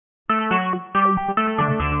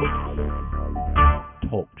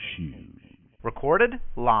Recorded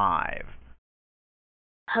live.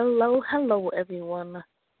 Hello, everyone.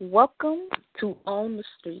 Welcome to On the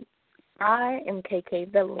Street. I am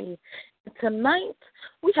KK Belly. Tonight,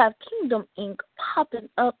 we have Kingdom Inc. popping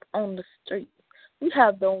up on the street. We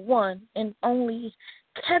have the one and only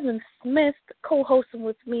Kevin Smith co-hosting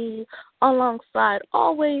with me, alongside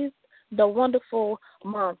always the wonderful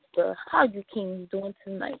Monster. How you Kings doing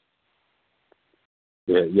tonight?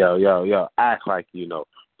 Yeah, yo. Act like you know.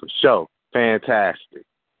 For sure. Fantastic.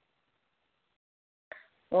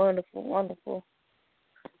 Wonderful.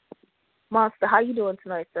 Monster, how you doing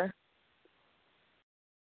tonight, sir?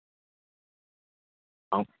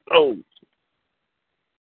 I'm cold.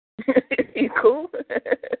 You cool?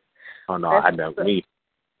 Oh, no, I know. Me.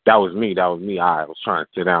 That was me. I was trying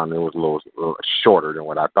to sit down, and it was a little shorter than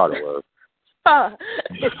what I thought it was.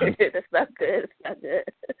 That's not good.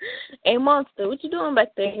 Hey, Monster, what you doing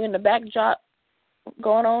back there? You in the backdrop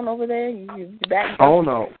going on over there? You backdrop? Oh,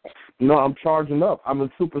 no. No, I'm charging up. I'm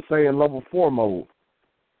in Super Saiyan level 4 mode.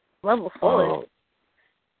 Level 4?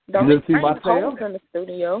 Don't you be didn't see my burning tail? holes in the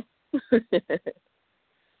studio.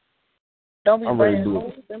 Don't be burning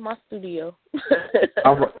holes in my studio.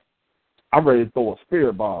 I'm ready to throw a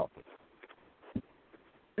spirit bomb.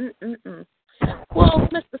 Well,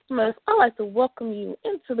 Mr. Smith, I'd like to welcome you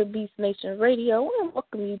into the BEASTNation Radio and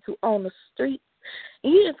welcome you to On the Street.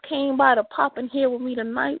 And you just came by to pop in here with me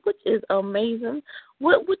tonight, which is amazing.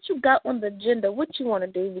 What you got on the agenda? What you want to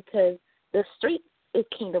do? Because the street is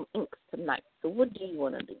Kingdom Inc. tonight. So what do you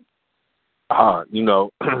want to do?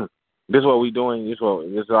 This is what we're doing. This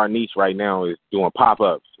is our niche right now, is doing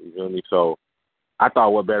pop-ups. You feel me? So I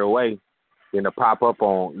thought what better way than to pop up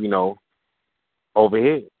on, over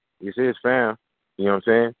here. This is fam. You know what I'm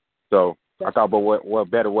saying? So I thought, but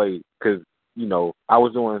what better way? Because, I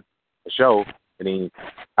was doing a show, and then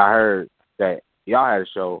I heard that y'all had a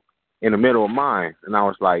show in the middle of mine, and I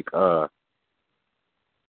was like,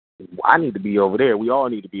 I need to be over there. We all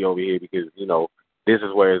need to be over here because, this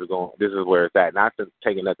is where it's going. This is where it's at. Not to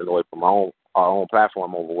taking nothing away from our own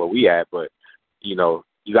platform over where we at, but, you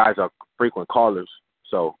guys are frequent callers,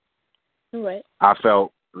 so right. I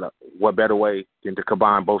felt what better way than to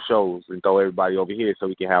combine both shows and throw everybody over here so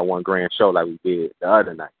we can have one grand show like we did the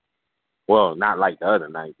other night. Well, not like the other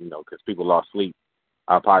night, because people lost sleep.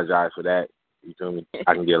 I apologize for that. You feel me?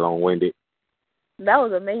 I can get long-winded. That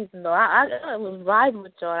was amazing, though. I was vibing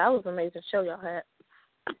with y'all. That was an amazing show y'all had.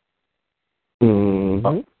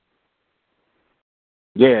 Mm-hmm.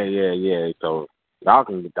 Yeah. So y'all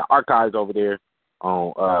can get the archives over there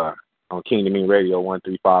on Kingdom Inc. Radio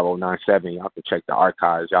 135097. Y'all can check the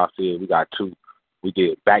archives. Y'all see it. We got 2. We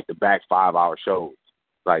did back-to-back 5-hour shows.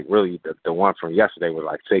 Like, really, the one from yesterday was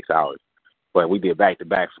like 6 hours. But we did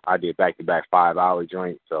back-to-back. I did back-to-back 5-hour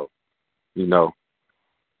joints. So,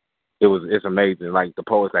 it's amazing. Like, the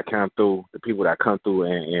poets that come through, the people that come through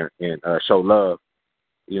and show love,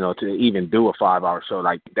 to even do a 5-hour show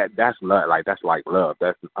like that's love. Like, that's like love.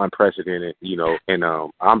 That's unprecedented, and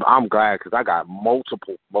I'm glad because I got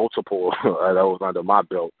multiple of those under my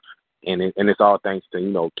belt, and it's all thanks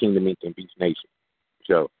to, Kingdom Inc. and BEASTNation.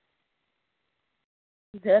 So.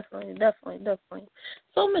 Definitely.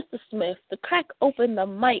 So, Mr. Smith, to crack open the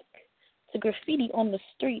mic to graffiti on the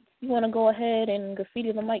streets, you want to go ahead and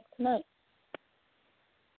graffiti the mic tonight?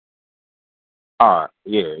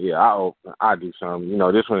 Yeah. I'll do some.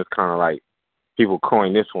 This one is kind of like people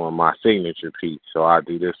coin this one my signature piece, so I'll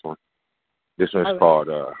do this one. This one's called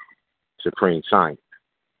Supreme Science.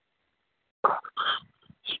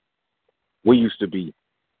 We used to be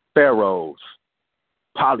pharaohs,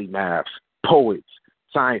 polymaths, poets,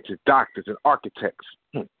 scientists, doctors, and architects.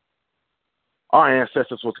 Our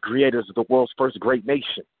ancestors was creators of the world's first great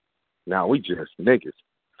nation. Now we just niggas,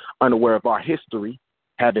 unaware of our history,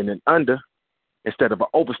 having an under instead of an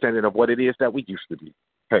overstanding of what it is that we used to be.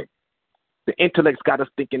 Hey, the intellect's got us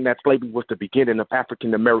thinking that slavery was the beginning of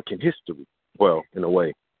African American history. Well, in a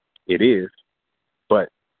way, it is. But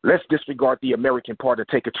let's disregard the American part and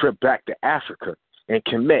take a trip back to Africa and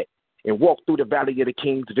Kemet and walk through the Valley of the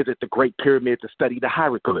Kings, visit the Great Pyramids, and study the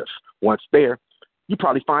hieroglyphs. Once there, you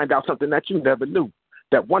probably find out something that you never knew,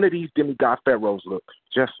 that one of these demigod pharaohs look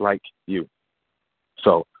just like you.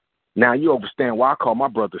 So now you understand why I call my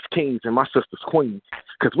brothers kings and my sisters queens,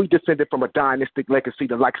 because we descended from a dynastic legacy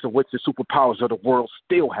the likes of which the superpowers of the world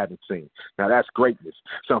still haven't seen. Now that's greatness.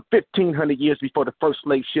 Some 1,500 years before the first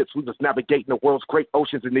slave ships, we was navigating the world's great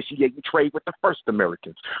oceans, initiating trade with the first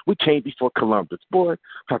Americans. We came before Columbus. Boy,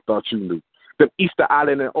 I thought you knew. The Easter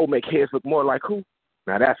Island and Olmec heads look more like who?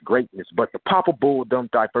 Now that's greatness, but the Papa Bull Dumb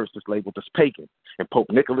Diverse is labeled as pagan, and Pope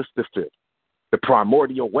Nicholas V the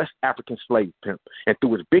primordial West African slave pimp. And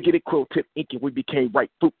through his bigoted quill tip inking, we became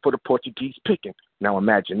ripe fruit for the Portuguese picking. Now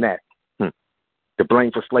imagine that. The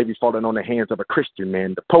blame for slavery falling on the hands of a Christian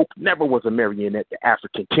man. The Pope never was a marionette, the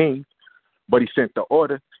African king, but he sent the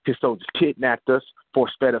order. His soldiers kidnapped us,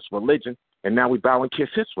 force-fed us religion, and now we bow and kiss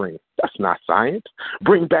his ring. That's not science.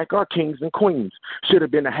 Bring back our kings and queens. Should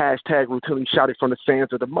have been a hashtag routinely shouted from the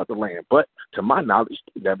sands of the motherland, but to my knowledge,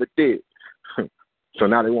 they never did. So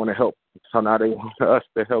now they want to help. So now they want us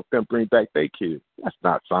to help them bring back their kids. That's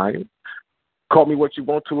not science. Call me what you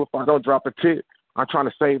want to if I don't drop a tip. I'm trying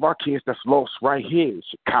to save our kids that's lost right here.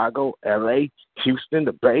 Chicago, L.A., Houston,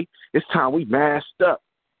 the Bay. It's time we masked up.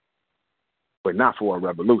 But not for a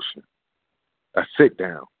revolution. A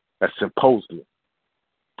sit-down, a symposium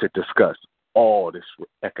to discuss all this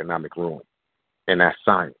economic ruin. And that's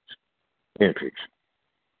science. In peace.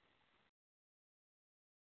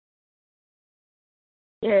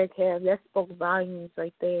 Yeah, Kev, that spoke volumes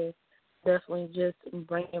right there. Definitely just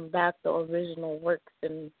bringing back the original works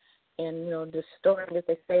and the story that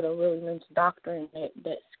they say, the really Lynch doctrine,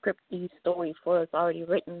 that script these stories for us already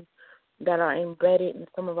written that are embedded in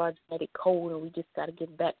some of our genetic code, and we just got to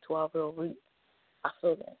get back to our real roots. I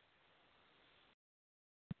feel that.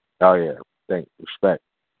 Oh, yeah. Respect.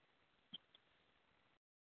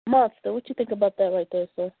 Monster, what you think about that right there,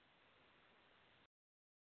 sir?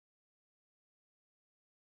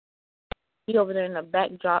 You over there in the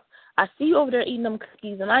backdrop. I see you over there eating them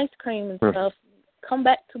cookies and ice cream and stuff. Come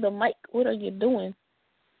back to the mic. What are you doing?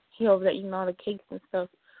 He over there eating all the cakes and stuff.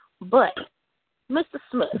 But, Mr.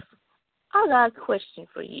 Smith, I got a question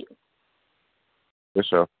for you. Yes,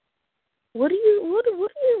 sir. What do you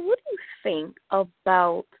think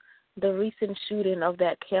about the recent shooting of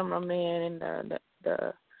that cameraman and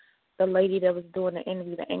the lady that was doing the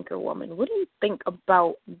interview, the anchor woman? What do you think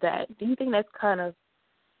about that? Do you think that's kind of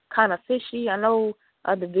fishy? I know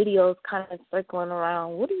the videos kind of circling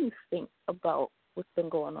around. What do you think about what's been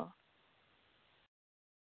going on?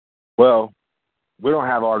 Well, we don't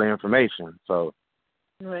have all the information, so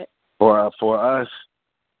right. For us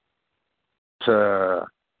to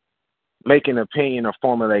make an opinion or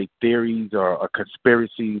formulate theories or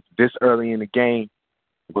conspiracies this early in the game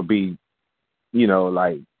would be,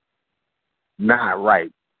 like not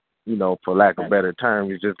right. For lack of a better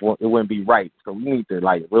term, it wouldn't be right. So we need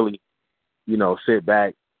to really, sit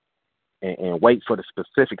back and wait for the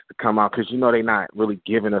specifics to come out, because they're not really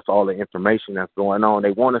giving us all the information that's going on.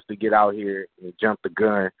 They want us to get out here and jump the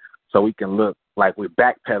gun so we can look like we're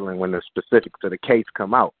backpedaling when the specifics of the case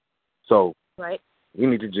come out. So we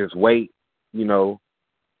need to just wait.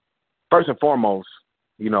 First and foremost,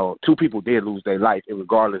 two people did lose their life,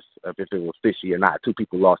 regardless of if it was fishy or not. Two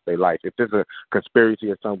people lost their life. If there's a conspiracy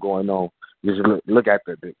or something going on, just look at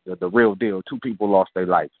the real deal. Two people lost their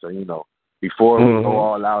life. So, before we go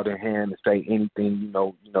all out in hand and say anything,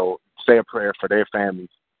 say a prayer for their families,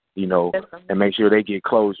 and make sure they get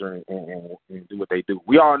closure and do what they do.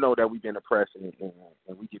 We all know that we've been oppressed and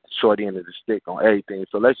we get the short end of the stick on everything.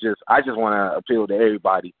 So I just want to appeal to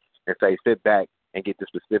everybody and say, sit back and get the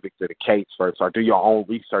specifics of the case first, or do your own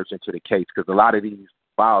research into the case, because a lot of these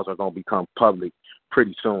files are going to become public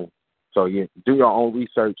pretty soon. So do your own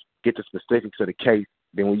research, get the specifics of the case.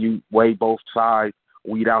 Then when you weigh both sides,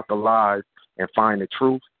 weed out the lies, and find the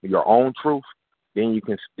truth, your own truth, then you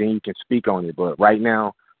can speak on it. But right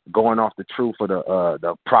now, going off the truth of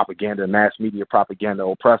the propaganda, mass media propaganda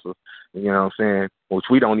oppressors, which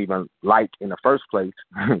we don't even like in the first place.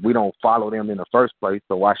 We don't follow them in the first place,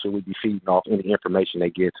 so why should we be feeding off any information they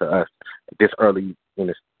give to us this early in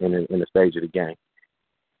the stage of the game?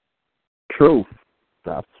 Truth.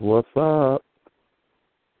 That's what's up.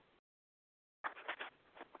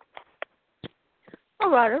 All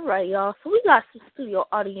right, y'all. So we got some studio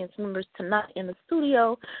audience members tonight in the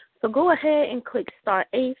studio. So go ahead and click star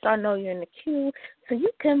 8 so I know you're in the queue so you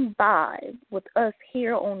can vibe with us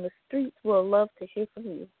here on the streets. We'll love to hear from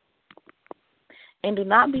you. And do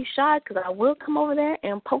not be shy, because I will come over there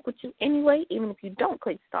and poke with you anyway, even if you don't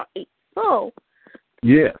click star 8. So,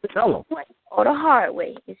 yeah, tell them. Or the hard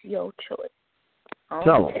way is your choice.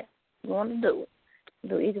 Tell them. You want to do it.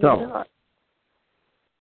 Do either tell way. them.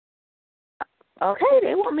 Okay,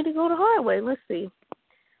 they want me to go the hard way. Let's see.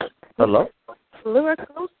 Hello?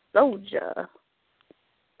 Lyrical Soldier.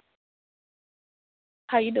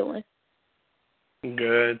 How you doing?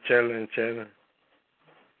 Good, chilling.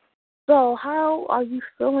 So how are you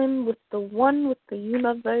feeling with the one with the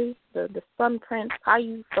universe, the sun prince? How are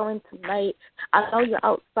you feeling tonight? I know you're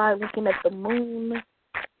outside looking at the moon.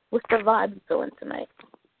 What's the vibe you feeling tonight?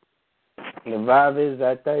 The vibe is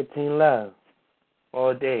at 13 Love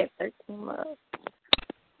all day. At 13 Love.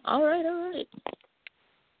 All right.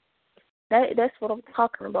 That's what I'm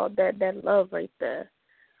talking about, that love right there.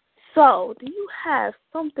 So, do you have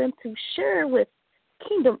something to share with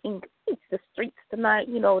Kingdom Inc. It's the streets tonight?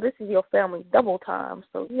 You know, this is your family double time,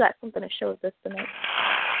 so you got something to share with us tonight.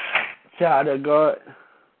 Child of God.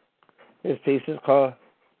 This piece is called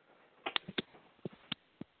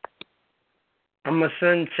I'm a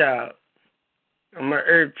sun child. I'm a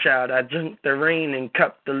herb child. I drink the rain and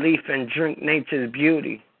cup the leaf and drink nature's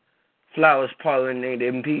beauty. Flowers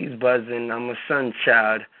pollinating, bees buzzing. I'm a sun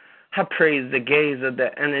child. I praise the gaze of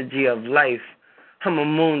the energy of life. I'm a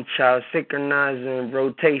moon child, synchronizing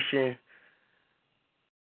rotation.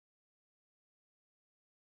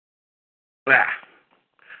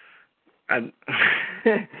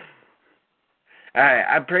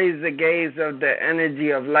 I praise the gaze of the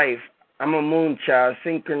energy of life. I'm a moon child,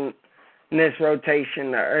 synchronous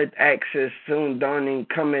rotation. The earth axis soon dawning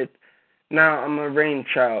cometh. Now I'm a rain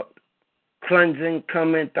child. Cleansing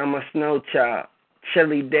cometh, I'm a snow child.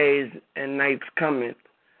 Chilly days and nights cometh.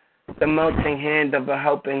 The melting hand of a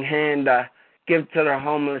helping hand I give to the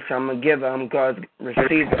homeless. I'm a giver, I'm God's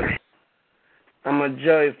receiver. I'm a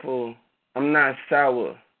joyful, I'm not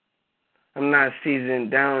sour. I'm not seasoned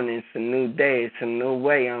down, it's a new day, it's a new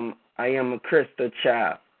way. I am a crystal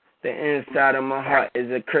child. The inside of my heart is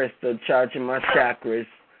a crystal, charging my chakras.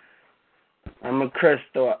 I'm a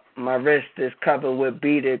crystal. My wrist is covered with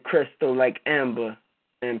beaded crystal like amber.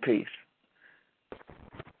 In peace.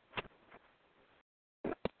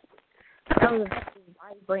 That was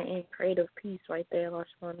a vibrant and creative piece right there,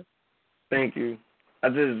 Lashana. Thank you. I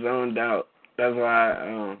just zoned out. That's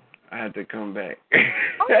why I had to come back.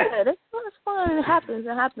 Oh, yeah, that's fun. It happens,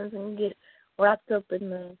 and you get wrapped up in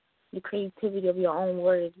the creativity of your own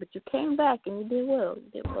words. But you came back, and you did well.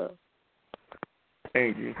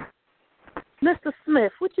 Thank you. Mr.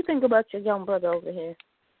 Smith, what you think about your young brother over here?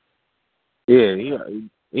 Yeah,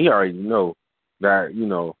 he already know that, you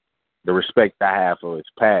know, the respect I have for his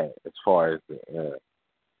past as far as the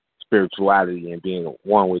spirituality and being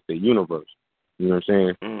one with the universe. You know what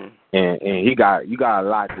I'm saying? Mm. And you got a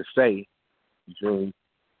lot to say, you feel me,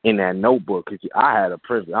 in that notebook, because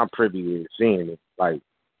I'm privy to seeing it, like,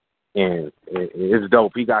 and it's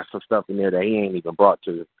dope. He got some stuff in there that he ain't even brought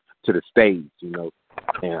to the stage, you know.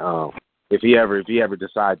 And if he ever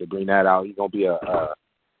decide to bring that out, he's gonna be a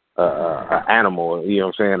animal, you know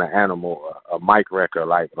what I'm saying? An animal, a mic wrecker,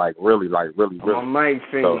 like really. I'm a mic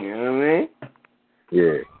finger, so, you know what I mean?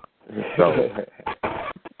 Yeah. So.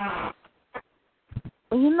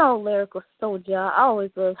 Well, you know, Lyrical Soldier, I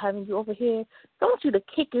always love having you over here. I want you to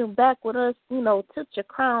kick it back with us, you know, tilt your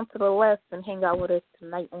crown to the left and hang out with us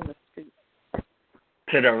tonight on the street.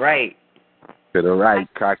 To the right. To the right,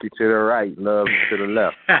 cocky to the right, love to the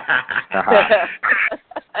left.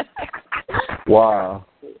 Wow.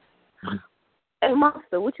 Hey,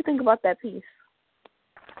 Monster, what you think about that piece?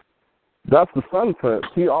 That's the Sun Prince.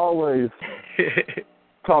 He always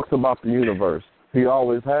talks about the universe. He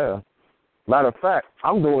always has. Matter of fact,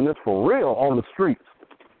 I'm doing this for real on the streets.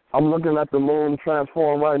 I'm looking at the moon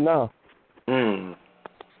transform right now. Mm.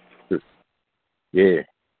 Yeah.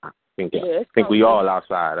 I think we all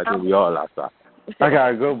outside. I think we all outside. I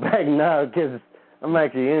gotta go back now because I'm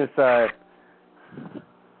actually inside.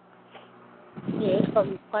 Yeah, it's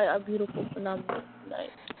probably quite a beautiful phenomenon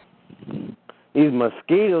tonight. These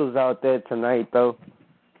mosquitoes out there tonight, though.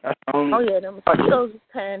 Oh, yeah, the mosquitoes are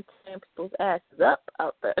tearing people's asses up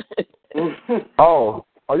out there. Oh,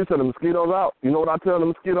 you tell the mosquitoes out? You know what I tell the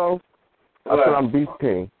mosquitoes? I tell I'm Beast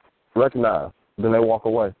King. Recognize. Then they walk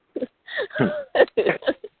away.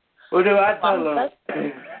 What do I tell them?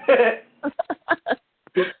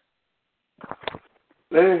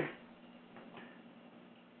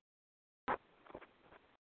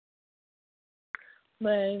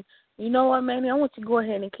 Man, you know what, man? I want you to go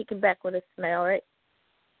ahead and kick it back with us now, all right?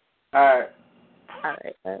 All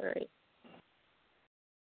right.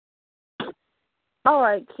 All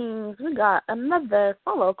right, Kings, we got another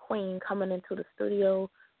fellow queen coming into the studio.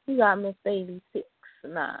 We got Miss Baby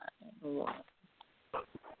 691.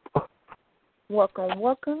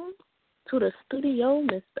 Welcome to the studio,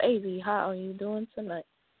 Miss Baby. How are you doing tonight?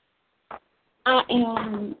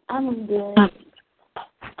 I'm good.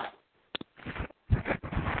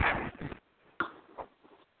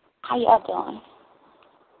 How y'all doing?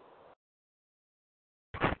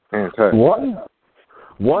 Fantastic.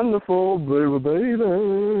 Wonderful, baby.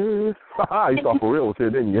 You thought for real with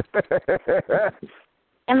it, didn't you?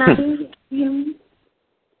 And I hear you.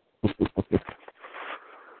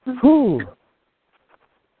 Whew.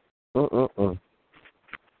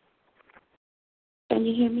 Can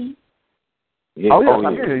you hear me? Yeah. Oh, yeah,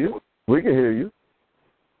 I can hear you. We can hear you.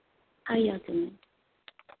 How y'all doing?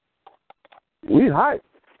 We hype.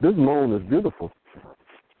 This moon is beautiful.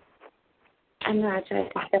 I know I tried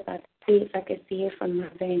to step out to see if I could see it from my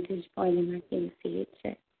vantage point, and I can't see it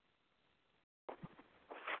yet.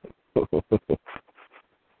 But.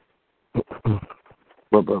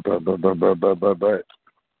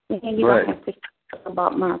 And you don't have to talk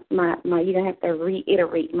about my you don't have to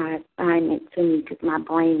reiterate my assignment to me because my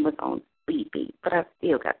brain was on speed beat, but I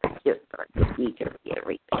still got the gist, so I just need you to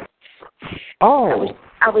reiterate that. Oh.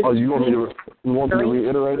 I was you want me to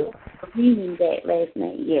reiterate it? Reading that last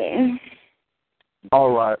night, yeah.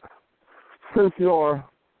 All right. Since your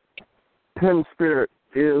pen spirit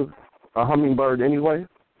is a hummingbird anyway,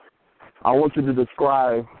 I want you to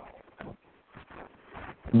describe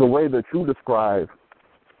the way that you describe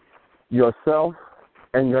yourself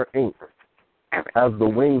and your ink as the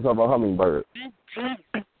wings of a hummingbird.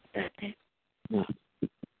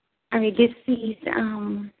 I mean, this piece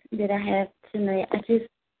that I have tonight, I just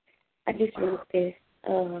wrote this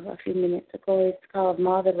a few minutes ago. It's called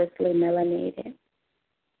Marvelously Melanated.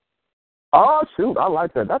 Oh, shoot, I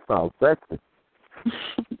like that. That sounds sexy.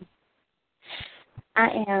 I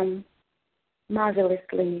am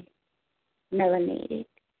marvelously melanated,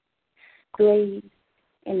 glazed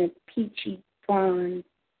in a peachy bronze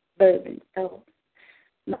bourbon sauce.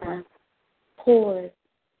 My pores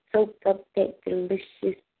soaked up that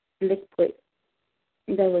delicious liquid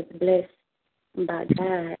that was blessed by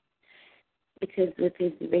God, because with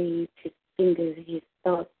his rays, his fingers, his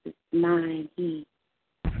thoughts, his mind,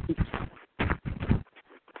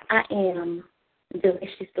 I am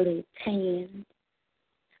deliciously tanned,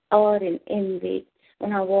 awed and envied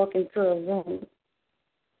when I walk into a room.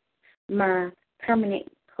 My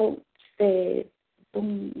permanent coat says,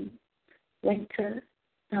 boom, winter,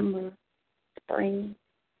 summer, spring,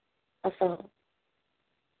 or fall.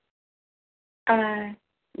 I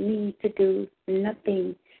need to do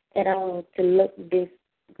nothing at all to look this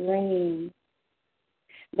grand.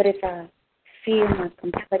 But if I feel my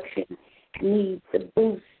complexion needs a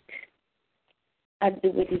boost, I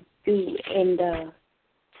do what it do, and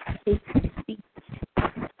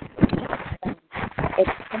it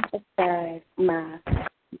emphasizes my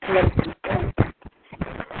blood.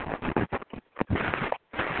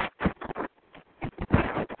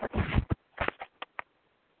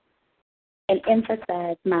 And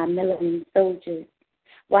emphasize my melanin soldiers.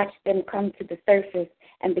 Watch them come to the surface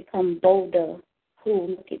and become bolder. Who,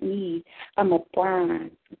 look at me. I'm a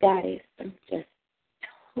bronze goddess. I'm just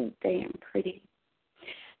so damn pretty.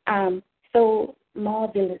 So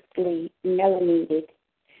marvelously melanated,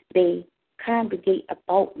 they congregate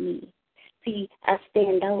about me. See, I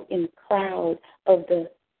stand out in the crowd of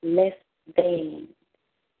the less than.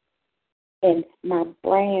 And my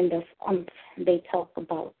brand of they talk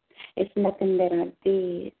about. It's nothing that I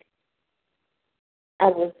did. I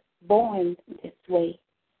was born this way.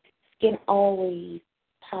 Skin always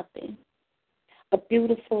popping. A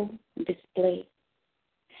beautiful display.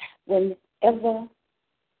 Whatever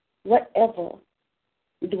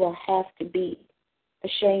do I have to be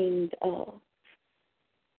ashamed of?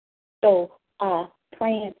 So I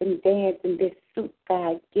prance and dance in this suit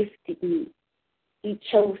God gifted me. He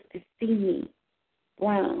chose to see me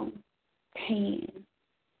brown, tan,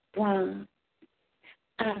 blonde,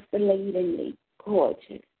 isolatingly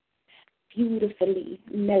gorgeous, beautifully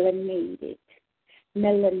melanated,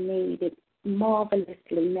 marvelously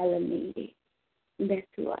melanated. That's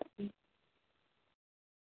who I am.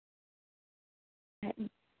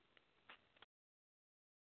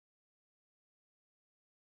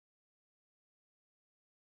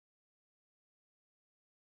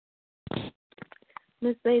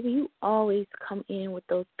 Miss Baby, you always come in with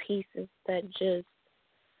those pieces that just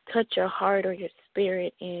touch your heart or your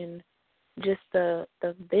spirit, and just the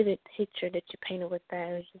vivid picture that you painted with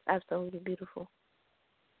that is just absolutely beautiful.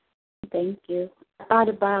 Thank you. I thought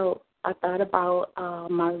about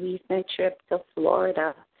my recent trip to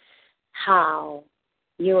Florida, how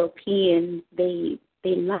Europeans they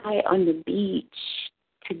lie on the beach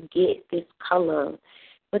to get this color,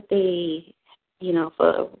 but they,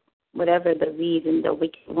 for whatever the reason, the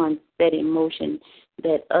wicked ones set in motion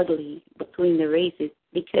that ugly between the races,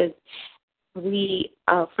 because we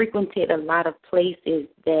frequented a lot of places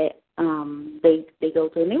that they go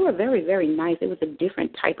to, and they were very, very nice. It was a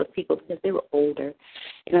different type of people because they were older,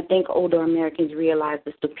 and I think older Americans realized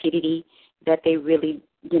the stupidity that they really,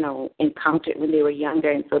 encountered when they were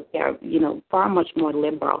younger, and so they're, far much more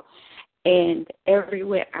liberal. And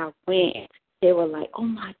everywhere I went, they were like, "Oh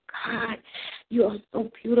my God, you are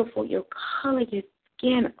so beautiful. Your color, your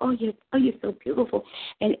skin, you're so beautiful."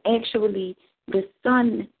 And actually, the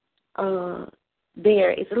sun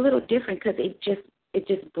there is a little different because it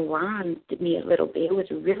just bronzed me a little bit. It was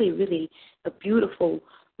really, really a beautiful,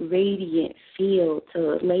 radiant feel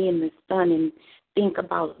to lay in the sun and think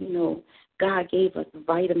about, God gave us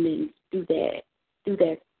vitamins through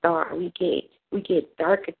that star. We get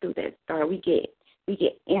darker through that star. We get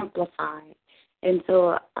amplified. And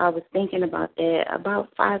so I was thinking about that about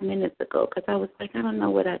 5 minutes ago because I was like, I don't know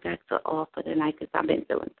what I got to offer tonight because I've been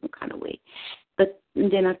feeling some kind of way. But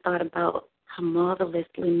then I thought about how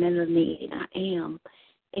marvelously melanated I am.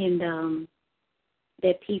 And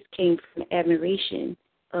that piece came from admiration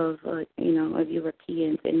of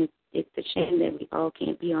Europeans. And it's a shame that we all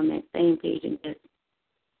can't be on that same page and just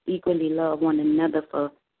equally love one another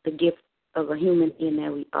for the gift of a human being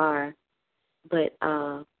that we are. But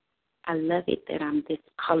I love it that I'm this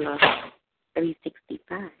color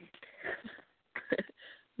 365.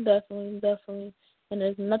 Definitely. And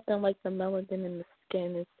there's nothing like the melanin in the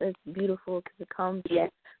skin. It's beautiful because it comes in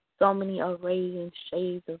so many array and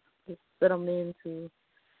shades of cinnamon to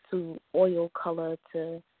oil color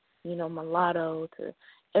to, mulatto to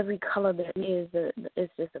every color there is.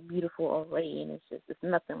 It's just a beautiful array, and it's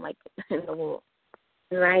nothing like it in the world.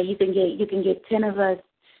 Right. You can get 10 of us.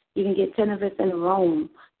 You can get 10 of us in Rome,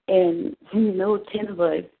 and 10 of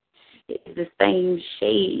us is the same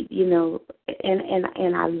shade,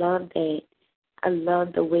 and I love that. I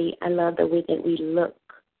love the way that we look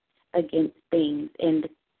against things. And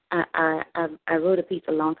I wrote a piece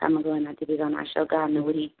a long time ago, and I did it on our show. God knew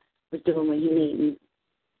what He was doing when He made me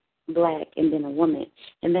black and then a woman,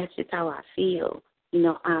 and that's just how I feel.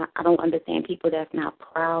 I don't understand people that's not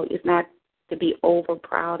proud. It's not to be over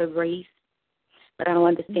proud of race, but I don't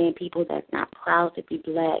understand people that's not proud to be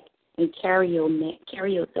black and carry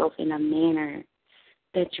yourself in a manner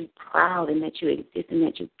that you're proud and that you exist and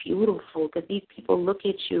that you're beautiful. Because these people look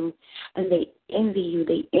at you and they envy you.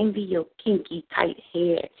 They envy your kinky, tight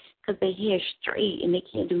hair because their hair is straight and they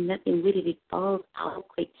can't do nothing with it. It falls out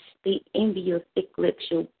quick. They envy your thick lips,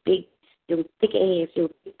 your thick ass,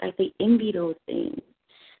 they envy those things.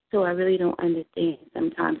 So I really don't understand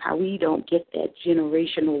sometimes how we don't get that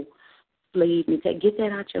generational slave mentality. Get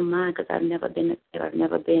that out your mind, because I've never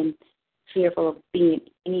been fearful of being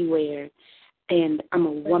anywhere, and I'm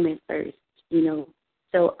a woman first,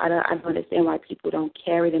 So I don't understand why people don't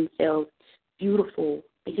carry themselves beautiful,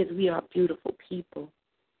 because we are beautiful people.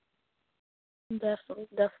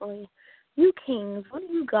 Definitely. You kings, what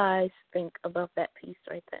do you guys think about that piece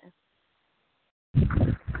right there?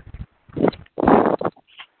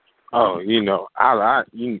 Oh,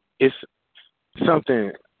 it's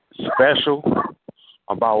something special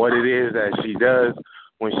about what it is that she does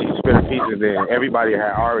when she spit a piece, and then everybody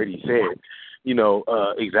had already said,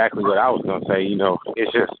 exactly what I was going to say.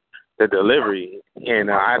 It's just the delivery. And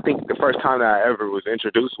I think the first time that I ever was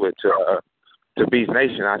introduced to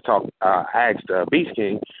BEASTNation, I asked Beast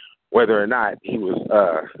King whether or not he was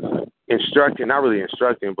not really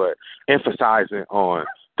instructing, but emphasizing on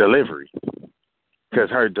delivery. Because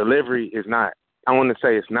her delivery is not, I want to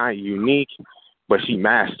say it's not unique, but she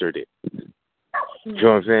mastered it. You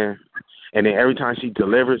know what I'm saying? And then every time she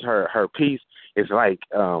delivers her piece, it's like,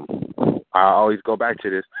 I always go back to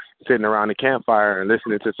this, sitting around the campfire and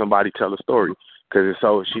listening to somebody tell a story, because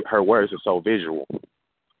her words are so visual.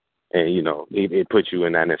 And, it puts you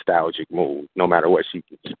in that nostalgic mood. No matter what she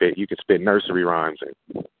can spit, you can spit nursery rhymes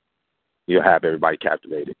and you'll have everybody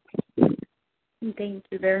captivated. Thank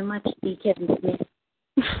you very much, D. Kevin Smith.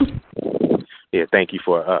 Yeah, thank you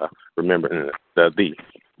for remembering the B.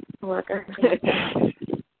 Welcome.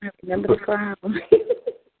 I remember the crime.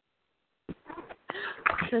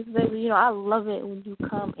 Because, baby, I love it when you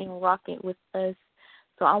come and rock it with us.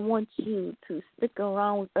 So I want you to stick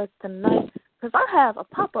around with us tonight, because I have a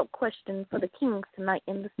pop-up question for the kings tonight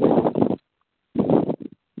in the studio.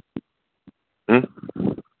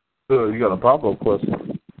 You got a pop-up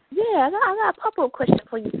question? Yeah, I got a pop-up question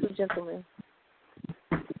for you two gentlemen.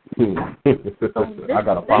 I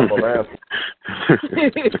got a pop-up answer.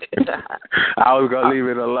 I was going to leave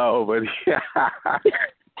it alone, but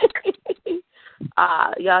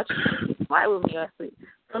y'all fight with me, actually.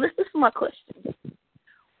 So this is my question.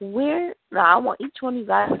 I want each one of you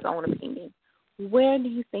guys' own opinion. Where do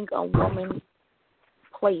you think a woman's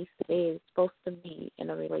place is supposed to be in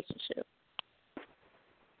a relationship?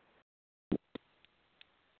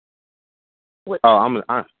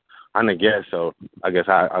 I'm a guest, so I guess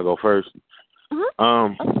I'll go first.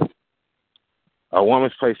 Mm-hmm. A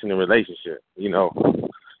woman's place in a relationship,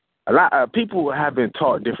 a lot of people have been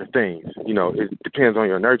taught different things. It depends on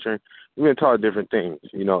your nurturing. You've been taught different things.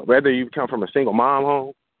 Whether you come from a single mom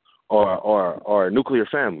home or a nuclear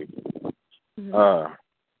family. Mm-hmm.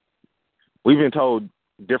 we've been told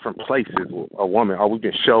different places a woman, or we've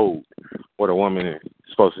been showed what a woman is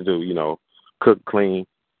supposed to do, cook, clean,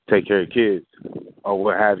 take care of kids, or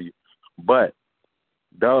what have you. But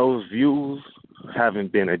those views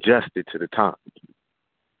haven't been adjusted to the time.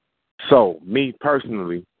 So, me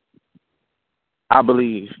personally, I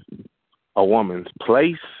believe a woman's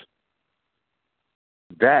place,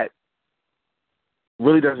 that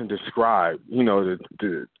really doesn't describe,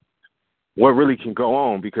 what really can go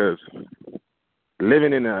on, because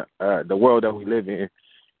living in the world that we live in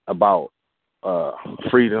about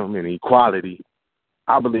freedom and equality,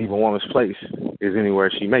 I believe a woman's place is anywhere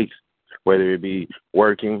she makes, whether it be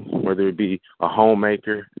working, whether it be a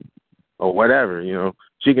homemaker, or whatever.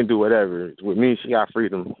 She can do whatever. With me, she got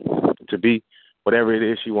freedom to be whatever it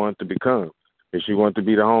is she wants to become. If she wants to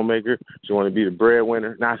be the homemaker, she wants to be the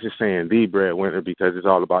breadwinner. Not just saying the breadwinner because it's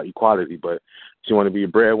all about equality, but she want to be a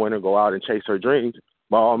breadwinner, go out and chase her dreams.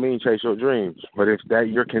 By all means, chase your dreams. But if that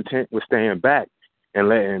you're content with staying back and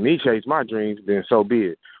letting me chase my dreams, then so be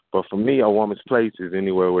it. But for me, a woman's place is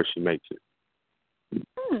anywhere where she makes it.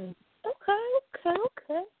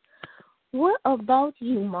 Okay. What about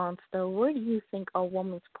you, Monster? Where do you think a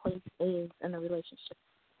woman's place is in a relationship?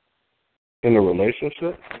 In a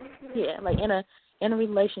relationship? Yeah, like in a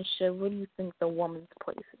relationship, where do you think the woman's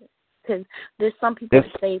place is? Because there's some people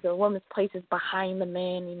that say the woman's place is behind the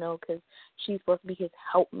man, because she's supposed to be his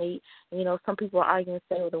helpmate. And, some people are arguing and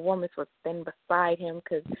say, well, the woman's supposed to stand beside him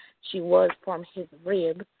because she was from his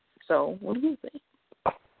rib. So what do you think?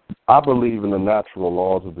 I believe in the natural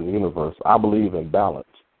laws of the universe. I believe in balance.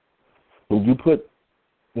 When you put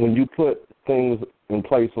things in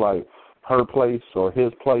place like her place or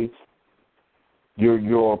his place, you're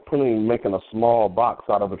making a small box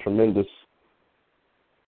out of a tremendous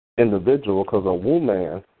individual, because a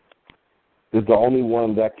woman is the only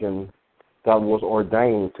one that was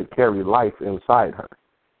ordained to carry life inside her.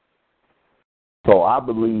 So I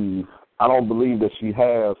don't believe that she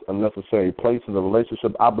has a necessary place in the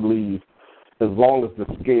relationship. I believe as long as the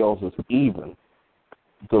scales is even,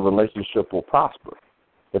 the relationship will prosper.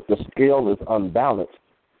 If the scale is unbalanced,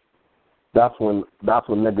 that's when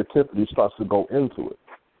negativity starts to go into it.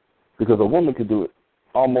 Because a woman can do it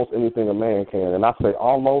almost anything a man can. And I say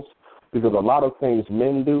almost because a lot of things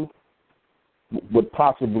men do would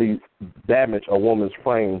possibly damage a woman's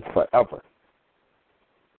frame forever.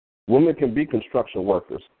 Women can be construction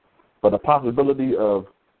workers, but the possibility of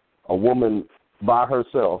a woman by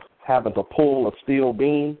herself having to pull a steel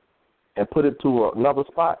beam and put it to another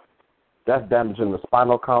spot, that's damaging the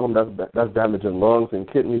spinal column, that's damaging lungs and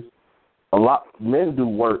kidneys. Men do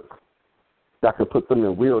work that could put them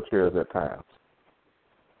in wheelchairs at times.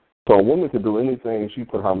 So a woman can do anything she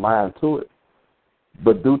put her mind to it.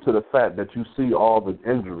 But due to the fact that you see all the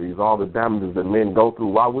injuries, all the damages that men go through,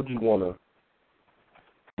 why would you want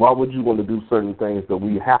to do certain things that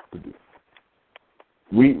we have to do?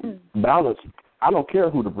 We balance. I don't care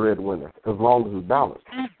who the breadwinner, as long as it's balanced.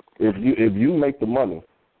 If you make the money,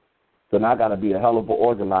 then I got to be a hell of an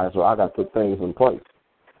organizer. I got to put things in place.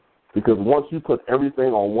 Because once you put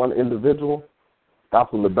everything on one individual, that's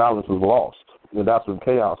when the balance is lost. And that's when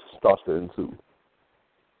chaos starts to ensue.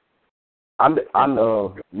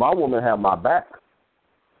 My woman had my back,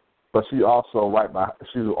 but she's also right by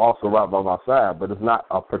my side. But it's not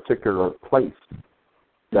a particular place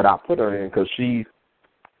that I put her in, because she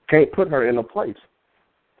can't put her in a place.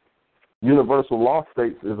 Universal law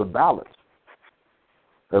states is a balance.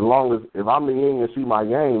 As long as if I'm the yin and she my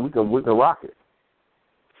yang, we can rock it.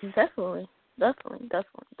 Definitely. Let's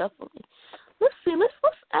see.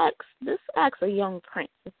 Let's ask a young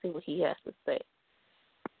prince and see what he has to say.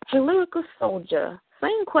 Hey, Lyrical Soldier,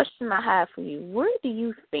 same question I have for you. Where do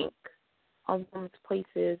you think a woman's place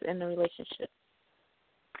is in a relationship?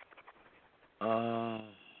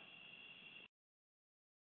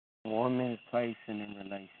 Woman's place in a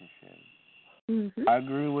relationship. Mm-hmm. I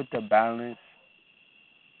agree with the balance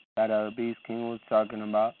that Beast King was talking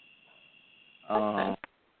about. Okay.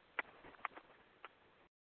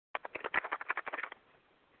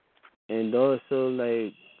 And also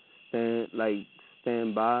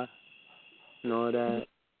stand by and all that.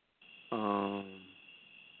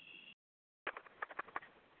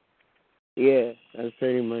 Yeah, that's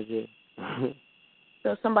pretty much it.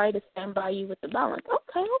 So somebody to stand by you with the balance.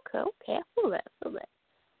 Okay. I feel that.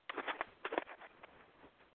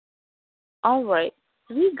 All right.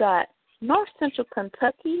 We got North Central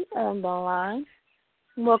Kentucky on the line.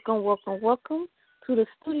 Welcome to the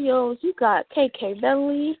studios. You got KK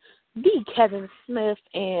Belly, D. Kevin Smith,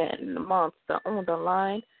 and Monster on the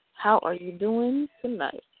line. How are you doing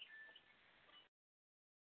tonight?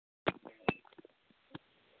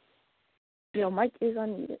 Your mic is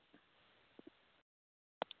unmuted.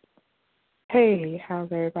 Hey,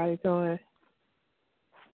 how's everybody doing?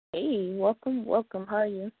 Hey, welcome. How are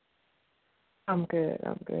you? I'm good.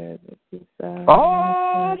 This is,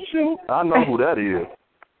 Oh, shoot. I know who that is.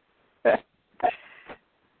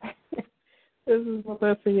 This is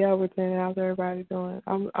Melissa Yelverton. How's everybody doing?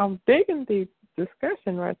 I'm digging the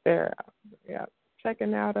discussion right there. Yeah,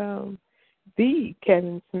 checking out the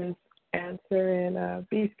Kevin Smith answer and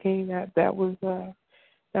Beast King. That was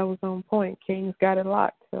on point. King's got it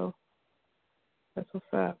locked, so that's what's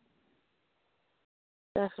up.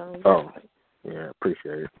 Definitely. Oh, yeah,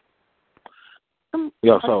 appreciate it.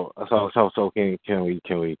 Yo, so can we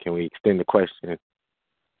extend the question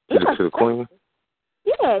to the queen?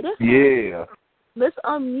 Yeah, Yeah. let's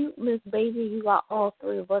unmute Miss Baby. You got all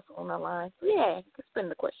three of us on the line. So yeah, let's spin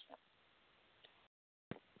the question.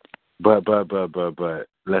 But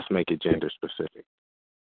let's make it gender specific.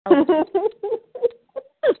 Okay.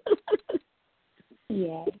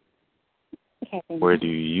 Yeah. Kevin. Where do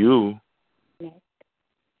you Next.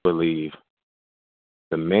 believe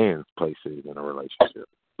the man's place is in a relationship?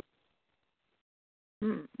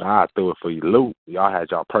 I threw it for you, Luke. Y'all had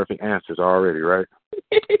y'all perfect answers already, right?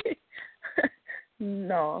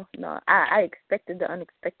 No. I expected the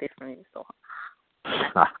unexpected from you, so.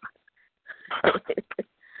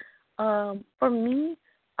 For me,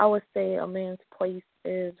 I would say a man's place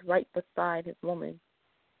is right beside his woman.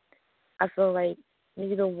 I feel like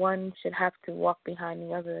neither one should have to walk behind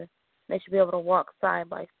the other. They should be able to walk side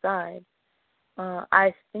by side.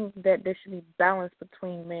 I think that there should be balance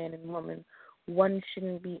between man and woman. One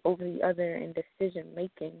shouldn't be over the other in decision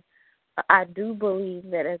making. I do believe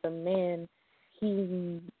that as a man,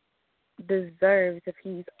 he deserves, if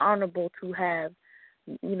he's honorable, to have,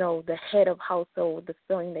 the head of household, the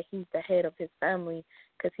feeling that he's the head of his family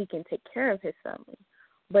because he can take care of his family.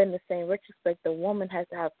 But in the same retrospect, the woman has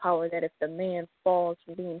to have power that if the man falls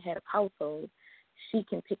from being head of household, she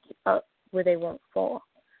can pick it up where they won't fall.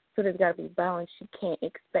 So there's got to be balance. She can't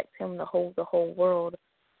expect him to hold the whole world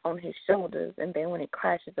on his shoulders, and then when it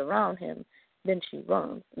crashes around him, then she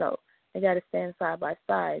runs. No, they got to stand side by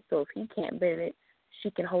side. So if he can't bear it, she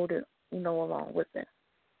can hold it, along with him.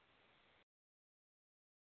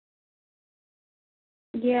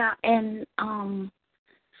 Yeah, and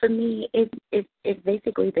for me, it's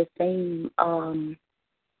basically the same.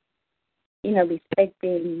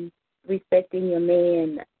 Respecting your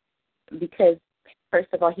man, because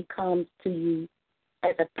first of all, he comes to you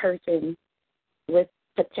as a person with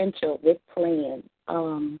potential, with plan,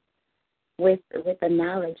 with the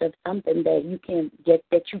knowledge of something that you can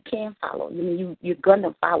follow. You're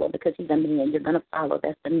gonna follow because he's a man. You're gonna follow.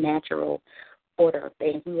 That's the natural order of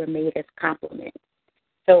things. We were made as complements.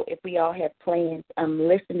 So if we all have plans,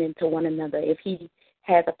 listening to one another. If he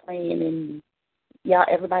has a plan and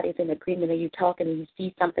everybody's in agreement, and you talking and you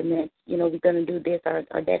see something that we're gonna do this or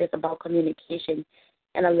that, is about communication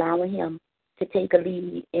and allowing him to take a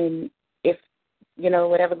lead. And if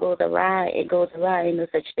whatever goes awry, it goes awry. Ain't no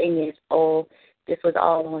such thing as, oh, this was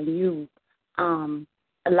all on you.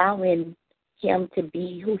 Allowing him to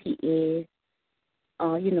be who he is,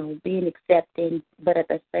 being accepting, but at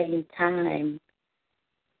the same time,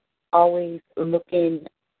 always looking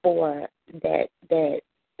for that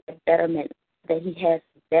betterment, that he has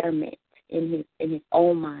betterment in his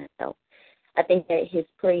own mind. So I think that his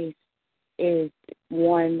place is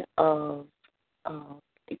one of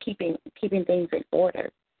keeping things in order,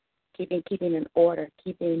 keeping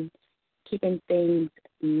things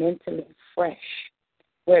mentally fresh,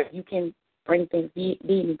 where you can bring things,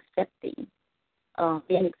 being accepting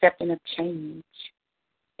of change,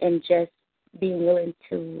 and just being willing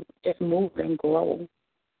to just move and grow.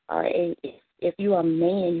 If you're a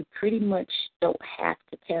man, you pretty much don't have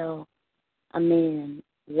to tell a man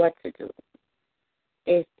what to do.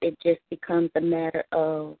 It just becomes a matter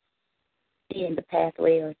of seeing the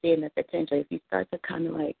pathway or seeing the potential. If you start to kind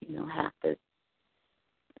of have to,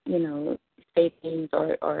 say things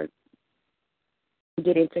or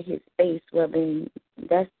get into his space, well then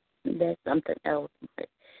that's something else. But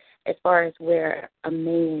as far as where a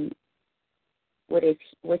man, who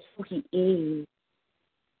he is,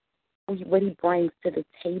 what he brings to the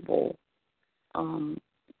table,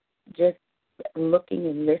 just looking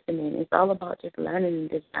and listening. It's all about just learning and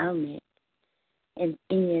discernment and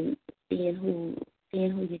seeing who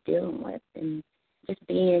you're dealing with, and just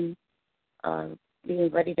being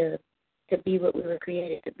ready to be what we were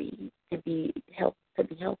created to be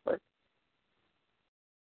helpers.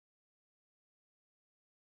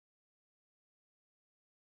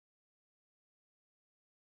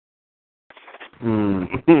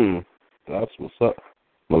 Mm-hmm. That's what's up,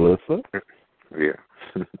 Melissa.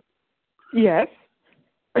 Yeah. Yes.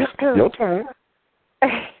 Your turn.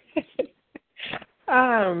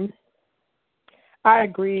 I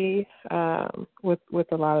agree with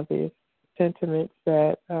a lot of these sentiments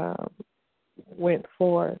that went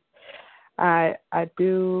forth. I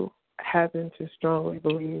do happen to strongly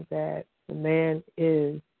believe that the man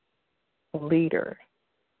is a leader.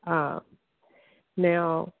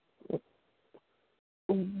 Now,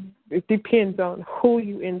 it depends on who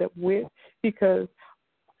you end up with, because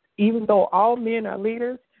even though all men are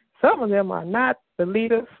leaders, some of them are not the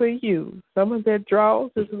leader for you. Some of their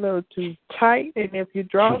draws is a little too tight, and if your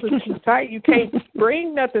draws are too tight, you can't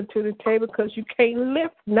bring nothing to the table because you can't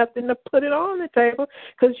lift nothing to put it on the table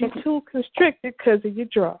because you're too constricted because of your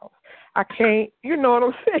draws. I can't, you know what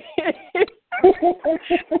I'm saying?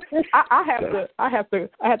 I have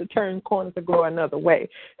to turn corners to go another way.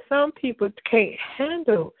 Some people can't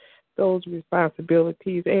handle those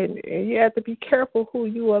responsibilities, and you have to be careful who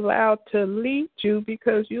you allow to lead you,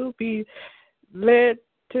 because you'll be led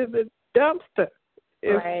to the dumpster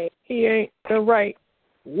if he ain't the right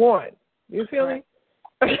one. You feel me?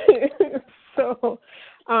 So,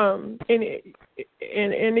 and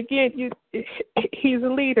again, he's a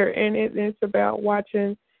leader, and it's about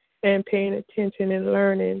watching and paying attention and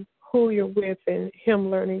learning who you're with, and him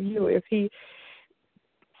learning you. If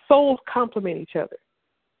souls complement each other.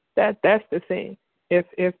 That's the thing. If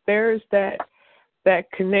there's that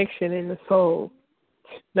connection in the soul,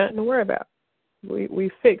 nothing to worry about.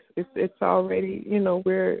 We fix. It's already,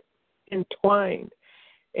 we're entwined,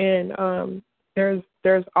 and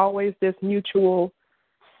there's always this mutual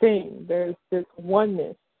thing. There's this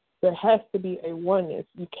oneness. There has to be a oneness.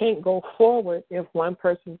 You can't go forward if one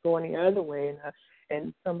person's going the other way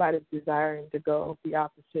and somebody's desiring to go the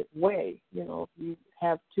opposite way. If you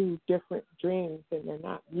have two different dreams and they're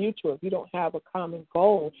not mutual, if you don't have a common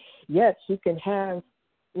goal, yes, you can have,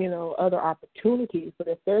 other opportunities, but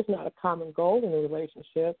if there's not a common goal in a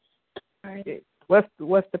relationship, what's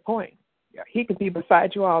the point? He could be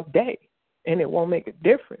beside you all day and it won't make a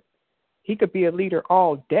difference. He could be a leader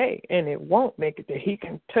all day, and it won't make it. He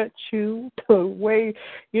can touch you the way,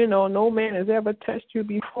 no man has ever touched you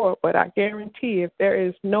before. But I guarantee if there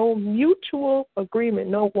is no mutual agreement,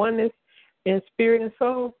 no oneness in spirit and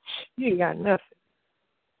soul, you ain't got nothing.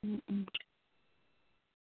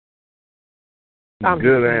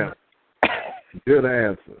 Good answer. Good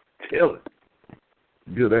answer. Kill it.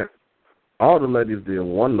 Good answer. All the ladies did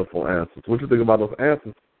wonderful answers. What you think about those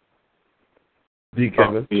answers? D.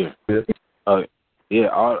 Kevin?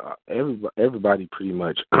 Everybody pretty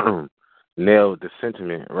much nailed the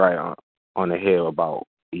sentiment right on the head about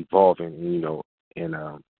evolving, and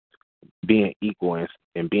being equal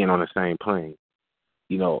and being on the same plane.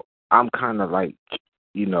 I'm kind of like,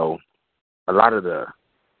 a lot of the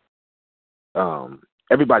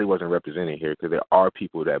everybody wasn't represented here because there are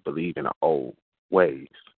people that believe in the old ways,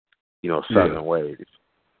 Southern ways.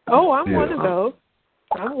 Oh, I'm one of those.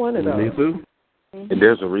 I'm one of those. Me too. And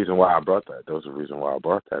there's a reason why I brought that. There's a reason why I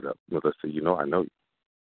brought that up. Because I said, I know you.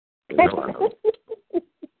 I know you.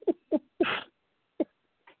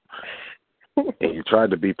 And you tried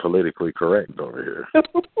to be politically correct over here.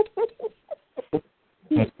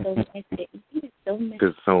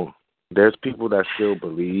 Because there's people that still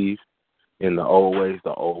believe in the old ways,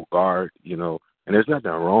 the old guard, and there's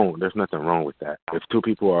nothing wrong. There's nothing wrong with that. If two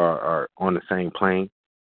people are on the same plane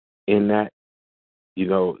in that,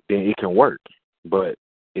 then it can work. But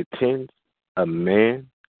a man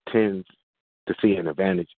tends to see an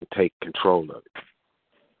advantage and take control of it.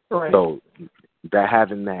 Right. So that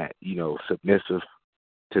having that, submissive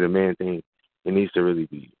to the man thing, it needs to really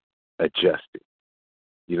be adjusted,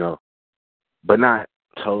 but not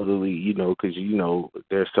totally, because,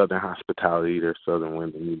 there's Southern hospitality, there's Southern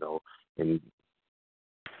women, and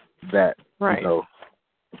that, right.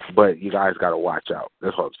 But you guys got to watch out.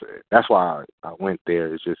 That's what I'm saying. That's why I went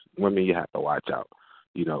there. It's just women, you have to watch out,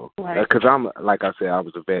 Right. Because I'm, like I said, I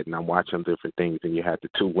was a vet, and I'm watching different things, and you had the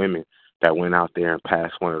two women that went out there and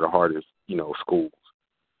passed one of the hardest, schools,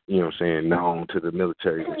 known to the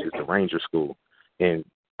military, which is the Ranger School. And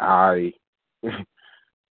I, I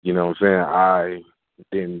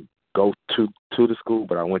didn't go to the school,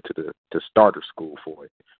 but I went to the starter school for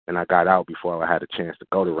it. And I got out before I had a chance to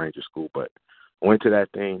go to Ranger School, but I went to that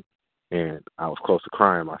thing, and I was close to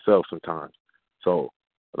crying myself sometimes. So,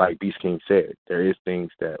 like Beast King said, there is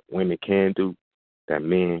things that women can do that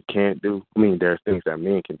men can't do. I mean, there's things that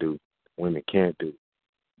men can do, women can't do.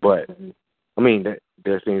 But, I mean,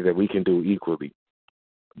 there's things that we can do equally.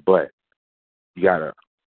 But you got to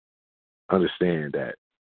understand that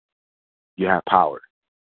you have power,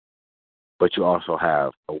 but you also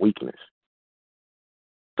have a weakness.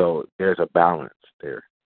 So there's a balance there.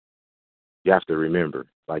 You have to remember,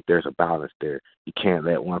 like, there's a balance there. You can't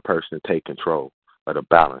let one person take control of the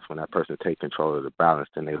balance. When that person takes control of the balance,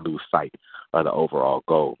 then they lose sight of the overall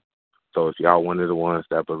goal. So if y'all one of the ones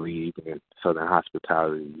that believe in Southern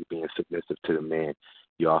hospitality, you being submissive to the man,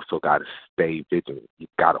 you also got to stay vigilant. You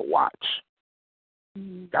got to watch.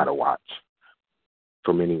 Got to watch.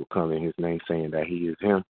 For many will come in his name saying that he is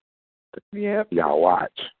him. Yep. You got to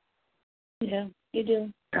watch. Yeah, you do.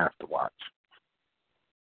 You have to watch.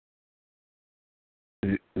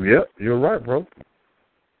 Yep, you're right, bro.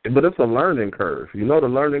 But it's a learning curve. You know the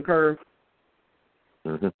learning curve?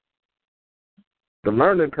 Mm-hmm. The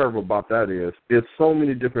learning curve about that is it's so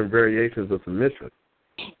many different variations of submission.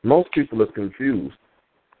 Most people is confused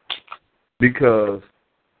because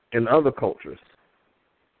in other cultures,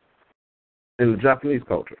 in the Japanese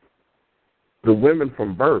culture, the women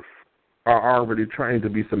from birth are already trained to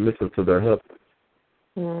be submissive to their husbands.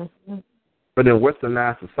 Mm-hmm. But in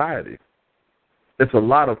westernized society, it's a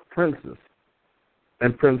lot of princes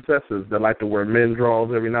and princesses that like to wear men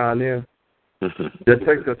drawers every now and then. That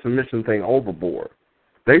take the submission thing overboard.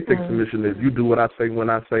 They think submission is you do what I say when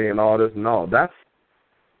I say and all this. No,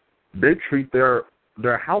 they treat their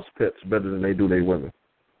house pets better than they do their women.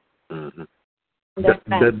 Mm-hmm.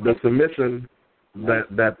 The submission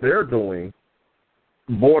that they're doing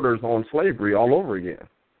borders on slavery all over again.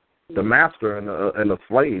 The master and the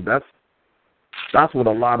slave. That's what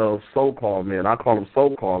a lot of so-called men. I call them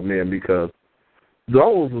so-called men because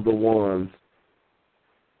those are the ones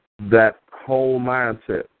that whole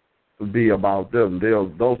mindset be about them.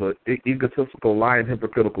 Those are egotistical, lying,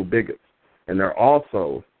 hypocritical bigots. And they're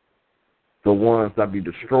also the ones that be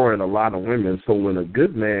destroying a lot of women. So when a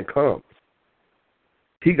good man comes,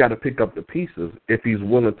 he got to pick up the pieces if he's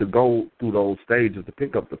willing to go through those stages to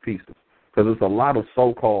pick up the pieces. Because there's a lot of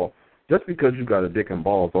so-called, just because you got a dick and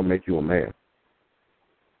balls don't make you a man.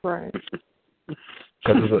 Right.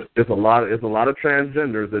 Because it's a lot of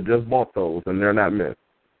transgenders that just bought those and they're not men.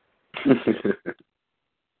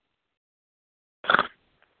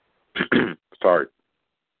 Sorry.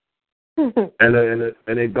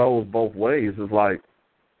 and it goes both ways. It's like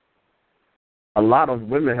a lot of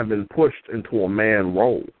women have been pushed into a man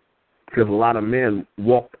role because a lot of men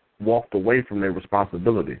walked away from their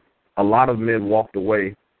responsibility. A lot of men walked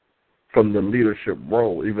away from the leadership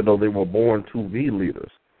role, even though they were born to be leaders.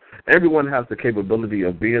 Everyone has the capability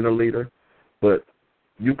of being a leader, but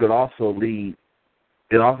you could also lead.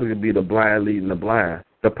 It also could be the blind leading the blind.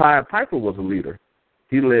 The Pied Piper was a leader.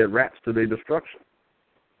 He led rats to their destruction.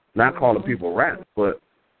 Not calling people rats, but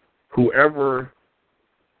whoever.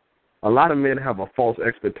 A lot of men have a false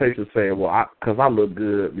expectation saying, well, because I look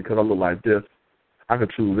good, because I look like this, I can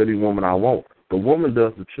choose any woman I want. The woman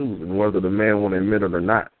does the choosing, whether the man want to admit it or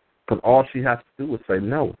not. Because all she has to do is say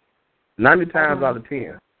no. 90 times out of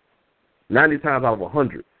 10, 90 times out of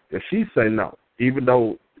 100, if she say no, even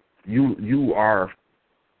though you are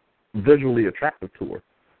visually attractive to her,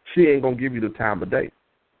 she ain't going to give you the time of day.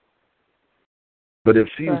 But if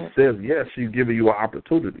she says yes, she's giving you an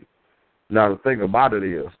opportunity. Now, the thing about it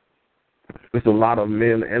is, there's a lot of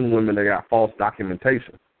men and women that got false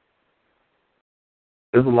documentation.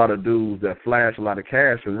 There's a lot of dudes that flash a lot of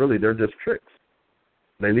cash, and really they're just tricks.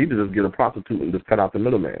 They need to just get a prostitute and just cut out the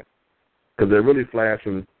middleman. Because they're really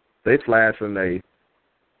flashing. They flash and they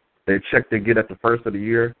check they get at the first of the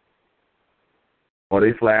year, or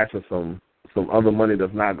they flashing some other money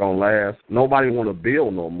that's not going to last. Nobody want to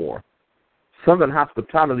bill no more. Southern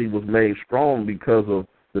hospitality was made strong because of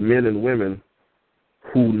the men and women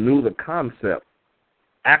who knew the concept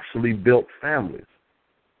actually built families.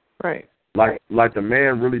 Right. Like the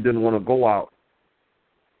man really didn't want to go out.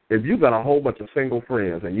 If you got a whole bunch of single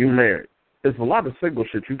friends and you married, there's a lot of single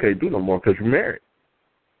shit you can't do no more because you're married.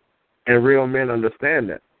 And real men understand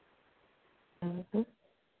that. Mm-hmm.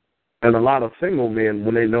 And a lot of single men,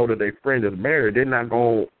 when they know that their friend is married, they're not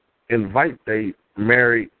going to invite their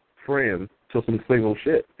married friend to some single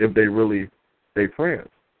shit if they really they friends.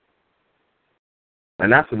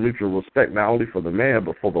 And that's a mutual respect, not only for the man,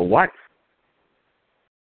 but for the wife.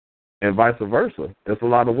 And vice versa. There's a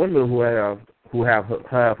lot of women who have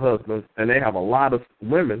husbands, and they have a lot of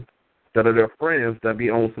women that are their friends that be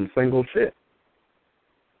on some single shit.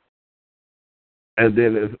 And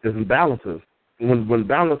then it's imbalances. When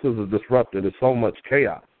balances are disrupted, there's so much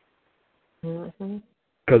chaos. Mm-hmm.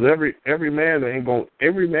 Because every man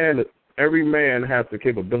has the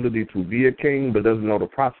capability to be a king, but doesn't know the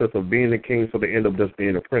process of being a king, so they end up just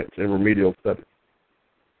being a prince in remedial studies.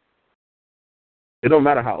 It don't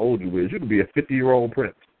matter how old you is. You could be a 50-year-old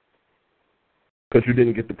prince because you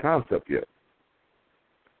didn't get the concept yet.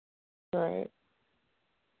 Right.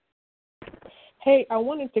 Hey, I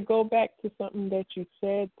wanted to go back to something that you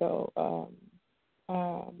said, though.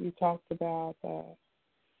 You talked about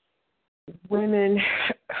women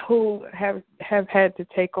who have had to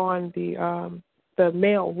take on the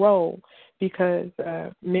male role because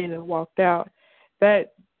men have walked out.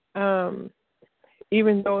 That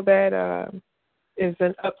even though that is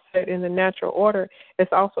an upset in the natural order,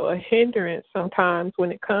 it's also a hindrance sometimes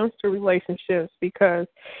when it comes to relationships, because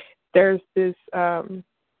there's this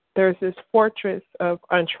fortress of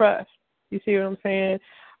untrust. You see what I'm saying?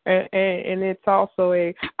 And it's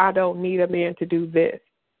also I don't need a man to do this.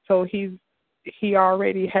 So he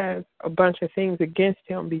already has a bunch of things against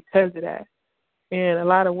him because of that. And a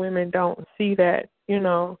lot of women don't see that,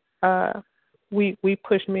 we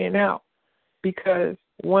push men out because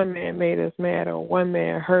one man made us mad, or one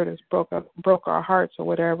man hurt us, broke our hearts or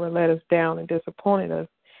whatever, let us down and disappointed us.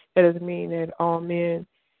 That doesn't mean that all men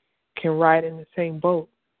can ride in the same boat.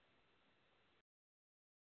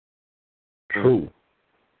 True.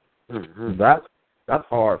 Mm-hmm. That's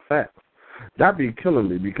hard fact. That be killing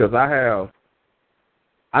me, because I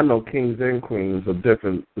know kings and queens of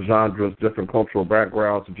different genres, different cultural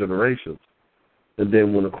backgrounds and generations. And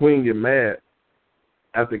then when a queen get mad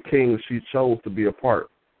at the king she chose to be a part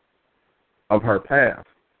of her past,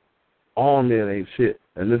 all men ain't shit,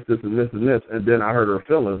 and this, and this, and this. And then I hurt her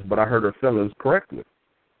feelings, but I hurt her feelings correctly.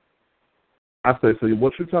 I say, so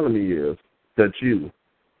what you're telling me is that you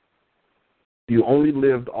only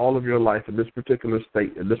lived all of your life in this particular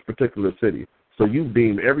state, in this particular city, so you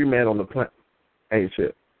deem every man on the planet ain't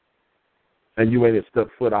shit. And you ain't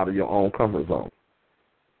stepped foot out of your own comfort zone.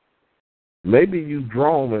 Maybe you're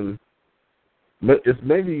drawing the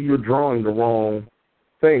wrong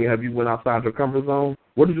thing. Have you went outside your comfort zone?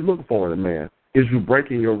 What did you look for in a man? Is you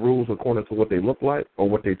breaking your rules according to what they look like or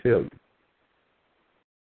what they tell you?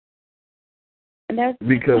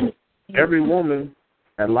 Because every woman,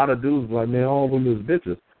 and a lot of dudes are like, man, all women is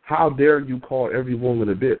bitches. How dare you call every woman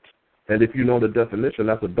a bitch? And if you know the definition,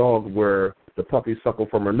 that's a dog where the puppy suckle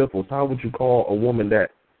from her nipples. How would you call a woman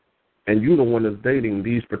that? And you the one that's dating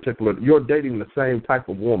you're dating the same type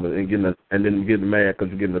of woman and then getting mad because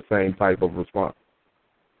you're getting the same type of response.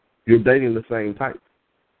 You're dating the same type.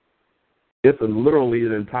 It's literally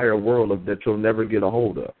an entire world that you'll never get a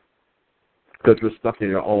hold of because you're stuck in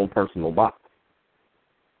your own personal box.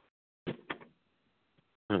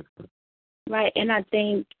 Right, and I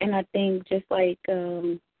think just like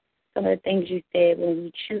some of the things you said, when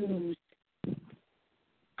we choose,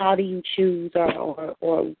 how do you choose, or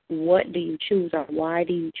what do you choose, or why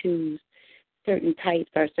do you choose certain types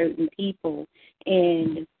or certain people?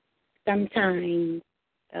 And sometimes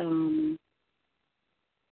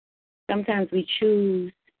we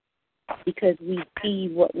choose because we see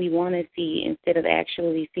what we want to see instead of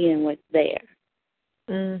actually seeing what's there.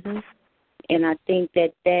 Mm-hmm. And I think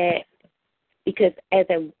that because as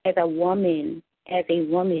a woman,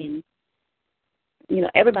 everybody.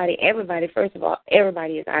 First of all,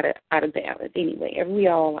 everybody is out of balance anyway. We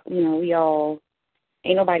all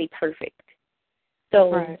ain't nobody perfect.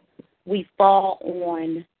 So right. we fall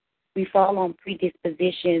on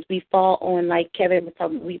predispositions. We fall on, like Kevin was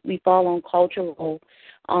talking. We fall on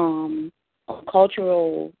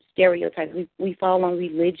cultural stereotypes. We fall on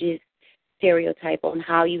religious stereotype on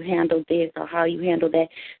how you handle this or how you handle that.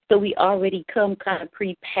 So we already come kind of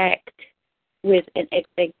pre-packed with an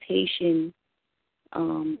expectation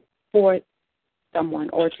for someone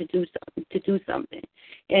or to do something.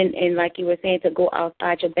 And like you were saying, to go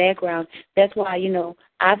outside your background. That's why,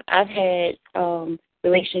 I've had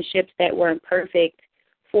relationships that weren't perfect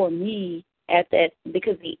for me at that,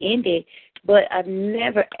 because they ended, but I've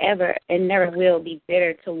never, ever, and never will be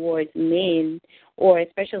bitter towards men, or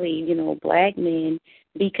especially, black men,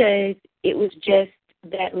 because it was just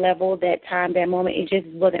that level, that time, that moment. It just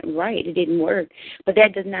wasn't right. It didn't work. But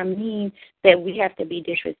that does not mean that we have to be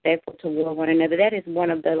disrespectful toward one another. That is one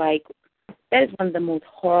of the most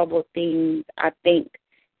horrible things, I think,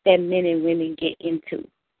 that men and women get into.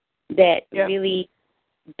 That really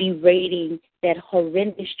berating, that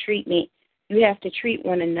horrendous treatment you have to treat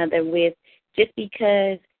one another with, just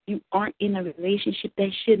because you aren't in a relationship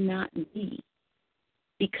that should not be.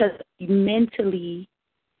 Because mentally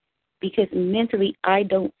I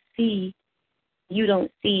don't see, you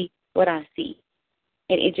don't see what I see.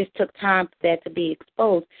 And it just took time for that to be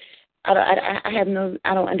exposed. I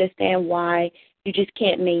don't understand why you just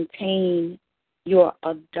can't maintain your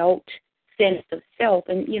adult sense of self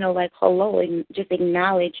and, and just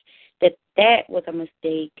acknowledge that was a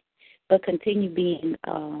mistake, but continue being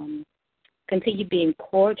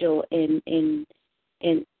cordial and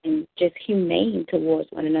just humane towards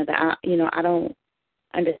one another. I don't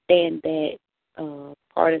understand that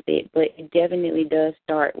part of it, but it definitely does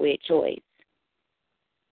start with choice.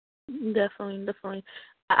 Definitely.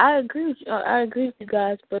 I agree with you. I agree with you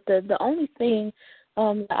guys, but the only thing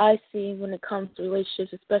that I see when it comes to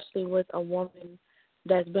relationships, especially with a woman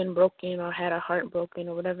that's been broken or had her heart broken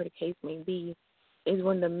or whatever the case may be, is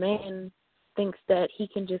when the man thinks that he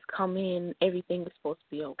can just come in, everything is supposed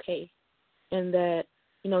to be okay, and that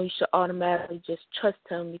you should automatically just trust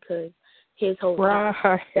him because his whole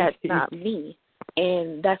that's not me,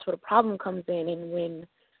 and that's where the problem comes in. And when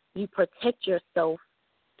you protect yourself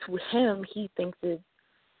to him, he thinks it's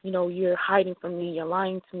you're hiding from me, you're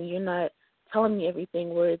lying to me, you're not telling me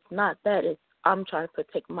everything. Where it's not that, it's I'm trying to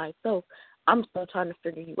protect myself. I'm still trying to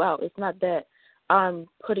figure you out. It's not that I'm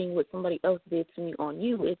putting what somebody else did to me on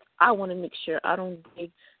you. It's I want to make sure I don't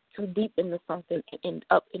dig too deep into something and end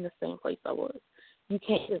up in the same place I was. You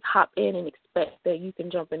can't just hop in and expect that you can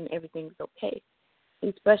jump in and everything's okay.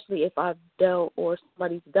 Especially if I've dealt or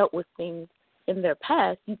somebody's dealt with things in their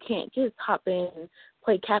past, you can't just hop in and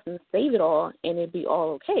play Captain Save It All and it be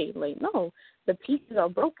all okay. Like, no, the pieces are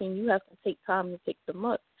broken. You have to take time to fix them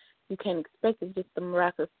up. You can't expect it just to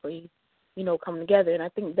miraculously, come together. And I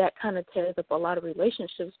think that kind of tears up a lot of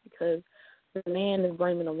relationships because the man is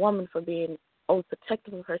blaming the woman for being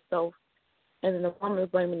overprotective of herself, and then the woman is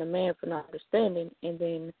blaming the man for not understanding, and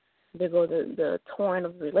then there goes the torn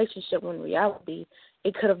of the relationship when in reality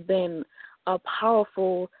it could have been a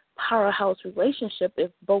powerful powerhouse relationship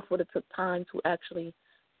if both would have took time to actually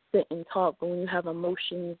sit and talk. But when you have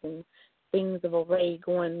emotions and things of array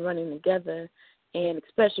running together, and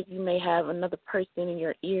especially if you may have another person in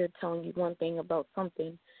your ear telling you one thing about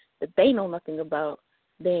something that they know nothing about,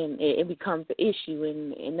 then it becomes an issue,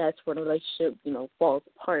 and that's when the relationship, falls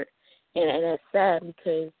apart. And that's sad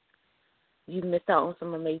because you miss out on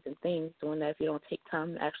some amazing things doing that if you don't take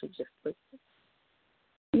time to actually just listen.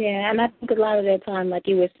 Yeah, and I think a lot of that time, like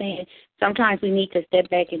you were saying, sometimes we need to step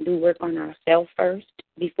back and do work on ourselves first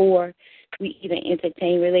before we even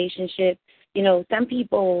entertain relationships. Some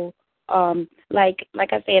people, like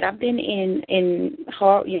I said, I've been in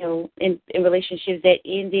hard, in relationships that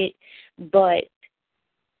ended, but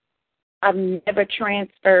I've never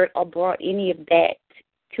transferred or brought any of that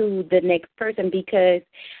to the next person because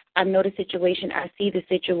I know the situation, I see the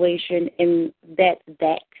situation, and that's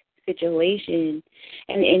that situation.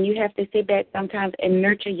 And you have to sit back sometimes and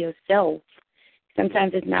nurture yourself.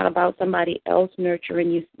 Sometimes it's not about somebody else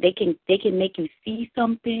nurturing you. They can make you see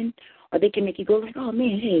something, or they can make you go like, oh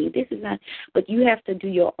man, hey, this is not. But you have to do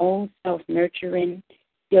your own self nurturing,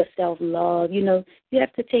 your self love. You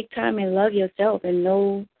have to take time and love yourself and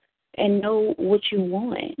know what you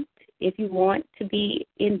want. If you want to be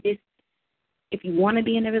in this, if you want to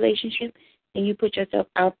be in a relationship, then you put yourself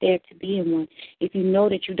out there to be in one. If you know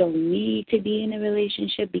that you don't need to be in a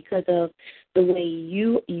relationship because of the way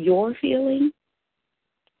you're feeling,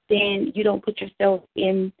 then you don't put yourself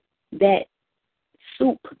in that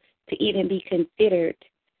soup to even be considered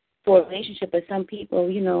for a relationship. But some people,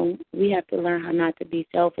 we have to learn how not to be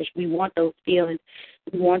selfish. We want those feelings,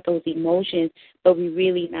 we want those emotions, but we're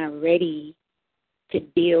really not ready to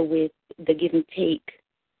deal with the give and take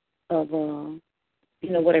of,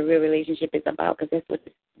 what a real relationship is about, because that's what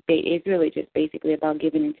it's really just basically about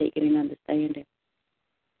giving and taking and understanding.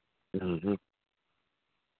 Mhm.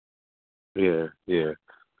 Yeah.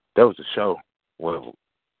 That was a show. Well,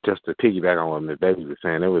 just to piggyback on what Miss Baby was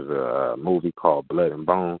saying, there was a movie called Blood and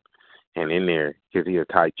Bone, and in there, because he's a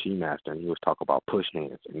Tai Chi master, and he was talking about push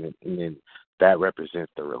hands, and then that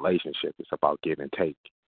represents the relationship. It's about give and take.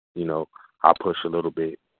 I push a little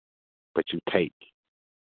bit, but you take.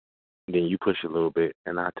 Then you push a little bit,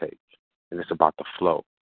 and I take. And it's about the flow.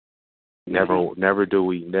 Never do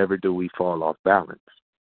we fall off balance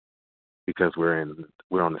because we're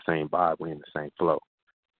on the same vibe, we're in the same flow.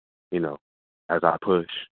 As I push,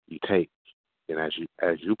 you take, and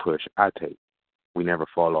as you push, I take. We never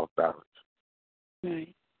fall off balance.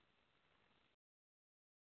 Right.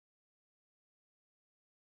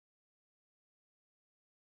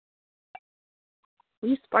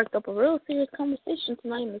 We sparked up a real serious conversation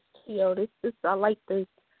tonight in the studio. This I like this.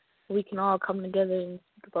 We can all come together and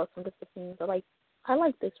speak about some different things. I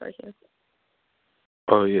like this right here.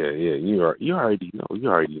 Oh yeah. You already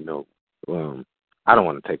know. I don't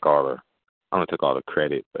want to take all the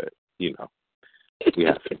credit, but we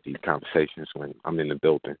have these conversations when I'm in the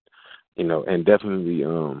building. And definitely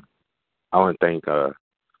I want to thank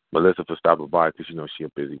Melissa for stopping by because she's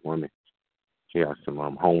a busy woman. She has some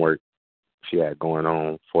homework she had going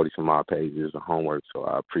on, 40-some odd pages of homework, so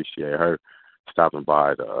I appreciate her stopping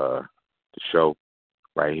by the show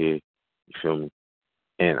right here. You feel me?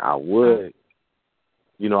 And I would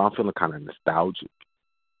I'm feeling kind of nostalgic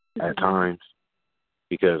at times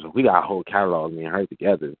because we got a whole catalog, me and her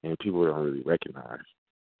together, and people don't really recognize.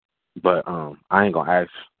 But I ain't gonna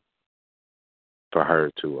ask for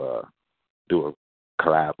her to do a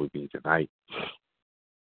collab with me tonight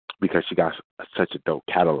because she got such a dope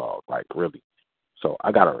catalog, like really. So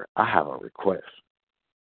I have a request.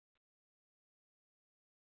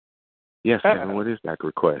 Yes, man, what is that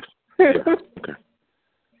request? Yeah, okay.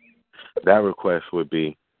 That request would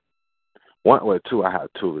be two. I have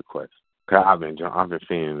two requests. Cause I've been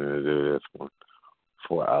feeling to do this one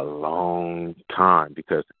for a long time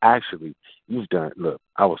because actually you've done. Look,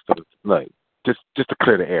 I was just to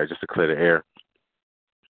clear the air.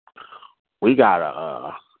 We got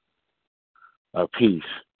a piece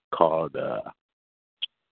called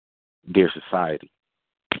Dear Society,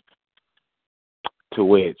 to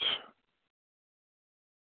which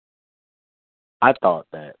I thought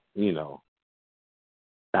that,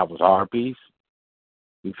 that was our piece.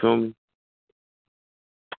 You feel me?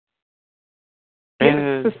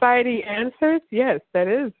 Yes, Society Answers? Yes, that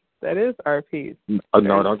is our piece. No,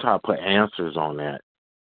 don't try to put answers on that.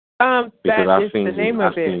 Because that is the name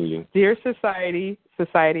of it. Dear Society,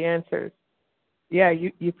 Society Answers. Yeah,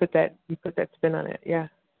 you put that spin on it, yeah.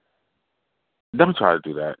 Don't try to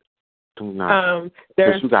do that. Do not.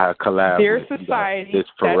 There's you got a collab. Dear Society.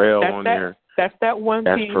 There's Pharrell on there. That's that one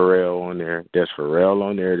That's piece. That's Pharrell on there. There's Pharrell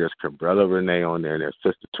on there. There's Brother Renee on there. And there's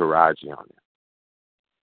Sister Taraji on there.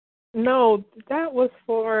 No, that was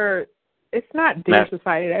for. It's not Dear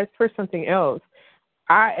Society. That's for something else.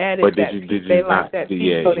 I added but that. They like that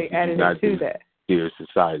piece, so they added it to that. Dear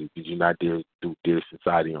Society. Did you not do Dear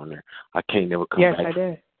Society on there? I can't never come back. Yes, I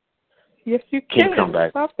did. Yes, you can. Can't come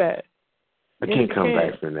back. Stop that. I can't come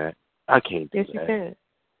back from that. I can't do that. Yes, you can.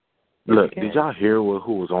 Look, did y'all hear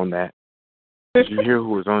who was on that? Did you hear who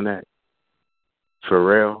was on that?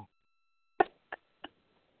 Pharrell.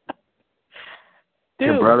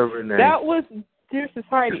 Dude, Brother Renee. That was Dear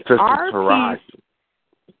Society.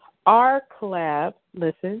 Our collab,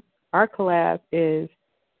 listen, our collab is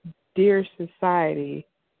Dear Society,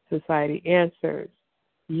 Society Answers.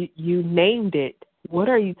 You named it. What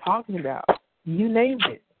are you talking about? You named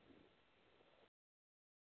it.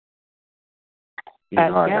 I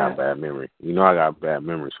got bad memory. I got bad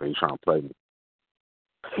memory, so you're trying to play me.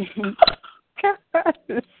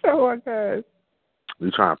 It's so good.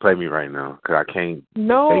 You're trying to play me right now because I can't.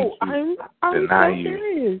 No, I'm deny so you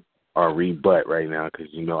serious. Or rebut right now because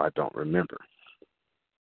I don't remember.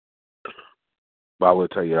 But I will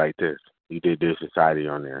tell you like this: you did Dear Society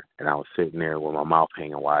on there, and I was sitting there with my mouth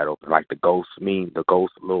hanging wide open, like the ghost meme, the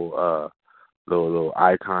ghost little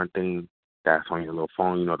icon thing that's on your little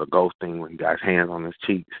phone. The ghost thing when he got his hands on his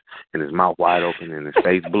cheeks and his mouth wide open and his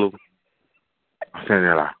face blue. I'm sitting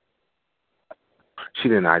there like, she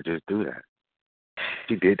did not just do that.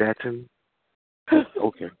 She did that to me?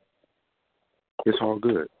 Okay. It's all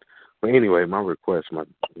good. But anyway, my one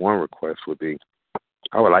request would be,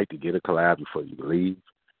 I would like to get a collab before you leave,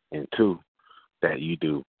 and two, that you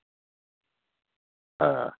do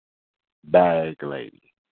Bag Lady.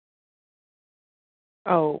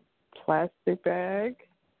 Oh, plastic bag?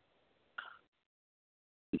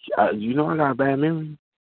 I got a bad memory,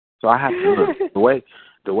 so I have to look.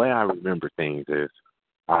 The way I remember things is,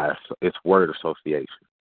 it's word association.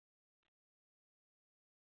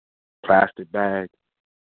 Plastic bag,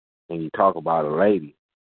 and you talk about a lady,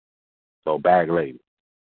 so Bag Lady.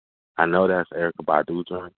 I know that's Erykah Badu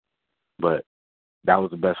joint, but that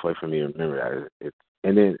was the best way for me to remember that.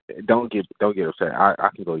 And then don't get upset. I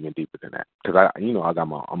can go even deeper than that because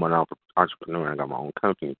I'm an entrepreneur and I got my own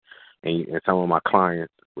company, and some of my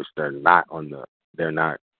clients, which they're not going to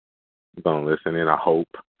listen in. I hope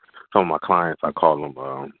some of my clients, I call them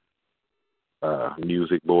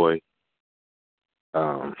Music Boy.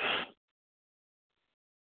 Because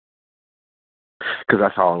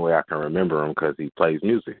that's the only way I can remember him because he plays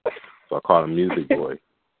music. So I call him Music Boy.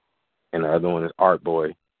 And the other one is Art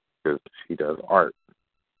Boy because he does art.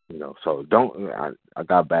 So I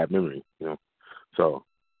got bad memory, So,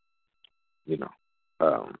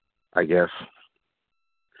 I guess.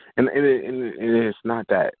 And it's not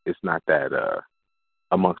that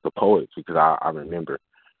amongst the poets because I remember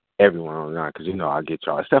everyone online because, I get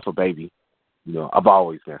y'all, except for Baby. I've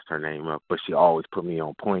always messed her name up, but she always put me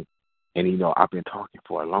on point. And, I've been talking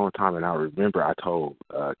for a long time, and I remember I told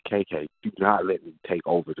KK, do not let me take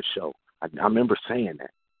over the show. I remember saying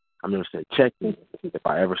that. I remember saying, check me if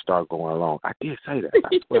I ever start going along. I did say that.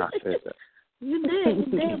 I swear I said that. You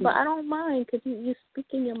did, but I don't mind because you speak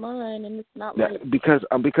in your mind, and it's not like... Because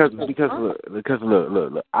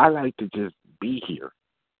look, I like to just be here.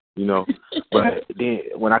 you know. But then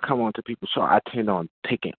when I come on to people's show, I tend on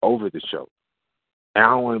taking over the show. And I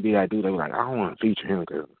don't want to be that dude that be like, I don't want to feature him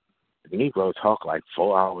because the Negro talk like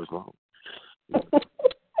 4 hours long.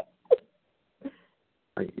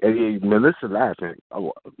 Like, Melissa's laughing.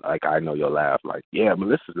 Oh, like, I know you'll laugh. Like, yeah,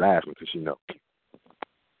 Melissa's laughing because she knows.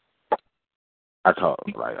 I talk,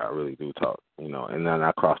 like, I really do talk, you know, and then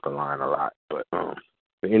I cross the line a lot. But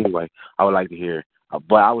anyway, I would like to hear,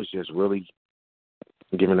 but I was just really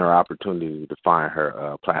giving her an opportunity to find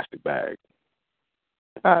her plastic bag.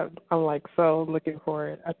 I'm like so looking for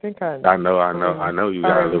it. I think I know you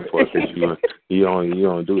gotta look for it because you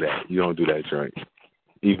don't do that. You don't do that joint.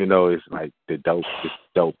 Even though it's like the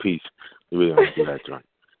dope piece, you really don't do that joint.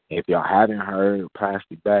 If y'all haven't heard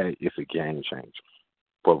Plastic Bag, it's a game changer.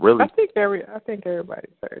 But really, I think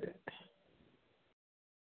everybody's heard it.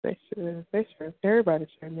 They should. Everybody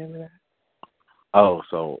should remember that. Oh,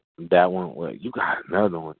 so that one, well, you got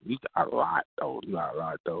another one. You got a lot, though.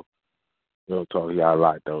 Real talk, you got a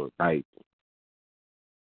lot, though. Like,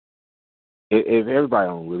 if everybody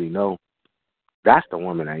don't really know, that's the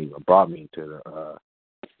woman that even brought me to the,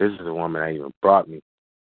 this is the woman that even brought me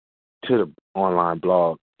to the online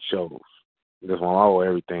blog shows. Because when I owe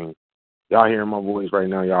everything, y'all hearing my voice right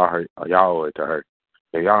now, y'all owe it to her.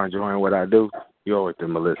 If y'all enjoying what I do, you owe it to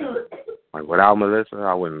Melissa. Like, without Melissa,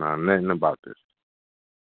 I wouldn't know nothing about this.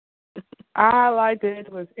 All I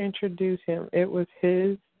did was introduce him. It was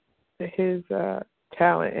his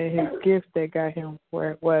talent and his gift that got him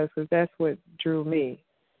where it was, because that's what drew me.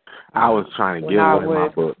 I was trying to give away my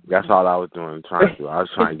book. That's all I was doing, trying to do. I was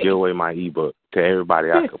trying to give away my ebook to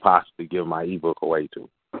everybody I could possibly give my ebook away to.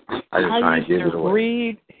 I used to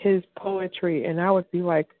read his poetry, and I would be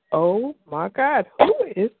like, oh, my God, who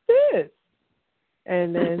is this?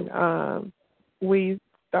 And then we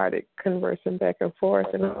started conversing back and forth,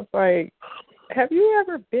 and I was like, have you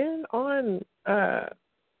ever been on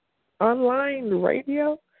online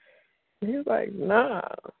radio? And he was like, nah.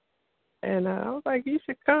 And I was like, you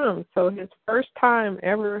should come. So his first time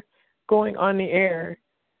ever going on the air,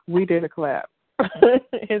 we did a collab.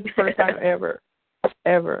 His first time ever.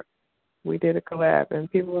 We did a collab, and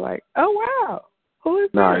people were like, oh, wow, who is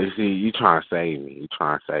No, that? you see, you trying to save me.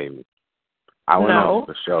 I went on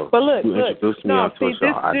the show. But look, introduced me onto a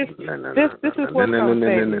show. This is what's going to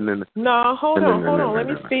save me. No, hold on.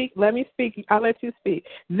 Let me speak. I'll let you speak.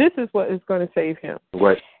 This is what is going to save him.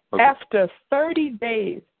 What? Okay. After 30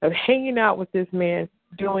 days of hanging out with this man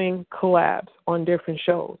doing collabs on different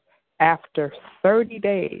shows, after 30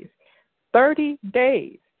 days,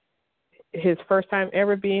 his first time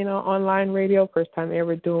ever being on online radio, first time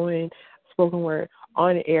ever doing spoken word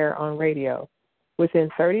on air on radio, within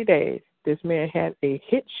 30 days, this man had a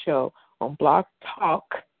hit show on Blog Talk,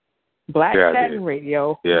 Black Satin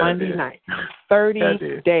Radio, Monday night.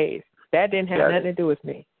 30 days. That didn't have nothing to do with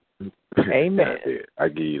me. Amen. I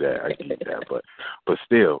give you that. But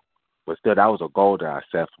still, that was a goal that I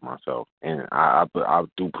set for myself, and I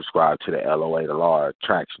do prescribe to the LOA, the law of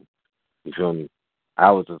attraction. You feel me? That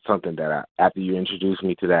was something that after you introduced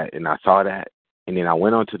me to that, and I saw that, and then I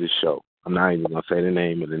went on to the show. I'm not even gonna say the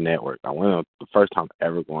name of the network. I went on the first time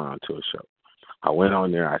ever going on to a show. I went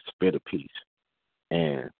on there. I spit a piece,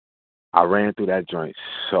 and I ran through that joint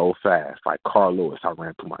so fast, like Carl Lewis. I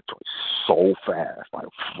ran through my joint so fast, like,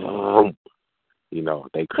 vroom. You know,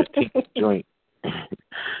 they critiqued the joint.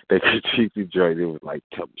 They critiqued the joint. It was like,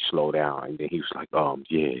 tell me slow down. And then he was like,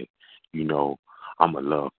 yeah, you know, I'm a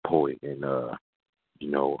love poet, and you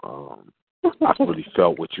know, I really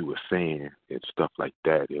felt what you were saying and stuff like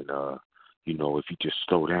that, and you know, if you just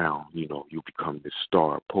slow down, you know, you become this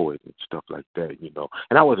star poet and stuff like that, you know.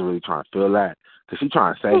 And I wasn't really trying to feel that because he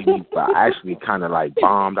trying to save me, but I actually kind of like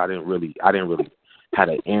bombed. I didn't really had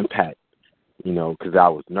an impact, you know, because I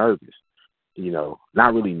was nervous, you know,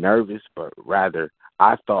 not really nervous, but rather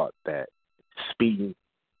I thought that speeding,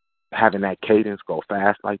 having that cadence go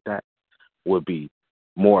fast like that would be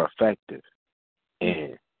more effective.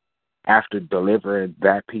 And after delivering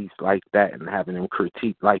that piece like that and having them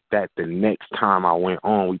critique like that, the next time I went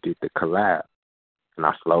on, we did the collab, and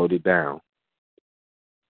I slowed it down,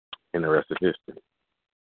 and the rest is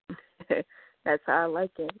history. That's how I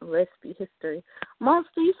like it. The rest be history.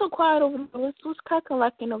 Monster, you so quiet over there. What's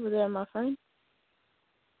cracking over there, my friend?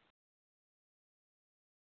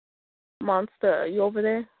 Monster, are you over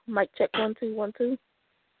there? Mic check 1 2 1 2.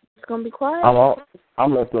 It's gonna be quiet.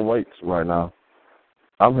 I'm lifting weights right now.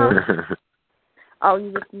 I'm here. Oh,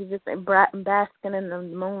 you just basking in the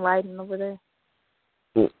moonlighting over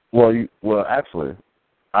there. Well, actually,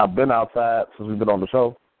 I've been outside since we've been on the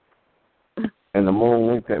show, and the moon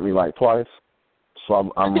winked at me like twice.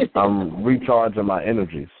 So I'm recharging my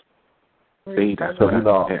energies. See, that's So, what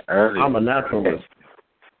I said earlier. I'm a naturalist.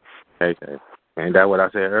 Okay. Ain't that what I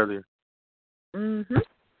said earlier?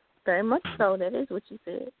 Very much so. That is what you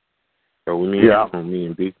said. So me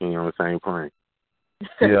and B King on the same plane.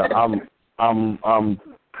 Yeah, I'm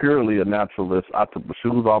purely a naturalist. I took the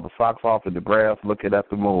shoes off, the socks off in the grass, looking at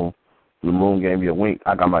the moon. The moon gave me a wink.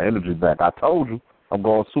 I got my energy back. I told you, I'm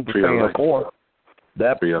going Super Saiyan 4.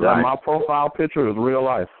 That my profile picture is real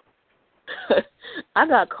life. I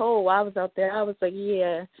got cold while I was out there. I was like,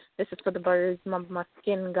 yeah, this is for the birds. My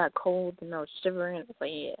skin got cold and I was shivering. I was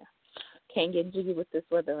like, yeah, can't get jiggy with this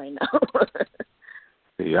weather right now.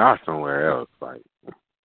 See, y'all somewhere else, like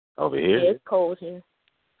over here. Yeah, it's cold here.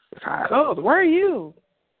 It's hot. Cold. Where are you?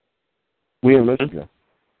 We in Michigan.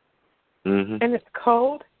 Mm-hmm. And it's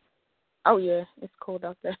cold? Oh, yeah, it's cold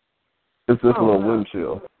out there. It's just a little wind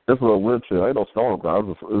chill. It's a little wind chill. Ain't no storm cloud.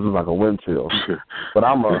 It's just like a wind chill. But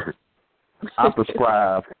I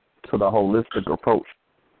prescribe to the holistic approach.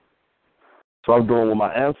 So I'm doing what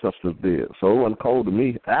my ancestors did. So it wasn't cold to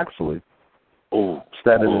me, actually.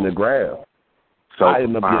 Standing in the grass. So I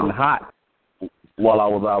ended up getting hot while I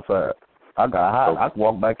was outside. I got hot. I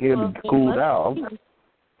walked back in to cool down.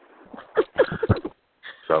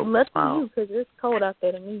 So lucky you, because it's cold out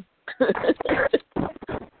there to me.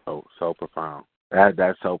 so profound.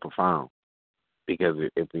 That's so profound. Because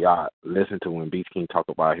if y'all listen to when Beast King talk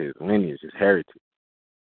about his lineage, his heritage,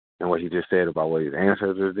 and what he just said about what his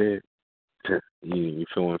ancestors did, you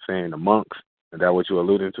feel what I'm saying? The monks, is that what you're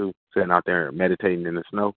alluding to? Sitting out there meditating in the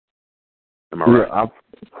snow? Am I right? Yeah,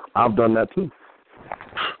 I've done that too.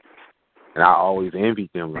 And I always envied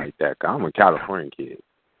them like that, 'cause I'm a California kid.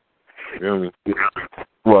 You feel me?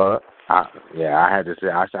 What? I had to say,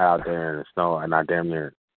 I sat out there in the snow, and I damn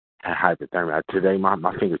near had hypothermia. Today, my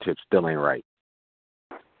fingertips still ain't right.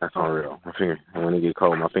 That's unreal. My finger, and when it get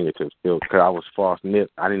cold, my fingertips still, because I was frost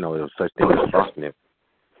nipped. I didn't know there was such thing as frost nip.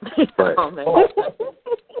 But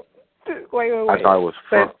wait. I thought it was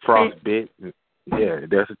frost bit. Yeah,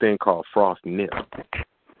 there's a thing called frost nip.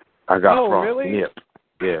 I got frost nip.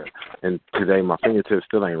 Yeah, and today my fingertips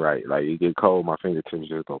still ain't right. Like, it get cold, my fingertips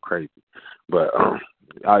just go crazy. But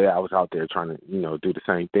I was out there trying to, do the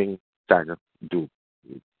same thing, do,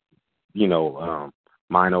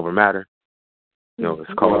 mind over matter.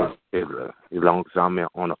 It's cold. As long as I'm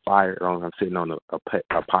on a fire, as long as I'm sitting on a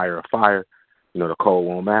pyre of fire, the cold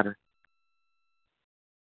won't matter.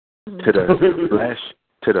 To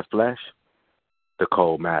the flesh, the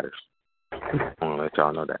cold matters. I want to let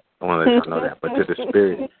y'all know that. But to the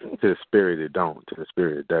spirit, it don't. To the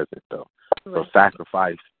spirit, it doesn't, though. So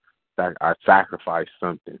I sacrifice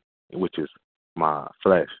something, which is my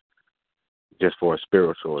flesh, just for a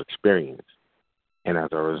spiritual experience. And as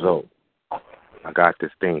a result, I got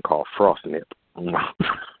this thing called frost nip on my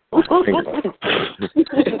finger.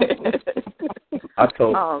 I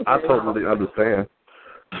totally understand.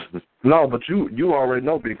 No, but you already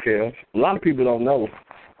know, Big Kev. A lot of people don't know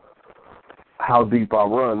how deep I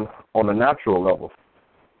run on a natural level.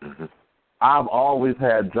 Mm-hmm. I've always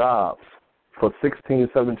had jobs for 16,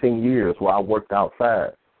 17 years where I worked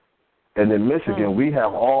outside. And in Michigan, we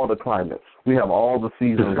have all the climates. We have all the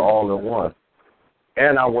seasons all in one.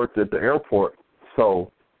 And I worked at the airport,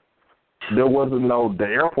 so there wasn't the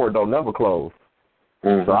airport don't never close.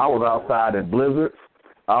 Mm-hmm. So I was outside in blizzards.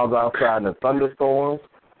 I was outside in thunderstorms.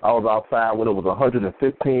 I was outside when it was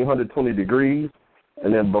 115, 120 degrees.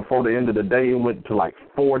 And then before the end of the day, it went to like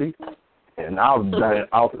 40. And I was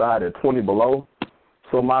outside at 20 below.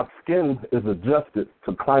 So my skin is adjusted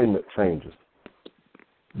to climate changes.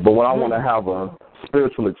 But when I want to have a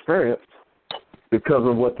spiritual experience, because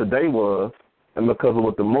of what today was, and because of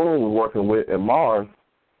what the moon was working with and Mars,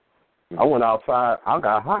 I went outside. I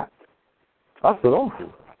got hot. I said,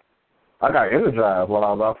 I got energized while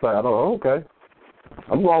I was outside. I thought, okay,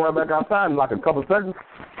 I'm going right back outside in like a couple seconds.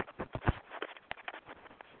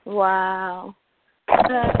 Wow.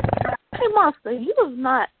 Hey, Monster, you have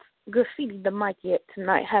not graffitied the mic yet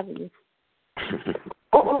tonight, have you?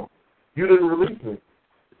 You didn't release me.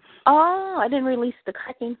 Oh, I didn't release the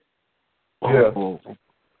cracking. Yeah.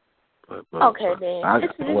 Okay, then.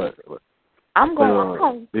 I'm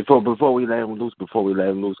going. Before we let him loose,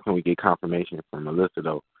 can we get confirmation from Melissa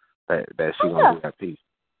though that she's gonna do that piece?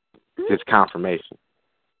 Mm-hmm. Just confirmation.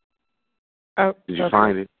 Oh, did you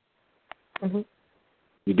find it? Mhm.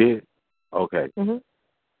 You did? Okay. Mhm.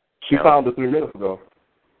 She found it 3 minutes ago.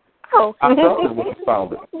 Oh. I felt it when she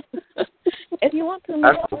found it. If you want to,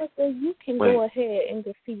 Melissa, you can go ahead and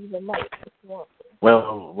graffiti the mic if you want to.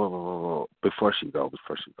 Well, before she goes.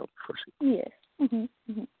 Yes. Mhm.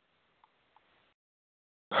 Mhm.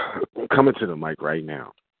 Coming to the mic right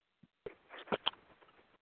now.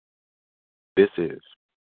 This is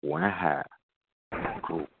one half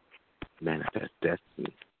group Manifest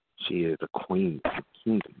Destiny. She is a queen of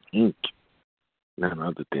Kingdom Inc. None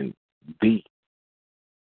other than the.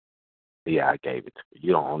 Yeah, I gave it to you.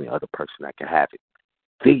 You're the only other person that can have it.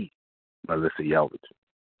 The Melissa Yeldon.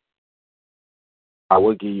 I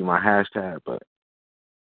would give you my hashtag, but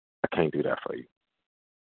I can't do that for you.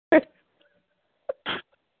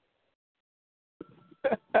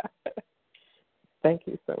 Thank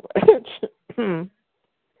you so much.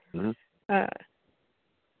 Mm-hmm.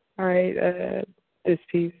 All right, this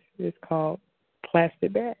piece is called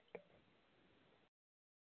Plastic Bag.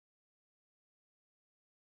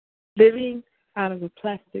 Living out of a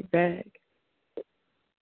plastic bag,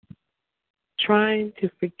 trying to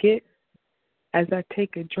forget as I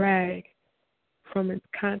take a drag from its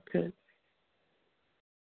contents,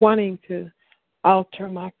 wanting to alter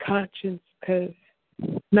my conscience because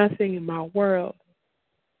nothing in my world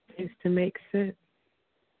seems to make sense.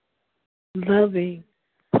 Loving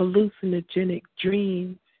hallucinogenic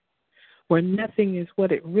dreams where nothing is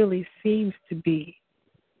what it really seems to be.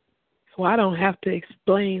 So I don't have to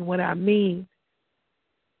explain what I mean.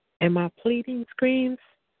 And my pleading screams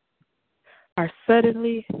are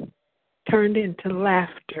suddenly turned into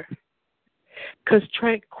laughter. 'Cause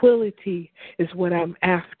tranquility is what I'm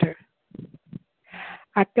after.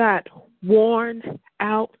 I got worn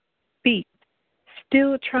out feet,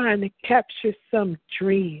 still trying to capture some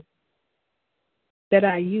dream that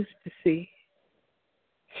I used to see.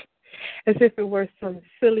 As if it were some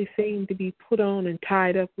silly thing to be put on and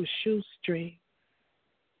tied up with shoestring.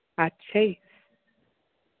 I chase.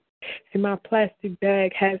 See, my plastic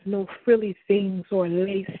bag has no frilly things or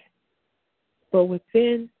lace, but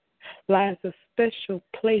within lies a special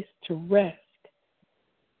place to rest.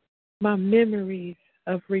 My memories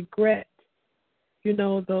of regret, you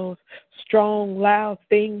know, those strong, loud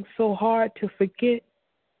things so hard to forget.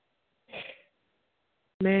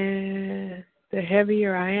 Man, the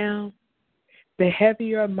heavier I am, the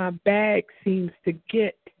heavier my bag seems to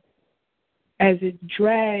get as it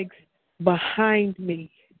drags behind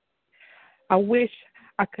me. I wish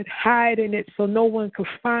I could hide in it so no one could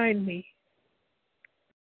find me.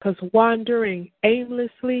 'Cause wandering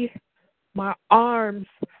aimlessly, my arms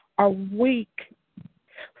are weak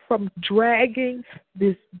from dragging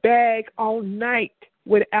this bag all night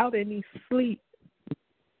without any sleep.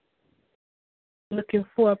 Looking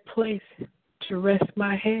for a place to rest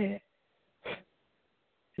my head.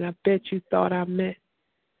 And I bet you thought I meant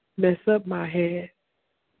mess up my head.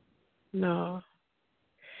 No.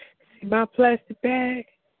 See, my plastic bag,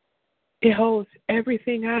 it holds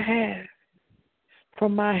everything I have.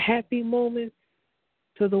 From my happy moments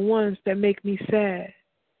to the ones that make me sad.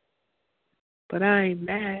 But I ain't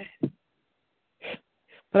mad.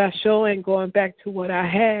 But I sure ain't going back to what I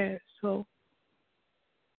had. So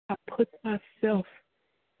I put myself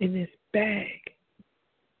in this bag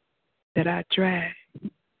that I drag.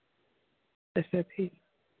 That's that piece.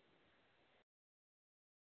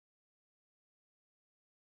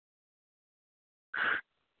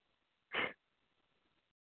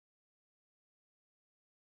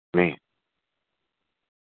 Man.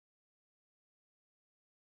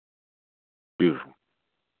 Beautiful.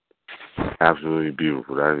 Absolutely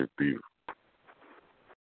beautiful. That is beautiful.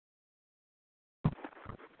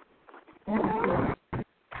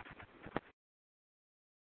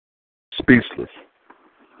 Speechless.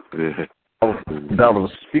 Yeah. That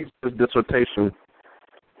was a speechless dissertation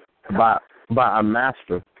by a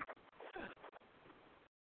master.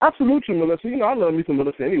 I salute you, Melissa. You know, I love me some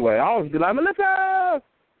Melissa anyway. I always be like, Melissa,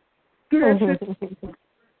 do that shit.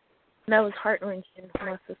 That was heart-wrenching,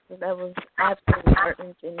 my sister. That was absolutely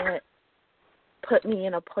heart-wrenching. That put me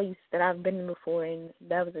in a place that I've been in before, and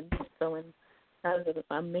that was a deep feeling. That was an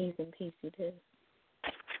amazing piece you did.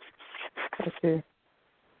 Thank you.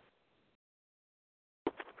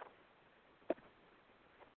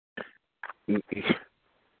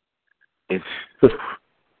 It's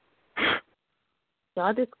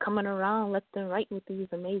Y'all just coming around left and right with these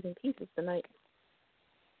amazing pieces tonight.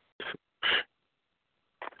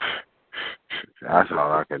 That's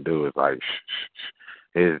all I can do is like,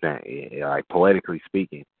 is that like poetically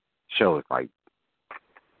speaking, show is like,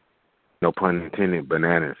 no pun intended,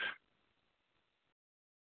 bananas.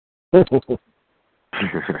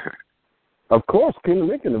 Of course, King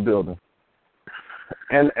Nick in the building,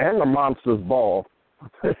 and the Monsters Ball.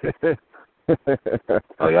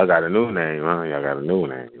 Oh, y'all got a new name, huh? Y'all got a new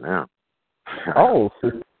name now. Oh,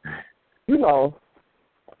 you know,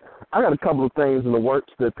 I got a couple of things in the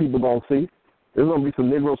works that people gonna see. There's gonna be some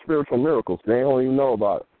Negro spiritual miracles. They don't even know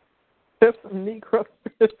about it. There's some Negro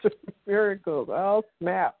spiritual miracles. Oh,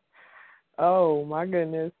 snap. Oh my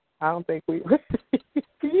goodness! I don't think we.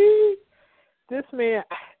 This man,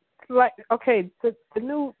 like, okay, the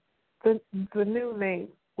new name.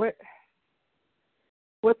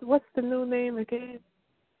 What's the new name again?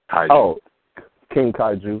 Kaiju. Oh, King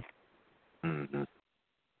Kaiju. Mm-hmm.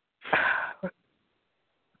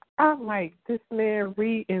 I'm like, this man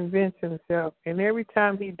reinvents himself, and every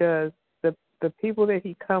time he does, the people that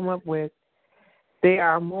he come up with, they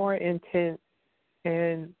are more intense,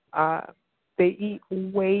 and they eat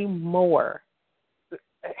way more.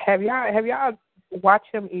 Have y'all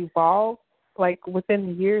watched him evolve, like, within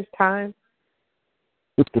a year's time?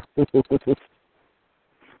 Can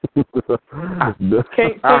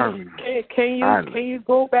you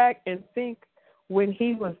go back and think when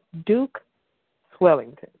he was Duke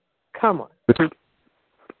Swellington? Come on.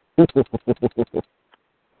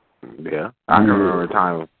 Yeah, I can remember a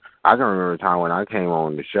time. I can remember a time when I came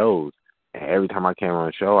on the shows, and every time I came on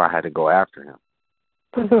the show, I had to go after him.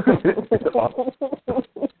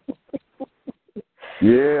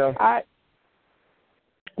 Yeah.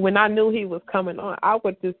 When I knew he was coming on, I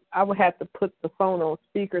would have to put the phone on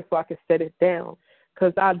speaker so I could set it down,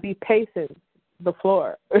 because I'd be pacing the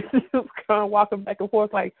floor, just kind of walking back and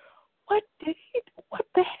forth like, what did he do? What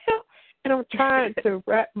the hell? And I'm trying to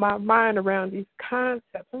wrap my mind around these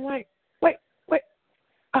concepts. I'm like, wait.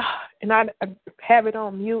 And I have it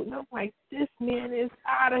on mute, and I'm like, this man is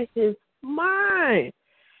out of his mind.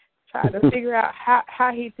 Trying to figure out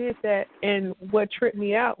how he did that, and what tripped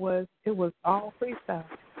me out was it was all freestyle.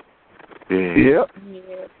 Yep.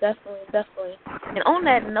 Yeah, definitely. And on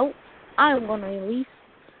that note, I'm going to release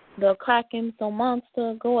the Kraken, so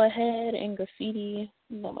Monster, go ahead and graffiti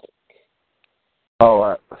the mic. All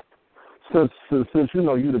right. Since you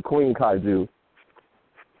know you the Queen Kaiju,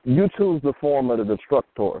 you choose the form of the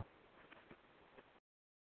Destructor.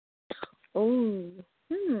 Ooh,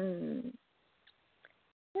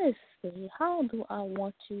 Let's see. How do I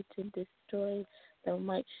want you to destroy the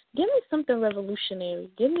mic? Give me something revolutionary.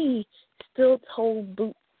 Give me steel-toe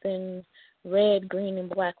boots and red, green, and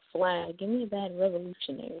black flag. Give me that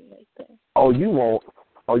revolutionary right there. Oh, you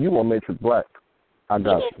want Matrix Black. I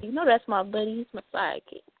got you. You know that's my buddy. He's my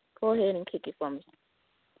sidekick. Go ahead and kick it for me.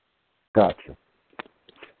 Gotcha.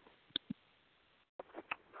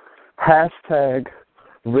 Hashtag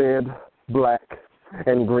red, black,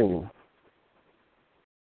 and green.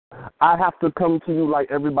 I have to come to you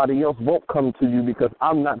like everybody else won't come to you, because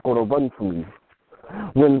I'm not going to run from you.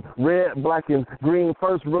 When red, black, and green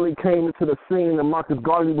first really came into the scene and Marcus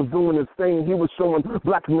Garvey was doing his thing, he was showing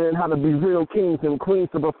black men how to be real kings and queens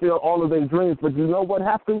to fulfill all of their dreams. But you know what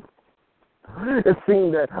happened? It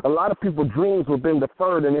seemed that a lot of people's dreams were being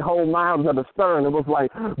deferred and their whole lives at the stern. It was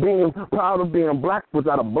like being proud of being black was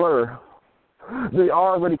at a blur. They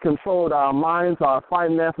already controlled our minds, our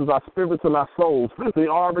finances, our spirits, and our souls. They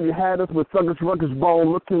already had us with sluggish, ruggish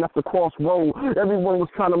bone looking at the crossroad. Everyone was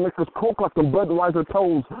trying to make us coke like some Budweiser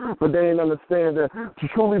toes, but they didn't understand that to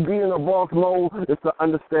truly be in a boss mode is to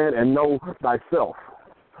understand and know thyself.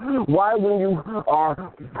 Why, when you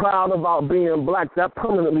are proud about being black, that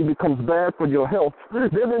permanently becomes bad for your health? They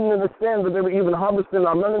didn't understand that they were even harvesting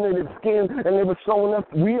our melanated skin, and they were showing us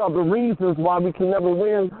we are the reasons why we can never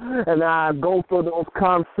win. And I go through those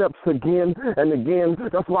concepts again and again.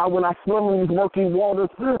 That's why when I swim in these murky waters,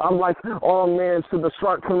 I'm like, oh man, should the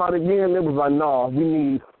shark come out again? It was like, nah, we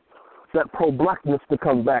need that pro-blackness to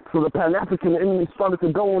come back. So the Pan-African enemy started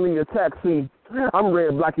to go on the attack. See, I'm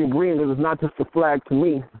red, black, and green. It is not just a flag to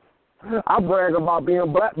me. I brag about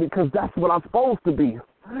being black because that's what I'm supposed to be.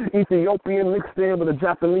 Ethiopian mixed in with a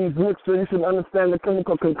Japanese mixture. You should understand the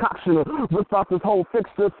chemical concoction of rip out this whole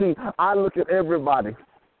fixture. See, I look at everybody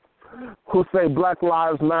who say Black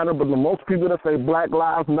Lives Matter, but the most people that say Black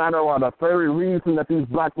Lives Matter are the very reason that these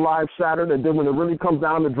black lives shattered, and then when it really comes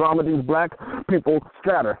down to drama, these black people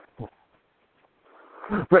scatter.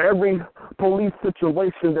 For every police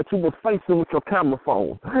situation that you were facing with your camera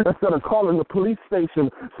phone, instead of calling the police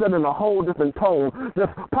station, setting a whole different tone,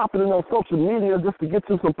 just popping it on social media just to get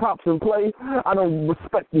you some props and play, I don't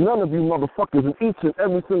respect none of you motherfuckers in each and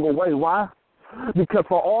every single way. Why? Because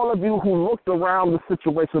for all of you who looked around the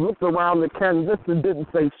situation, looked around the canvas and didn't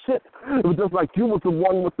say shit, it was just like you was the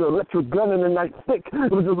one with the electric gun and the nightstick.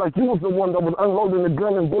 It was just like you was the one that was unloading the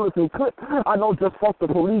gun and bullets and clip. I don't just fault the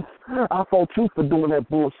police. I fault you for doing that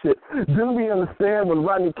bullshit. Didn't we understand when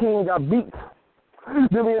Rodney King got beat?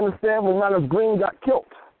 Didn't we understand when Miles Green got killed?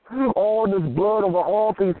 All this blood over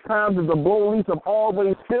all these times is the blood leaves have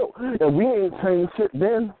always felt, and we ain't changed shit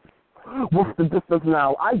then. What's the difference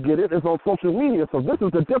now? I get it. It's on social media, so this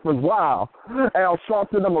is the difference. Wow. Al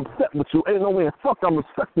Sharpton, I'm upset with you. Ain't no way in fuck I'm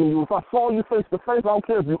respecting you. If I saw you face to face, I don't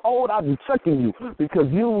care if you old, I'd be checking you because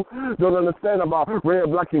you don't understand about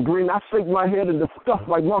red, black, and green. I shake my head in disgust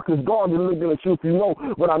like Marcus Garvey looking at you if you know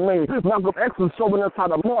what I mean. Malcolm X was showing us how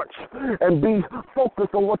to march and be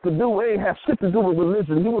focused on what to do. It ain't have shit to do with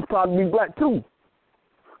religion. He was proud to be black too.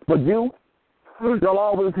 But y'all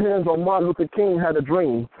always hands on Martin Luther King had a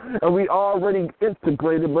dream. And we already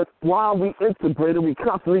integrated, but while we integrated, we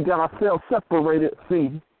constantly got ourselves separated.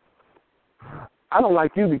 See, I don't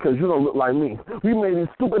like you because you don't look like me. We made these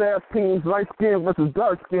stupid-ass teams, light skin versus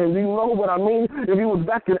dark skin. Do you know what I mean? If you was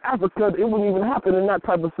back in Africa, it wouldn't even happen in that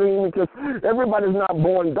type of scene because everybody's not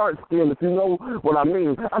born dark skinned, if you know what I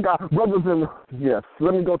mean. I got brothers in, yes,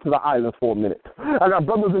 let me go to the islands for a minute. I got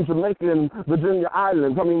brothers in Jamaica and Virginia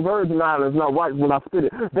Islands, Virgin Islands, not white when I spit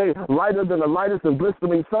it. They lighter than the lightest and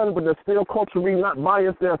blistering sun, but they're still culturally not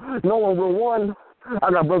biased. They're no one will one.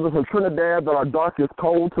 I got brothers from Trinidad that are dark as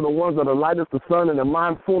cold to the ones that are light as the sun and their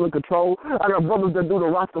mind full in control. I got brothers that do the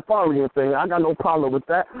Rastafarian thing. I got no problem with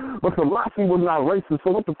that. But Selassie was not racist,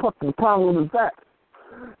 so what the fuck the problem is that?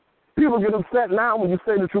 People get upset now when you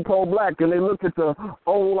say that you're pro-black and they look at the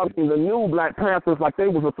new Black Panthers like they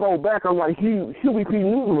was a throwback. I'm like, Huey P.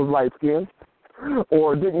 Newton was light-skinned.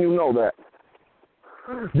 Or didn't you know that?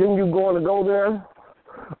 Didn't you go there?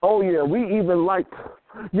 Oh, yeah, we even liked...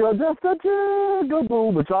 You're just a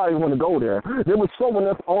jigaboo, but y'all didn't want to go there. They were showing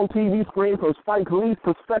us on TV screen from Spike Lee's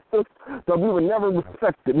perspective that we were never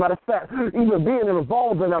respected. Matter of fact, even being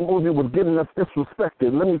involved in that movie was getting us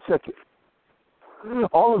disrespected. Let me check it.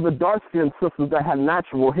 All of the dark-skinned sisters that had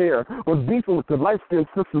natural hair was beefing with the light-skinned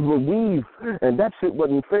sisters with weaves, and that shit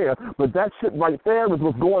wasn't fair. But that shit right there is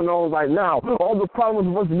what's going on right now. All the problems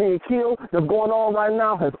of us being killed that's going on right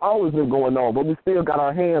now has always been going on, but we still got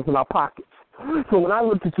our hands in our pockets. So when I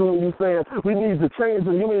look at you and you saying we need to change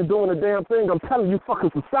and you ain't doing a damn thing, I'm telling you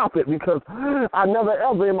fuckers to stop it because I never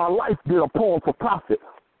ever in my life did a poem for profit.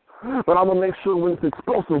 But I'm going to make sure when it's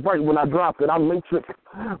explosive right when I drop it, I'm Matrix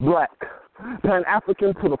Black,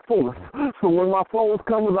 Pan-African to the fullest. So when my flows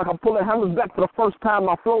come, it's like I'm pulling hammers back for the first time.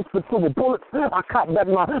 My flows fit through with bullets. I cop back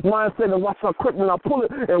my mindset and watch how quick when I pull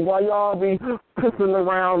it. And while y'all be pissing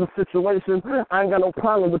around the situation, I ain't got no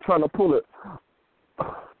problem with trying to pull it.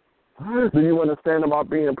 Do you understand about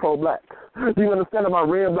being pro-black? Do you understand about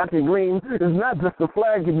red, black, and green? It's not just a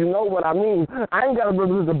flag, if you know what I mean. I ain't got to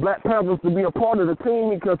represent the Black Panthers to be a part of the team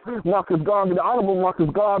because Marcus Garvey, the Honorable Marcus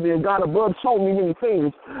Garvey, and God above showed me many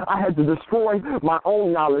things. I had to destroy my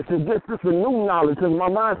own knowledge and get the new knowledge, and my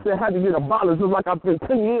mindset had to get abolished. It's like I've been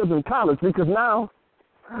 10 years in college because now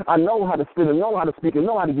I know how to spit and know how to speak and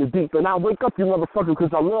know how to get deep. And I wake up, you motherfuckers, because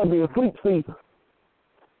I love being asleep. See,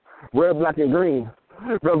 red, black, and green.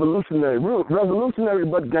 Revolutionary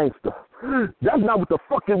but gangster. That's not what the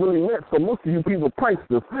fuck it really meant, so most of you people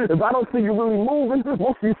pranksters. If I don't see you really moving,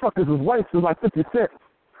 most of you fuckers is wasters like 50 Cent.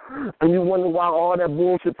 And you wonder why all that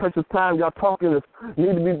bullshit precious time y'all talking is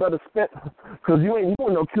need to be better spent? Because you ain't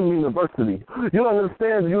doing no Q University. You don't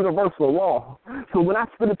understand the universal law. So when I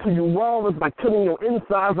spit it to you raw, it's like killing your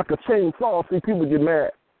insides like a chainsaw. See, people get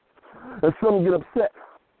mad. And some get upset.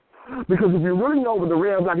 Because if you really know what the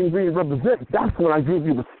red, black, and green represent, that's when I give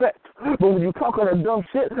you respect. But when you talk all that dumb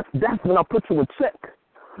shit, that's when I put you in check.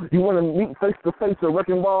 You want to meet face-to-face at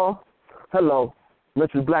Wrecking Ball? Hello,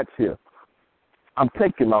 Metro Black's here. I'm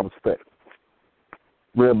taking my respect.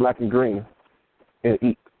 Red, black, and green. And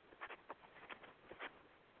eat.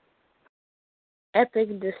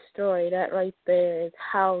 Epic Destroy. That right there is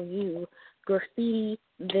how you graffiti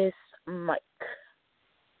this mic.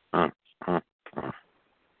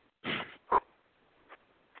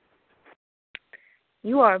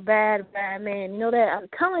 You are a bad, bad man. You know that? I'm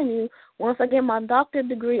telling you, once I get my doctorate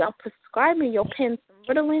degree, I'm prescribing your pen some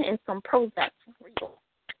Ritalin and some Prozac for real.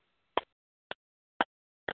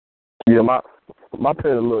 Yeah, my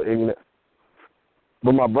pen is a little ignorant,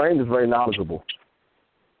 but my brain is very knowledgeable.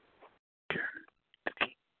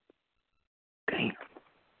 Damn.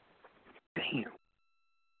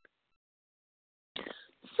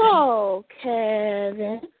 So,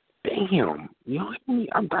 Kevin. Damn. You know what I mean?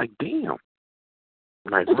 I'm like, damn.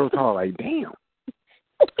 Like, real talk, like, damn.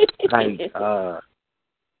 Like,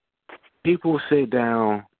 people sit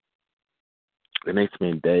down and they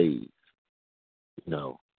spend days, you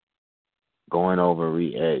know, going over,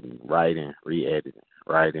 re-editing, writing,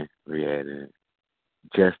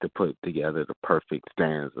 just to put together the perfect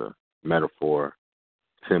stanza, metaphor,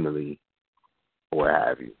 simile, or what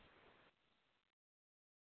have you.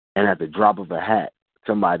 And at the drop of a hat,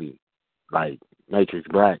 somebody like Matrix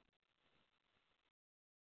Black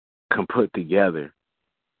can put together,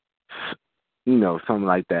 something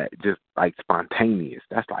like that, just like spontaneous.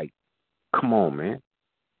 That's like, come on, man.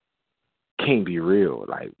 Can't be real.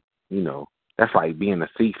 Like, that's like being a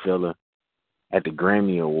seat filler at the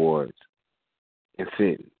Grammy Awards and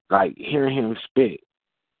sitting, like, hearing him spit.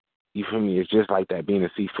 You feel me? It's just like that, being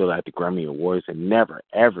a seat filler at the Grammy Awards and never,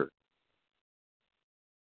 ever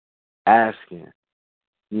asking.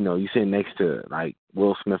 You sit next to, like,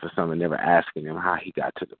 Will Smith or something, never asking him how he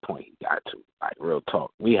got to the point he got to. Like, real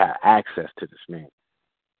talk. We have access to this man.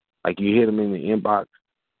 Like, you hit him in the inbox,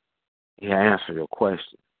 he'll answer your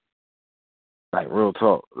question. Like, real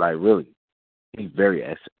talk. Like, really. He's very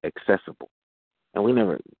accessible. And we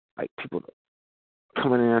never, like, people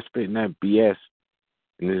coming in there spitting that BS,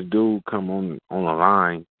 and this dude come on the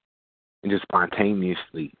line and just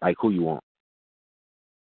spontaneously, like, who you want?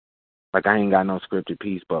 Like, I ain't got no scripted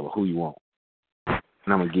piece, but who you want? And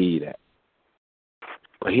I'm going to give you that.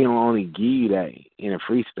 But he don't only give you that in a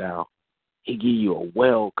freestyle. He give you a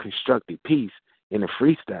well-constructed piece in a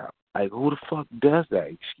freestyle. Like, who the fuck does that?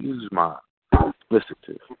 Excuse my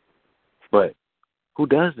explicitives. But who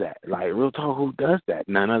does that? Like, real talk, who does that?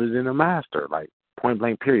 None other than a master. Like, point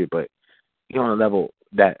blank, period. But he on a level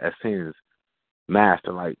that ascends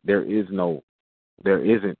master. Like, there isn't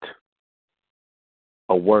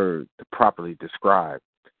a word to properly describe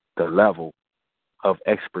the level of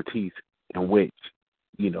expertise in which,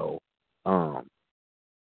 I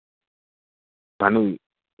knew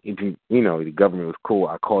if the government was cool,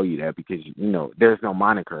 I call you that because, there's no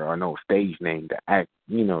moniker or no stage name to act,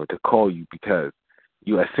 to call you, because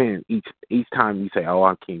you ascend each time you say, oh,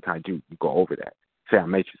 I'm King Kaiju, you go over that. Say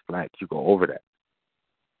I'm Matrix Black, you go over that.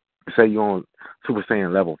 Say you're on Super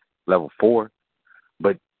Saiyan level 4,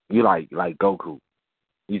 but you like Goku.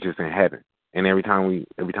 You just in heaven. And every time we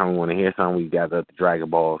want to hear something, we gather up the Dragon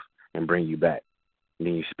Balls and bring you back. And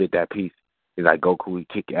then you spit that piece. It's like Goku, he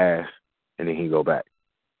kick your ass, and then he go back.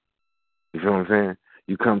 You feel what I'm saying?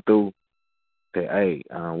 You come through, say, hey,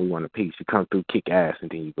 we want a piece. You come through, kick ass, and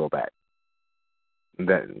then you go back.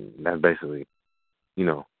 That's basically,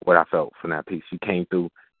 what I felt from that piece. You came through,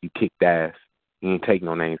 you kicked ass. You ain't take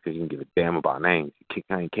no names because you didn't give a damn about names. You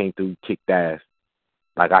came through, kicked ass.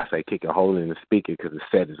 Like I say, kick a hole in the speaker because the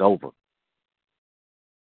set is over.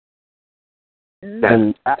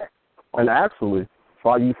 And actually,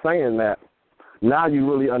 while you saying that, now you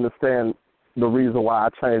really understand the reason why I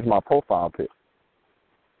changed my profile pic.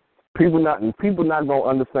 People not gonna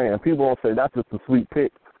understand. People gonna say that's just a sweet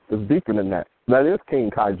pic. It's deeper than that. That is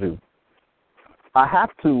King Kaiju. I have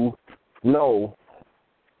to know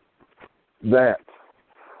that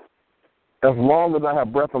as long as I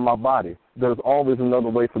have breath in my body, there's always another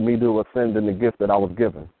way for me to ascend in the gift that I was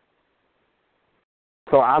given.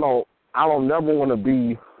 So I don't never want to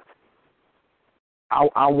be.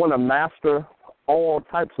 I want to master all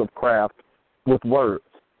types of craft with words,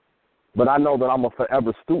 but I know that I'm a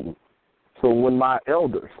forever student. So when my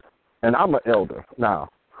elders, and I'm an elder now,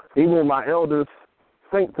 even when my elders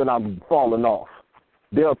think that I'm falling off,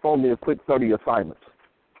 they'll throw me a quick 30 assignments,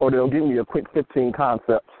 or they'll give me a quick 15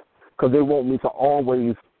 concepts, because they want me to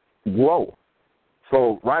always grow.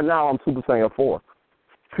 So right now I'm Super Saiyan 4.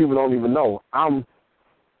 People don't even know. And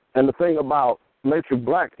the thing about Matrix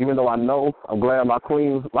Black, even though I'm glad my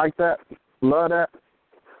queens like that, love that,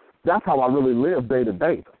 that's how I really live day to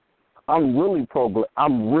day. I'm really pro-Black.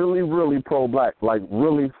 I'm really, really pro-Black, like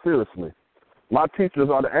really seriously. My teachers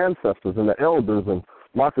are the ancestors and the elders and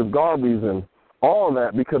Marcus Garvey's and all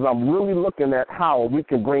that, because I'm really looking at how we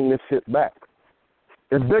can bring this shit back.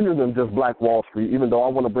 It's bigger than just Black Wall Street, even though I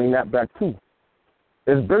want to bring that back too.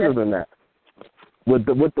 It's bigger than that. With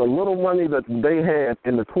the little money that they had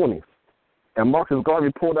in the 20s, and Marcus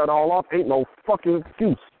Garvey pulled that all off, ain't no fucking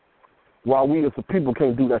excuse why we as a people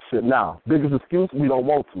can't do that shit now. Biggest excuse, we don't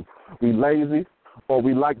want to. We lazy, or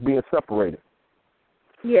we like being separated.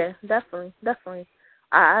 Yeah, definitely.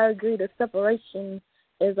 I agree. The separation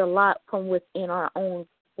is a lot from within our own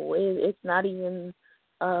people. It's not even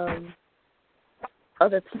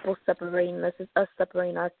other people separating us. It's us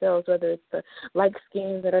separating ourselves, whether it's the light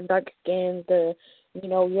skins or the dark skins,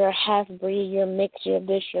 you're a half-breed, you're mixed, you're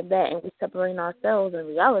this, you're that, and we're separating ourselves. In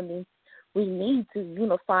reality, we need to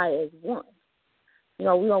unify as one. We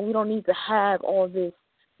don't need to have all this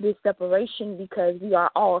separation, because we are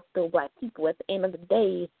all still Black people. At the end of the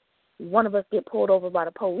day, one of us get pulled over by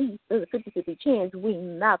the police, there's a 50-50 chance we're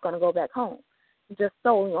not going to go back home, just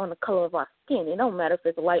solely on the color of our skin. It don't matter if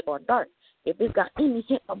it's light or dark. If it's got any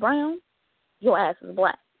hint of brown, your ass is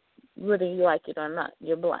Black. Whether you like it or not,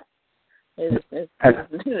 you're Black. There's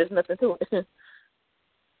nothing to it.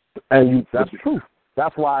 And that's true.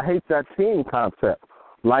 That's why I hate that team concept.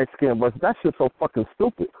 light skin versus that shit's so fucking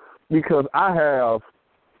stupid. Because I have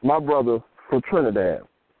my brother from Trinidad.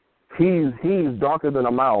 He's darker than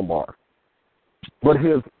a mound bar. But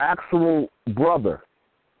his actual brother,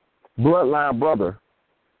 bloodline brother,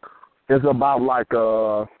 is about like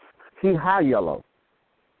he high yellow.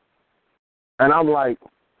 And I'm like,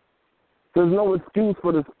 there's no excuse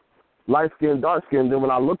for this light skin, dark skin. Then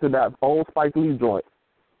when I looked at that old Spike Lee joint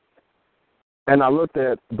and I looked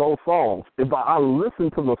at those songs, if I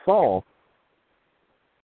listened to the song,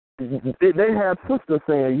 they had sisters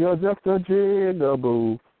saying, "You're just a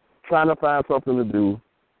jigaboo," trying to find something to do.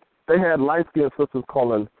 They had light-skinned sisters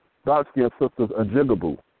calling dark-skinned sisters a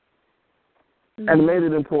jigaboo. And made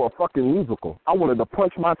it into a fucking musical. I wanted to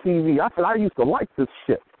punch my TV. I said, I used to like this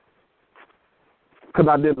shit. Because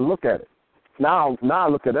I didn't look at it. Now I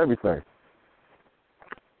look at everything.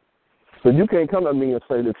 So you can't come at me and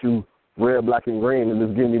say that you red, black, and green and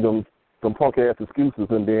just give me them punk-ass excuses,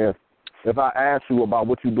 and then if I ask you about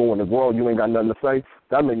what you do in the world, you ain't got nothing to say.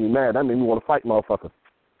 That made me mad. That made me want to fight, motherfucker.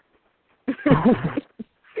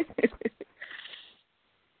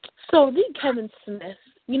 So, D. Kevin Smith,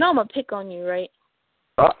 you know I'm going to pick on you, right?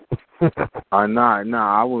 Nah,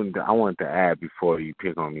 I wanted to add before you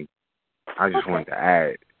pick on me. I just wanted to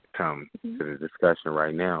add something to the discussion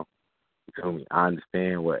right now. You feel me? I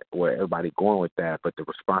understand where everybody going with that, but the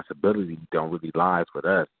responsibility don't really lies with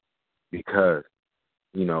us because,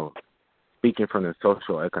 you know, speaking from the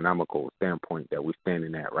social economical standpoint that we're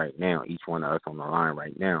standing at right now, each one of us on the line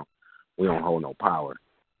right now, we don't hold no power.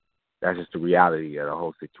 That's just the reality of the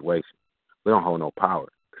whole situation. We don't hold no power.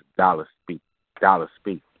 Dollars speak. Dollars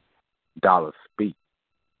speak. Dollars speak.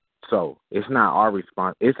 So it's not our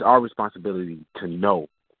it's our responsibility to know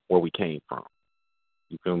where we came from.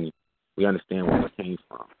 You feel me? We understand where we came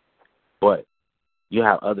from. But you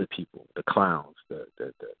have other people, the clowns, the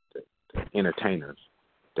entertainers,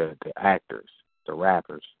 the actors, the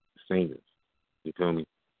rappers, the singers. You feel me?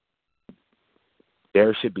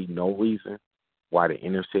 There should be no reason why the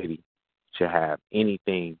inner city should have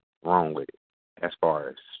anything wrong with it, as far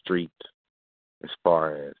as streets, as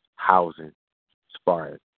far as housing, as far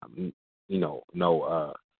as no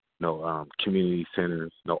community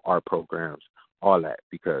centers, no art programs, all that,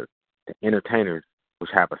 because the entertainers, which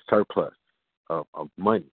have a surplus of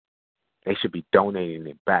money, they should be donating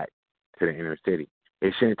it back to the inner city.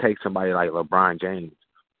 It shouldn't take somebody like LeBron James,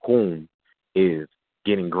 whom is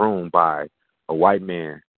getting groomed by a white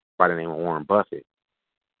man by the name of Warren Buffett,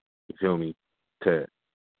 you feel me, to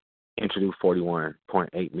introduce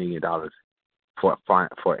 $41.8 million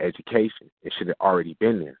for education. It should have already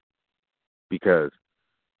been there, because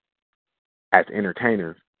as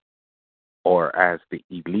entertainers or as the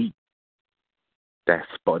elite that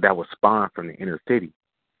was spawned from the inner city,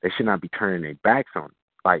 they should not be turning their backs on it.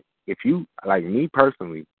 Like, if you, like me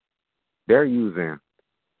personally, they're using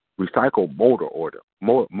recycled motor oil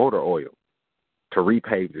to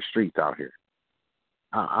repave the streets out here.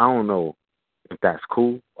 I don't know if that's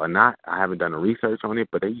cool or not. I haven't done the research on it,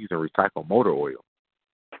 but they're using recycled motor oil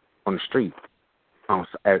on the street, on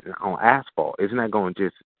asphalt. Isn't that going to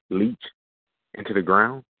just leach into the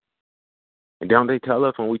ground? And don't they tell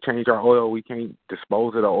us when we change our oil, we can't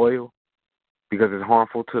dispose of the oil because it's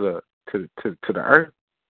harmful to the earth?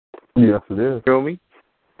 Yes, it is. Feel me?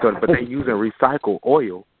 So, but they're using recycled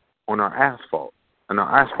oil on our asphalt, and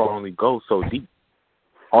our asphalt only goes so deep.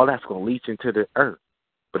 All that's going to leach into the earth.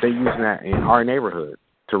 But they're using that in our neighborhood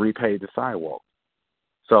to repave the sidewalk.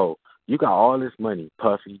 So you got all this money,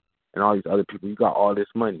 Puffy, and all these other people. You got all this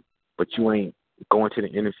money, but you ain't going to the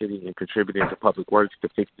inner city and contributing to public works to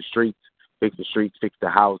fix the streets, fix the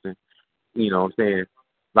housing. You know what I'm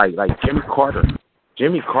saying? Like Jimmy Carter.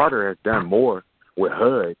 Jimmy Carter has done more with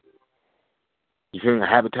HUD, you feel me,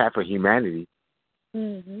 Habitat for Humanity,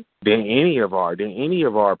 than any of our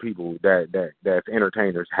people that's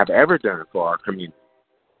entertainers have ever done for our community.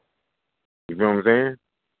 You feel what I'm saying?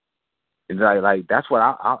 And like that's what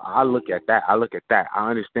I look at that. I look at that. I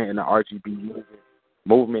understand the RGB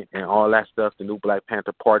movement and all that stuff, the new Black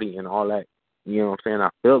Panther Party and all that. You know what I'm saying? I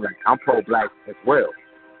feel that. I'm pro-black as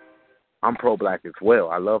well.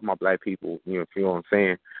 I love my black people. You know what I'm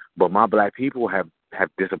saying? But my black people have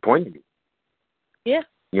disappointed me. Yeah.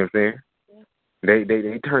 You know what I'm saying? Yeah.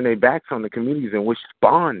 They turn their backs on the communities in which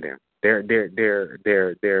spawned them. Their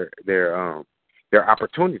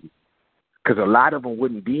opportunity. Because a lot of them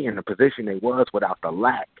wouldn't be in the position they was without the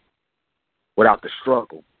lack, without the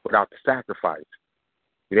struggle, without the sacrifice.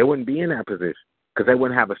 They wouldn't be in that position because they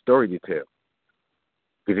wouldn't have a story to tell.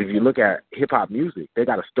 Because if you look at hip-hop music, they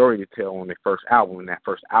got a story to tell on their first album, and that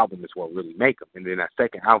first album is what really make them. And then that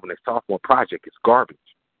second album, their sophomore project, is garbage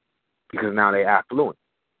because now they affluent.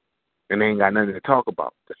 and they ain't got nothing to talk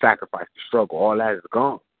about. The sacrifice, the struggle, all that is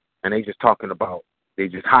gone, and they just talking about, they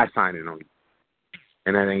just high signing on you,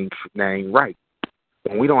 and that ain't right.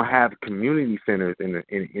 When we don't have community centers in the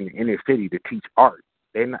inner city to teach art,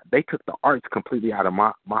 they took the arts completely out of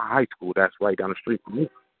my high school. That's right down the street from me.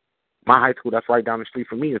 My high school that's right down the street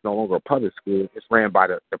from me is no longer a public school. It's ran by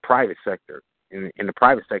the private sector. And the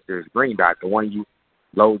private sector is Green Dot, the one you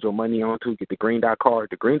load your money onto, get the Green Dot card.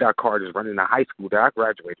 The Green Dot card is running the high school that I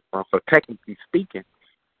graduated from. So technically speaking,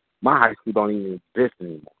 my high school don't even exist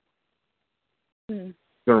anymore. You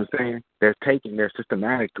know what I'm saying? They're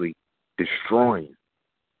systematically destroying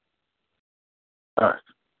us.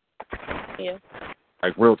 Yeah.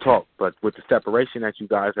 Like real talk. But with the separation that you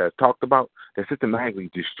guys have talked about, they're systematically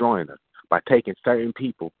destroying us by taking certain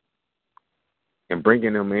people and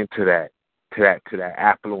bringing them into that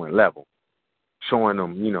affluent level, showing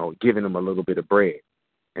them, giving them a little bit of bread,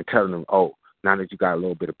 and telling them, oh, now that you got a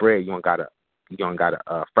little bit of bread, you don't gotta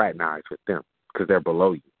fraternize with them because they're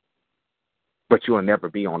below you. But you'll never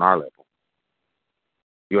be on our level.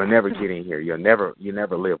 You'll never get in here. You never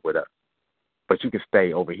live with us. But you can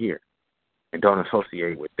stay over here and don't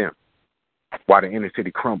associate with them while the inner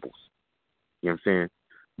city crumbles. You know what I'm saying?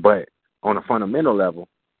 But on a fundamental level,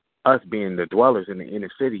 us being the dwellers in the inner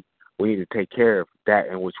city, we need to take care of that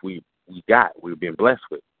in which we've been blessed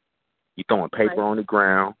with. You throwing paper on the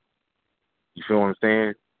ground. You feel what I'm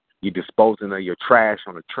saying? You disposing of your trash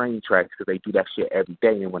on the train tracks because they do that shit every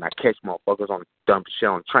day. And when I catch motherfuckers on dumping shit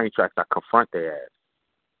on the train tracks, I confront their ass.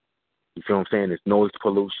 You feel what I'm saying? There's noise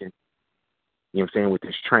pollution. You know what I'm saying? With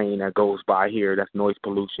this train that goes by here, that's noise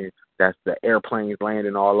pollution. That's the airplanes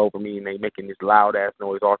landing all over me and they making this loud ass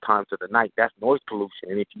noise all times of the night. That's noise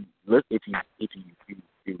pollution. And if you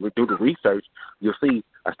do the research, you'll see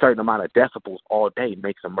a certain amount of decibels all day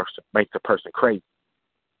makes a person crazy.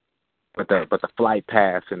 But the flight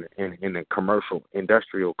paths and the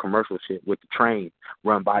industrial commercial shit with the train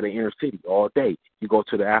run by the inner city all day. You go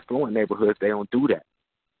to the affluent neighborhoods, they don't do that.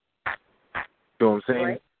 You know what I'm saying?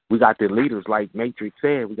 Right. We got the leaders like Matrix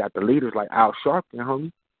said. We got the leaders like Al Sharpton,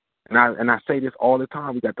 homie. And I say this all the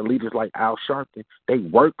time. We got the leaders like Al Sharpton. They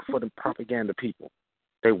work for the propaganda people.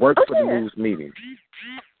 They work for the news meetings.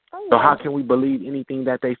 So how can we believe anything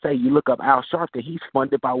that they say? You look up Al Sharpton. He's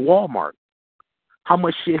funded by Walmart. How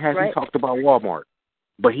much shit has he talked about Walmart?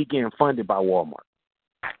 But he getting funded by Walmart.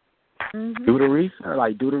 Mm-hmm. Do the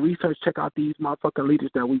research. Check out these motherfucking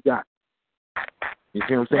leaders that we got. You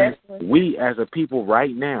see what I'm saying? Definitely. We as a people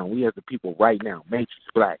right now, Matrix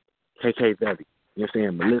Black, KK Belly, you know what I'm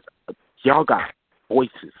saying, Melissa, y'all got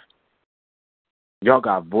voices.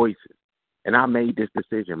 And I made this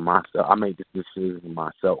decision myself. You know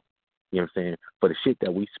what I'm saying? For the shit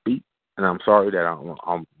that we speak, and I'm sorry that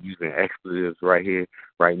I'm using expletives right here,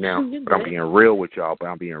 right now, but I'm being real with y'all.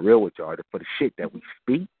 For the shit that we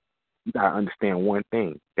speak, you got to understand one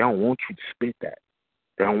thing. They don't want you to spit that.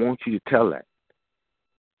 They don't want you to tell that.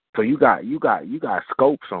 So you got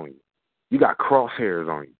scopes on you. You got crosshairs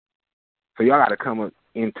on you. So y'all got to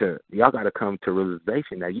come to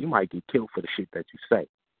realization that you might get killed for the shit that you say,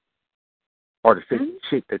 or the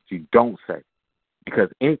shit that you don't say, because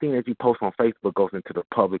anything that you post on Facebook goes into the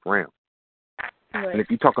public realm. Right. And if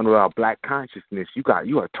you're talking about black consciousness, you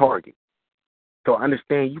are a target. So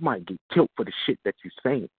understand you might get killed for the shit that you're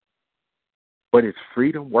saying. But is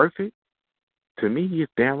freedom worth it? To me,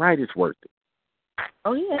 it's damn right it's worth it.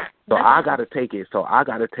 Oh yeah. So I gotta take it.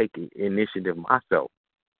 Initiative myself,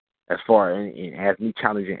 as far as me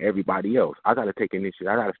challenging everybody else. I gotta take initiative.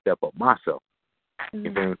 I gotta step up myself. Mm-hmm.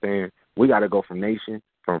 You feel what I'm saying? We gotta go from nation,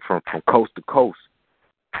 from coast to coast.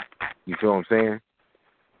 You feel what I'm saying?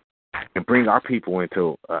 And bring our people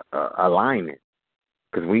into alignment,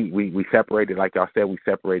 because we separated, like y'all said, we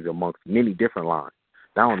separated amongst many different lines.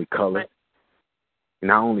 Not only color,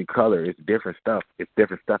 it's different stuff. It's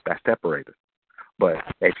different stuff that separates us. But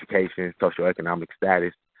education, socioeconomic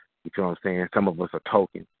status, you feel what I'm saying? Some of us are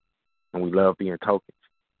tokens, and we love being tokens.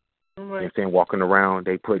 Right. You know what I'm saying? Walking around,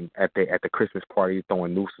 they putting at the Christmas party,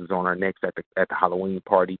 throwing nooses on our necks. At the Halloween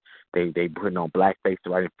party, they putting on blackface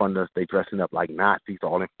right in front of us. They dressing up like Nazis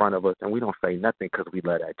all in front of us, and we don't say nothing because we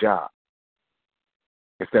love that job.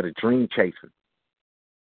 Instead of dream chasing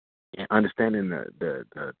and understanding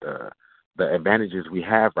the advantages we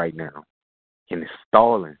have right now in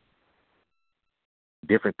installing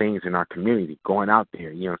different things in our community, going out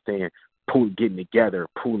there, you know what I'm saying, getting together,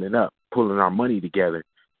 pulling our money together,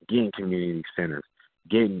 getting community centers,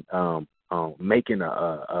 getting making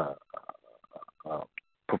a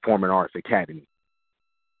performing arts academy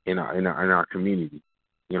in our community.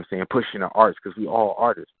 You know what I'm saying? Pushing the arts, because we all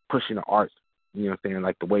artists, pushing the arts, you know what I'm saying,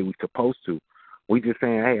 like the way we're supposed to, We just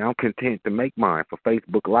saying, hey, I'm content to make mine for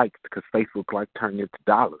Facebook likes because Facebook likes turn into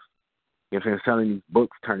dollars. You know what I'm saying? Selling these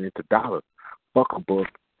books turn into dollars. Fuck a book,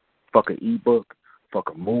 fuck an ebook,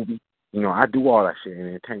 fuck a movie. You know, I do all that shit in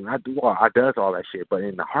entertainment. I does all that shit, but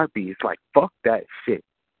in the heartbeat, it's like, fuck that shit.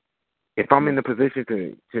 If I'm in the position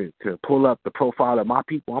to pull up the profile of my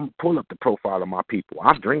people, I'm going to pull up the profile of my people.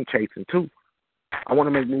 I'm dream chasing too. I want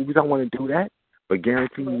to make movies. I want to do that. But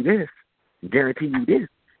guarantee you this.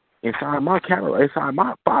 Inside my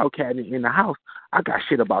file cabinet in the house, I got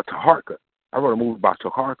shit about Taharka. I wrote a movie about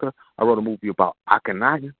Taharka. I wrote a movie about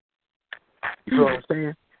Akhenaten. You feel what I'm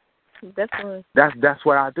saying? Definitely. That's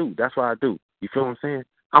what I do. You feel what I'm saying?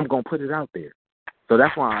 I'm gonna put it out there. So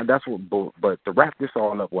but to wrap this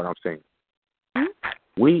all up, what I'm saying,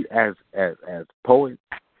 we as poets,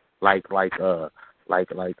 like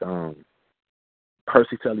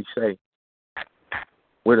Percy Shelley say,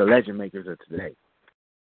 we're the legend makers of today.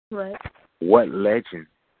 Right. What legend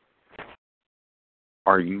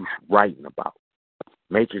are you writing about?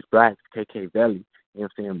 Matrix Black, KK Belly, you know what I'm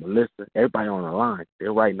saying, Melissa, everybody on the line,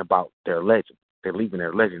 they're writing about their legend. They're leaving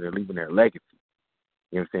their legend. They're leaving their legacy.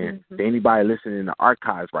 You know what I'm saying? Mm-hmm. To anybody listening in the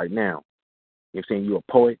archives right now, you know what I'm saying, you're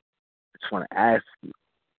a poet, I just want to ask you,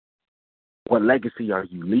 what legacy are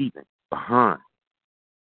you leaving behind?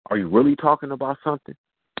 Are you really talking about something?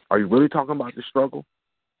 Are you really talking about the struggle?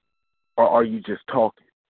 Or are you just talking?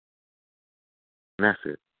 And that's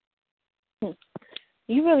it.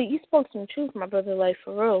 You spoke some truth, my brother, like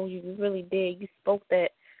for real. You really did. You spoke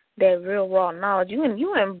that real raw knowledge. You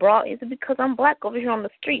ain't brought, is it because I'm black over here on the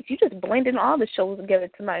streets? You just blending all the shows together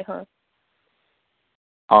tonight, huh?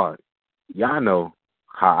 Y'all know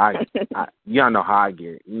how y'all know how I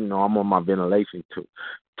get. You know, I'm on my ventilation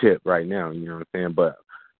tip right now, you know what I'm saying? But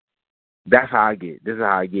that's how I get. This is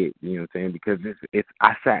how I get, you know what I'm saying? Because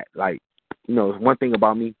I sat, like, you know, one thing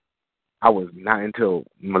about me, I was not until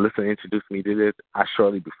Melissa introduced me to this,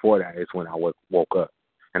 shortly before that is when I woke up.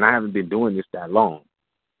 And I haven't been doing this that long.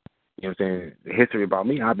 You know what I'm saying? The history about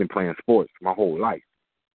me, I've been playing sports my whole life.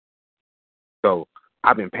 So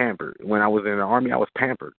I've been pampered. When I was in the Army, I was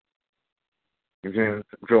pampered. You feel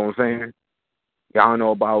what I'm saying? Y'all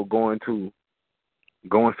know about going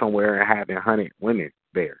somewhere and having 100 women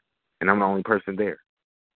there, and I'm the only person there.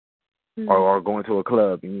 Mm-hmm. Or going to a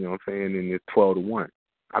club, you know what I'm saying, and it's 12 to 1.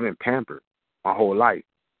 I've been pampered my whole life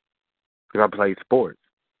because I played sports.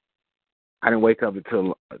 I didn't wake up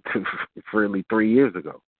until really 3 years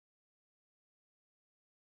ago.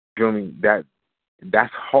 You know what I mean?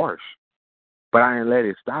 That's harsh, but I didn't let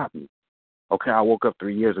it stop me. Okay, I woke up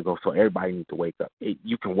 3 years ago, so everybody needs to wake up.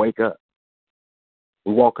 You can wake up.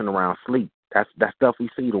 We're walking around sleep. That stuff we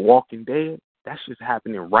see, The Walking Dead, that's just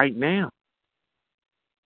happening right now.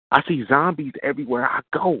 I see zombies everywhere I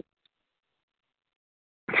go.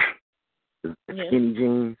 Skinny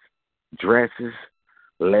jeans, dresses,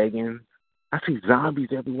 leggings. I see zombies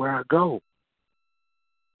everywhere I go.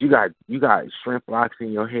 You got shrimp locks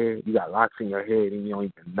in your head. You got locks in your head, and you don't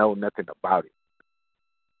even know nothing about it.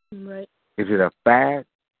 Right. Is it a fad?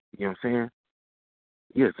 You know what I'm saying?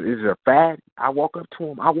 Yes. Is it a fad? I walk up to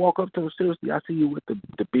him. Seriously. I see you with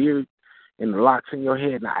the beard and the locks in your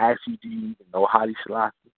head, and I ask you, do you even know Haile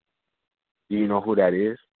Selassie? Do you know who that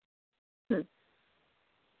is?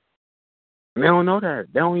 They don't know that.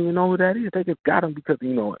 They don't even know who that is. They just got him because,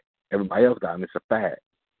 you know, everybody else got him. It's a fad.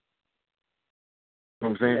 You know what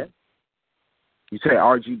I'm saying? Yeah. You say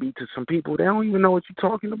RGB to some people, they don't even know what you're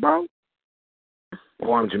talking about.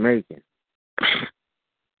 Oh, I'm Jamaican.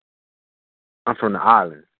 I'm from the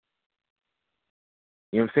islands.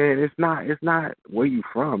 You know what I'm saying? It's not where you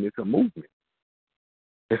from. It's a movement.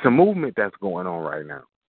 It's a movement that's going on right now.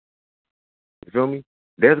 You feel me?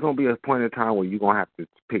 There's going to be a point in time where you're going to have to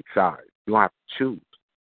pick sides. You're going to have to choose.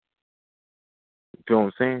 You feel what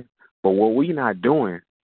I'm saying? But what we're not doing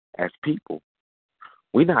as people,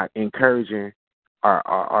 we're not encouraging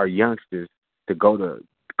our youngsters to go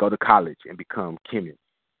to college and become chemists,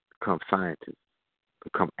 become scientists,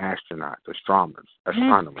 become astronauts, astronomers.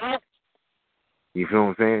 You feel what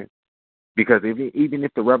I'm saying? Because even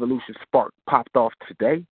if the revolution popped off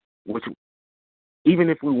today, even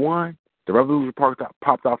if we won, the revolution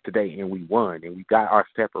popped off today and we won and we got our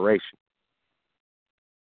separation,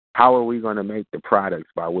 how are we going to make the products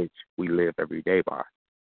by which we live every day by?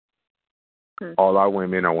 All our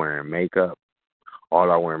women are wearing makeup.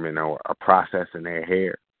 All our women are processing their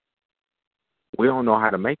hair. We don't know how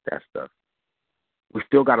to make that stuff. We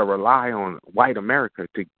still got to rely on white America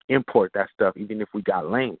to import that stuff, even if we got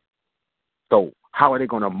land. So how are they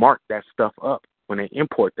going to mark that stuff up when they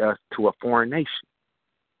import us to a foreign nation?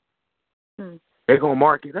 They're going to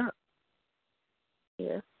mark it up.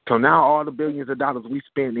 Yeah. So now all the billions of dollars we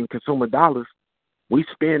spend in consumer dollars, we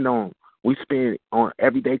spend on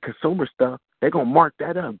everyday consumer stuff. They're gonna mark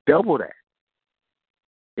that up, double that,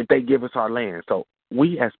 if they give us our land. So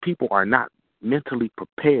we as people are not mentally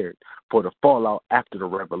prepared for the fallout after the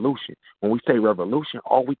revolution. When we say revolution,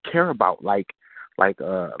 all we care about, like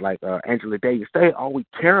Angela Davis said, all we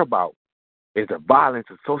care about is the violence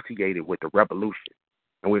associated with the revolution,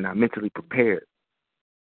 and we're not mentally prepared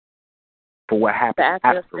for what happens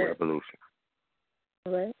after the revolution.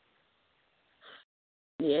 Right.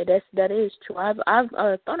 Yeah, that is true. I've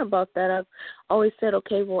thought about that. I've always said,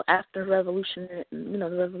 okay, well, after the revolution,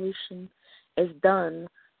 the revolution is done,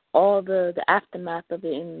 all the aftermath of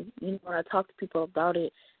it, and when I talk to people about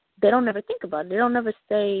it, they don't ever think about it. They don't ever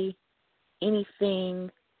say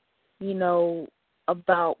anything,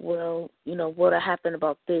 about, well, what happened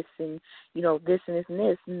about this and, this and this and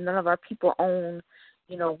this. None of our people own,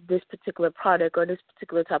 this particular product or this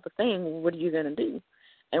particular type of thing. What are you going to do?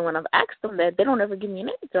 And when I've asked them that, they don't ever give me an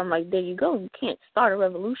answer. I'm like, there you go. You can't start a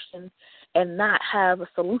revolution and not have a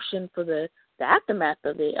solution for the aftermath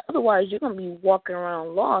of it. Otherwise, you're going to be walking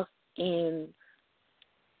around lost, and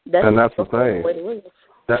that's the thing.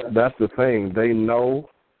 That's the thing. They know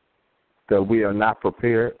that we are not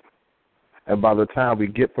prepared, and by the time we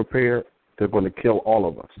get prepared, they're going to kill all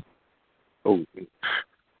of us. Oh,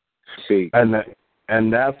 see.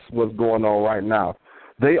 And that's what's going on right now.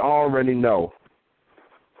 They already know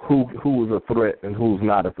who is a threat and who's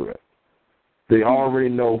not a threat. They already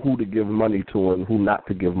know who to give money to and who not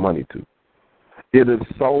to give money to. It is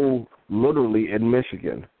so literally in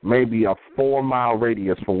Michigan, maybe a 4-mile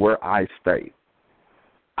radius from where I stay.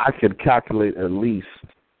 I could calculate at least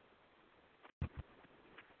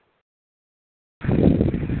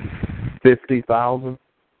 50,000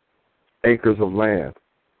 acres of land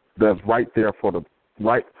that's right there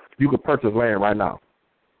you could purchase land right now.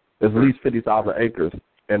 There's at least 50,000 acres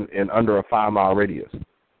in under a 5-mile radius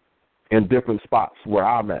in different spots where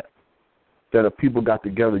I'm at, that if people got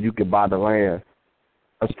together, you could buy the land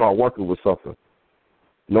and start working with something.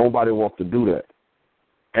 Nobody wants to do that.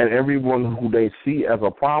 And everyone who they see as a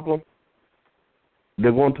problem,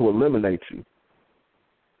 they're going to eliminate you.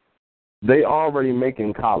 They already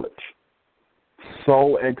making college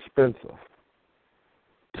so expensive,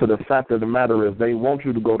 to the fact of the matter is they want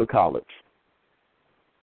you to go to college.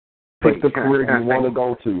 Pick the career you want to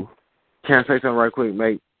go to. Can I say something right quick,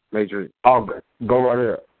 Major? Oh, go right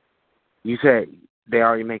there. You said they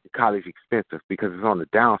already make college expensive because it's on the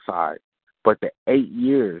downside. But the 8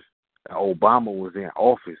 years that Obama was in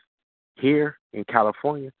office here in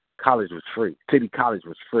California, college was free. City college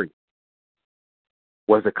was free.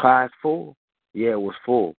 Was the class full? Yeah, it was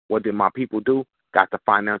full. What did my people do? Got the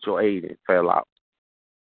financial aid and fell out.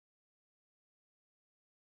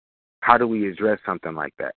 How do we address something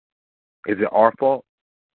like that? Is it our fault?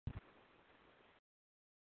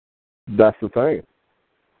 That's the thing.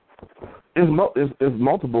 There's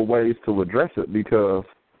multiple ways to address it, because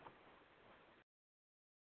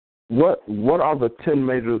what are the 10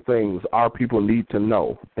 major things our people need to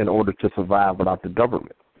know in order to survive without the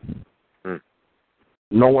government?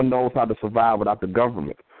 No one knows how to survive without the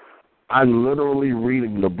government. I'm literally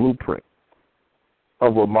reading the blueprint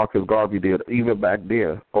of what Marcus Garvey did, even back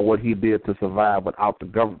then, or what he did to survive without the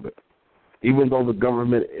government. Even though the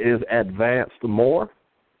government is advanced more,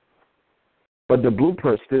 but the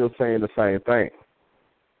blueprint's still saying the same thing.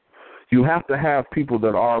 You have to have people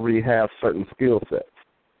that already have certain skill sets.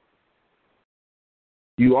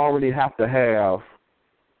 You already have to have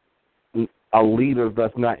a leader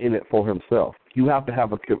that's not in it for himself. You have to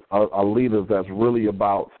have a leader that's really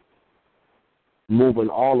about moving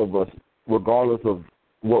all of us, regardless of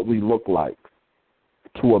what we look like,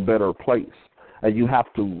 to a better place. And you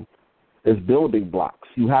have to, it's building blocks.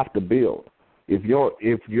 You have to build. If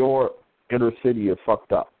your inner city is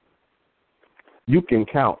fucked up, you can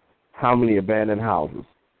count how many abandoned houses,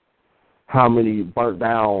 how many burnt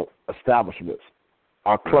down establishments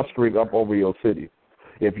are clustering up over your city.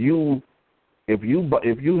 If you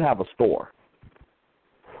have a store,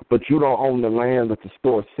 but you don't own the land that the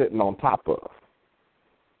store is sitting on top of,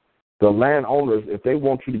 the landowners, if they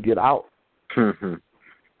want you to get out,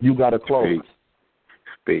 you got to close.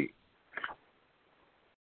 Speak.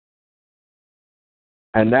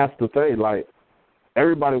 And that's the thing. Like,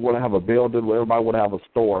 everybody want to have a building, everybody want to have a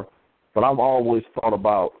store, but I've always thought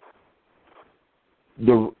about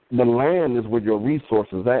the land is where your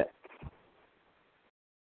resources at.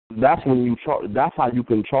 That's when you charge. That's how you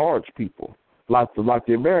can charge people. Like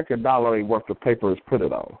the American dollar ain't worth the paper it's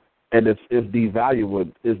printed on, and it's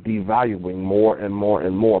devaluing. It's devaluing more and more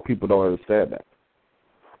and more. People don't understand that.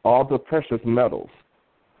 All the precious metals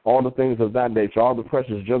all the things of that nature, all the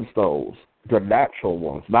precious gemstones, the natural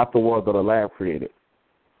ones, not the ones that are lab created,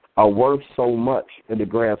 are worth so much in the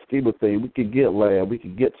grand scheme of things. We could get land, we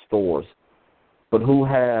could get stores, but who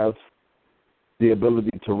has the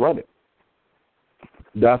ability to run it?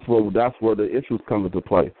 That's where the issues come into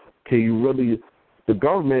play. Can you really? The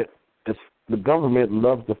government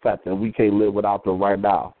loves the fact that we can't live without them right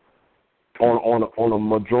now, on a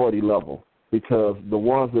majority level, because the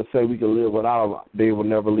ones that say we can live without them, they will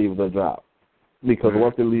never leave their job, because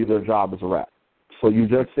once they leave their job, it's a wrap. So you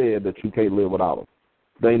just said that you can't live without them.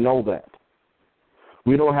 They know that.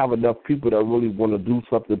 We don't have enough people that really want to do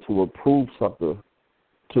something to improve something,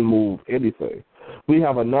 to move anything. We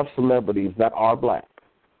have enough celebrities that are black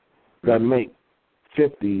that make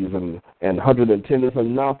 50s and 110. There's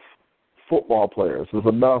enough football players. There's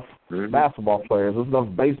enough basketball players. There's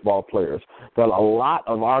enough baseball players that a lot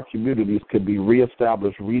of our communities could be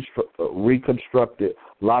reestablished, reconstructed.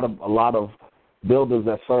 A lot of buildings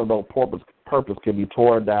that serve no purpose can be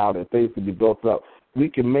torn down and things can be built up. We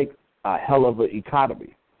can make a hell of an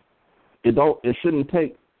economy. It shouldn't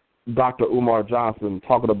take Dr. Umar Johnson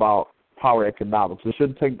talking about power economics. It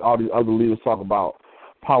shouldn't take all these other leaders talking about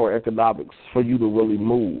power economics for you to really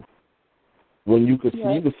move. When you can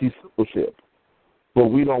see simple shit, but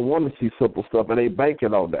we don't want to see simple stuff, and they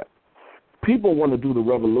banking on that. People want to do the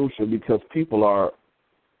revolution because people are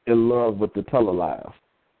in love with the telelies.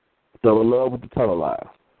 They're in love with the telelies.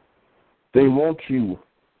 They want you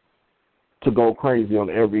to go crazy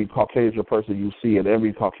on every Caucasian person you see, and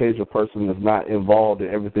every Caucasian person is not involved in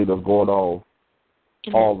everything that's going on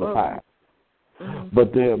all the time. Mm-hmm.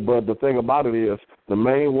 But the thing about it is, the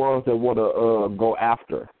main ones that want to go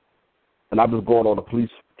after, and I'm just going on the police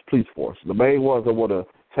force, the main ones that want to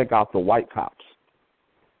take out the white cops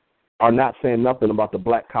are not saying nothing about the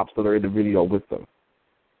black cops that are in the video with them,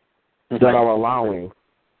 that are allowing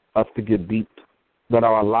us to get beat, that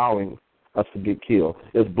are allowing us to get killed.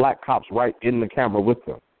 It's black cops right in the camera with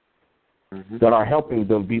them that are helping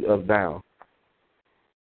them beat us down.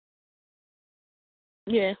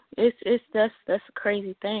 Yeah, that's a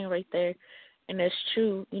crazy thing right there, and that's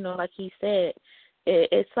true. You know, like he said,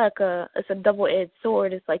 it's a double-edged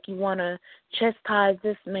sword. It's like you want to chastise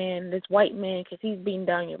this man, this white man, because he's beating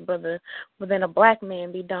down your brother, but then a black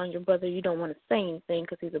man beat down your brother. You don't want to say anything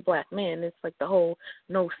because he's a black man. It's like the whole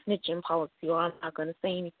no snitching policy, or I'm not going to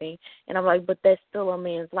say anything. And I'm like, but that's still a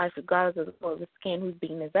man's life, regardless of the color of his skin, who's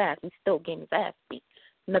beating his ass. He's still getting his ass beat.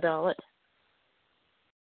 Nevertheless.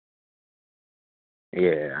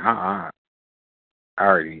 Yeah,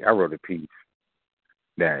 I wrote a piece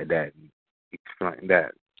that explained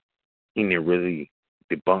that he didn't really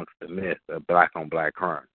debunk the myth of black on black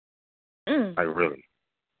crime. Like really,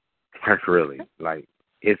 like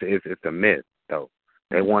it's a myth though.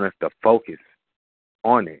 They want us to focus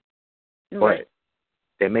on it, but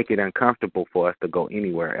they make it uncomfortable for us to go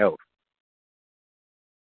anywhere else.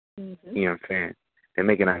 You know what I'm saying? They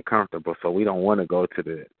make it uncomfortable, so we don't want to go to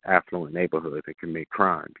the affluent neighborhoods and commit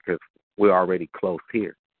crime because we're already close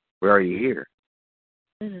here. We're already here.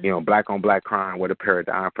 You know, black on black crime, what a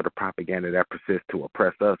paradigm for the propaganda that persists to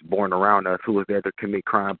oppress us, born around us, who is there to commit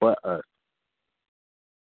crime but us.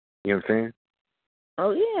 You know what I'm saying?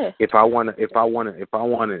 Oh yeah. If I want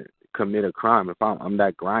to commit a crime, if I'm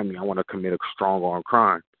that grimy, I want to commit a strong arm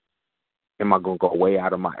crime. Am I gonna go way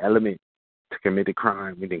out of my element to commit a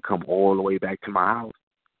crime and then come all the way back to my house?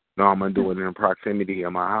 No, I'm gonna do it in the proximity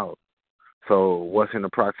of my house. So what's in the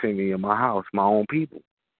proximity of my house? My own people.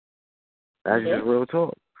 That's just real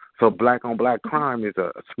talk. So black on black crime is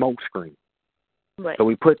a smoke screen. Right. So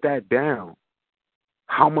we put that down.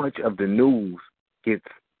 How much of the news gets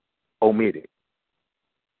omitted?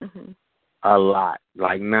 A lot.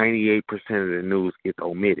 Like 98% of the news gets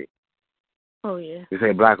omitted. Oh yeah. You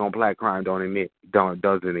say black on black crime doesn't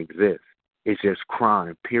exist. It's just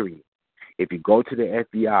crime, period. If you go to the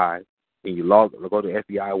FBI and you go to the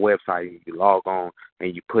FBI website and you log on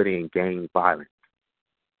and you put in gang violence,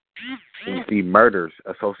 and you see murders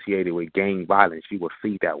associated with gang violence, you will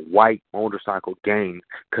see that white motorcycle gangs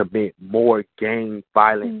commit more gang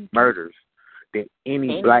violent murders than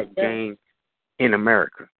any black gang in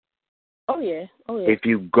America. Oh yeah. If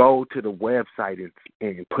you go to the website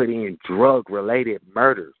and put in drug-related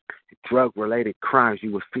murders, drug-related crimes,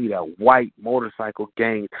 you will see that white motorcycle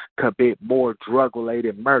gangs commit more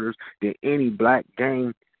drug-related murders than any black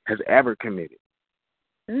gang has ever committed.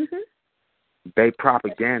 They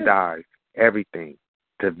propagandize everything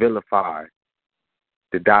to vilify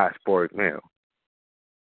the diasporic male.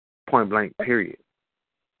 Point blank, period.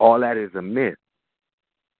 All that is a myth.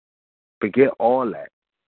 Forget all that.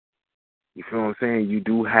 You feel what I'm saying? You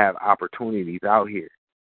do have opportunities out here.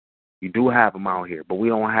 You do have them out here, but we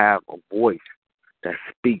don't have a voice that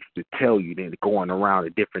speaks to tell you than going around to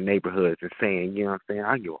different neighborhoods and saying, you know what I'm saying,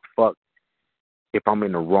 I don't give a fuck if I'm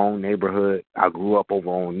in the wrong neighborhood. I grew up over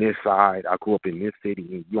on this side. I grew up in this city,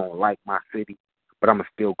 and you don't like my city, but I'm going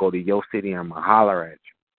to still go to your city and I'm going to holler at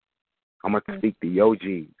you. I'm going to speak to your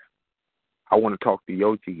G's. I want to talk to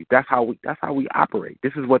your G's. That's how we operate.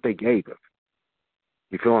 This is what they gave us.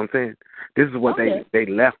 You feel what I'm saying? This is what they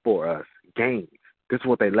left for us, games. This is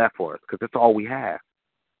what they left for us because that's all we have.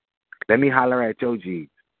 Let me holler at your G's.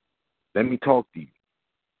 Let me talk to you.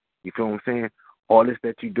 You feel what I'm saying? All this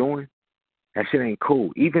that you're doing, that shit ain't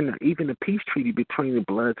cool. Even the peace treaty between the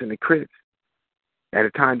Bloods and the Crips at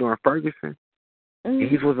a time during Ferguson,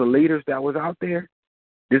 these was the leaders that was out there.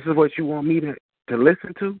 This is what you want me to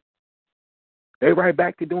listen to? They right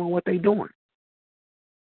back to doing what they doing.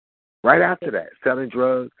 Right after that, selling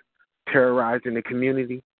drugs, terrorizing the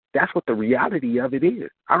community. That's what the reality of it is.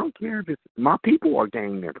 I don't care if it's my people or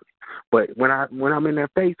gang members. But when I'm in their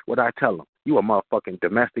face, what I tell them, you a motherfucking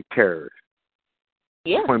domestic terrorist.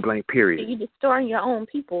 Yeah. Point blank, period. You're destroying your own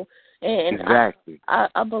people. And exactly.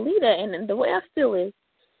 I believe that. And the way I feel is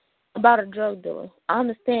about a drug dealer. I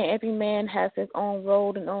understand every man has his own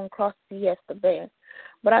road and own cross he has to bear.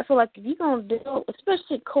 But I feel like if you're going to deal,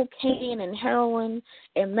 especially cocaine and heroin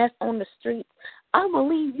and meth on the streets, I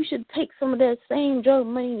believe you should take some of that same drug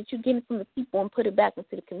money that you're getting from the people and put it back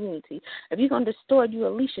into the community. If you're going to destroy it, you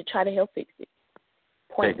at least should try to help fix it.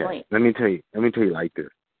 Point blank. Let me tell you like this.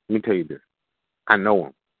 Let me tell you this. I know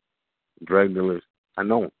them. Drug dealers, I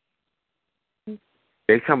know them.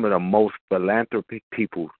 They're some of the most philanthropic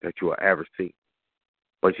people that you will ever see.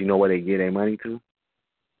 But you know where they get their money to?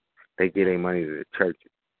 They get their money to the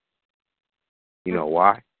churches. You know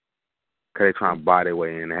why? Because they're trying to buy their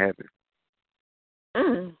way into heaven.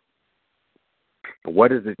 And what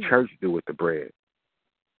does the church do with the bread?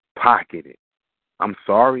 Pocket it. I'm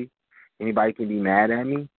sorry. Anybody can be mad at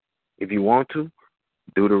me. If you want to,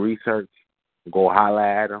 do the research. Go holler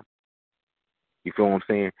at them. You feel what I'm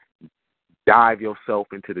saying? Dive yourself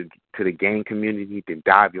into the gang community, then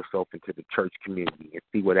dive yourself into the church community and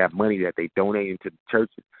see where that money that they donate into the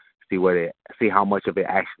churches, see how much of it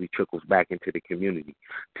actually trickles back into the community.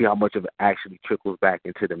 See how much of it actually trickles back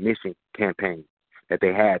into the mission campaign that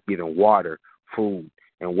they had, giving water, food,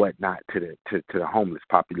 and whatnot to the homeless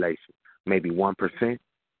population. Maybe 1%.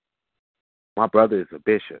 My brother is a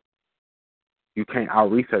bishop. You can't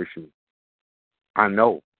out-research me. I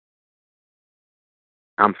know.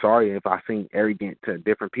 I'm sorry if I seem arrogant to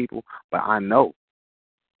different people, but I know.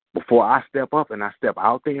 Before I step up and I step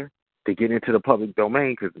out there to get into the public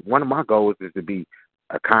domain, because one of my goals is to be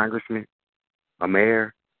a congressman, a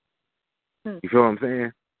mayor. You feel what I'm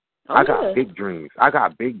saying? I got big dreams.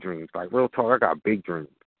 Like real talk, I got big dreams.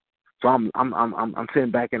 So I'm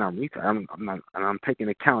sitting back and I'm researching. I'm taking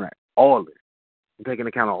account of all this. I'm taking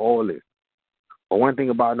account of all this. But one thing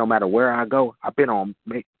about it, no matter where I go, I've been on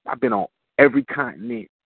every continent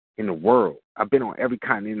in the world. I've been on every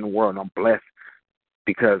continent in the world, and I'm blessed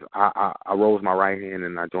because I rose my right hand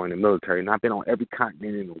and I joined the military. And I've been on every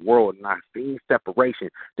continent in the world, and I've seen separation.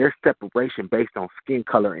 There's separation based on skin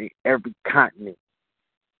color in every continent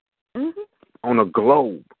on a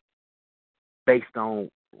globe based on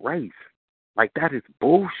race. Like, that is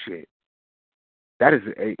bullshit. That is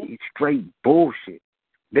a straight bullshit.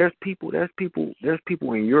 There's people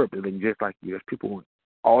in Europe that look just like you. There's people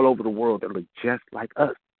all over the world that look just like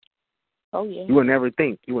us. Oh yeah. You will never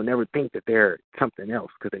think that they're something else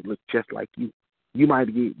because they look just like you. You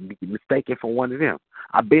might be mistaken for one of them.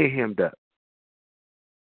 I've been hemmed up.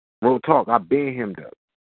 Real talk, I've been hemmed up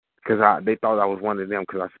because they thought I was one of them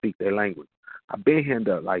because I speak their language. I've been hemmed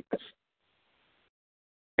up like that.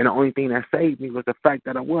 And the only thing that saved me was the fact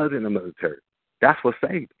that I was in the military. That's what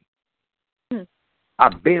saved me.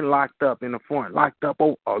 I've been locked up in the foreign, locked up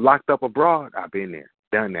abroad. I've been there,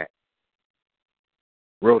 done that.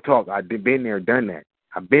 Real talk, I've been there, done that.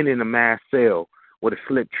 I've been in a mass cell with a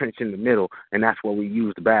slip trench in the middle, and that's where we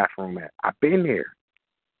use the bathroom at. I've been there.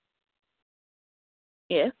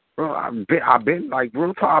 Yeah. Bro, I've been like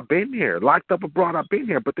real talk. I've been there, locked up abroad. I've been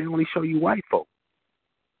there, but they only show you white folk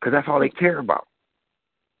because that's all they care about.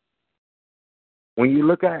 When you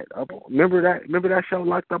look at, remember that show,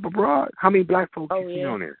 Locked Up Abroad? How many black folks you see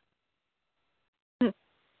on there? They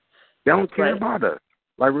don't care about us.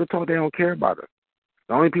 Like real talk, they don't care about us.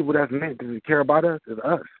 The only people that's meant to care about us is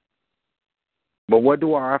us. But what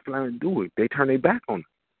do our Afghans do? They turn their back on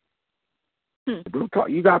us. Real talk,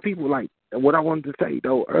 you got people like, what I wanted to say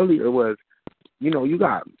though earlier was, you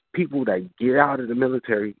got people that get out of the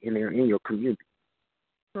military and they're in your community.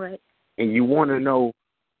 Right. And you want to know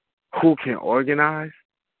who can organize?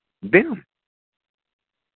 Them.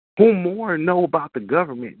 Who more know about the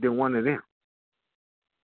government than one of them?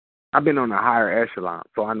 I've been on a higher echelon,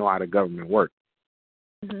 so I know how the government works.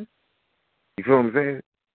 Mhm. You feel what I'm saying?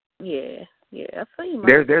 Yeah. I feel you.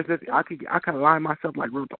 There's this. I can line myself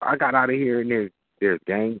like I got out of here and there's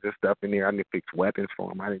gangs and stuff in there. I didn't fix weapons for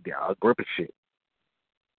them. I didn't do all grip of shit.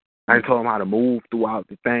 I didn't tell them how to move throughout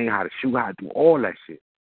the thing, how to shoot, how to do all that shit.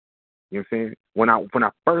 You know what I'm saying? When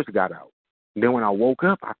I first got out, and then when I woke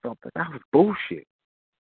up, I felt that was bullshit.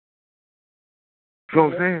 You know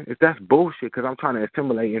what I'm saying? That's bullshit because I'm trying to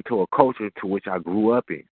assimilate into a culture to which I grew up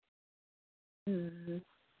in.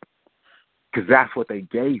 Because that's what they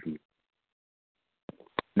gave me.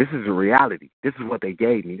 This is a reality. This is what they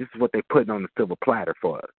gave me. This is what they putting on the silver platter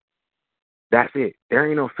for us. That's it. There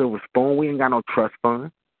ain't no silver spoon. We ain't got no trust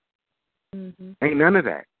fund. Ain't none of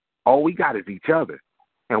that. All we got is each other.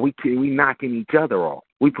 And we knocking each other off.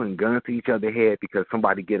 We putting guns to each other's head because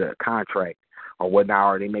somebody get a contract or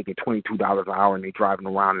whatnot, or they making $22 an hour and they driving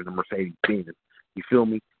around in a Mercedes-Benz. You feel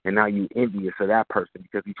me? And now you envious of that person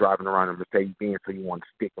because he's driving around in a Mercedes-Benz, so you want to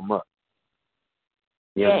stick him up.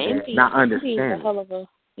 Envy. Not Envy understand. is a hell of a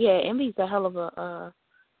envy's a hell of a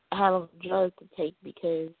drug to take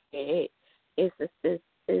because it's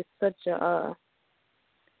such a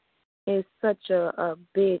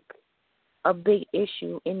big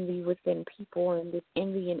issue, envy within people, and this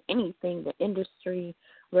envy in anything, the industry,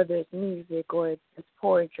 whether it's music or it's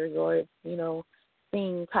poetry or it's,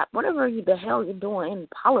 singing, pop, whatever the hell you're doing in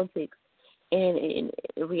politics. And in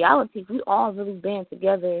reality, we all really band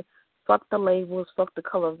together, fuck the labels, fuck the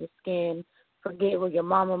color of the skin, forget where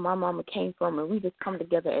my mama came from, and we just come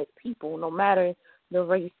together as people, no matter the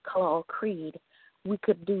race, color, or creed. We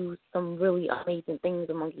could do some really amazing things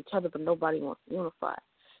among each other, but nobody wants to unify.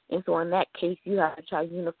 And so in that case, you have to try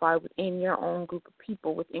to unify within your own group of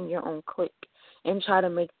people, within your own clique, and try to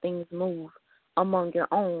make things move among your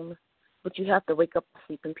own. But you have to wake up the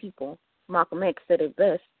sleeping people. Malcolm X said it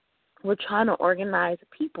best. We're trying to organize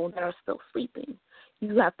people that are still sleeping.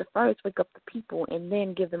 You have to first wake up the people and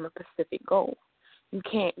then give them a specific goal. You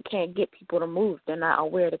can't get people to move. They're not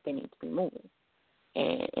aware that they need to be moving.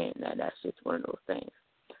 And that's just one of those things.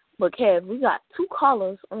 But, Kev, we got 2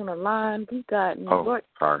 callers on the line. We got New York.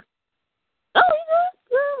 Sorry. Oh,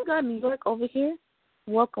 we got New York over here.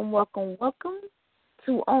 Welcome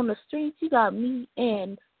to On the Streets. You got me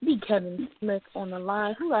and the Kevin Smith on the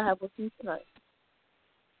line. Who I have with you tonight?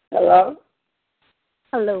 Hello?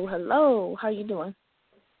 Hello. How you doing?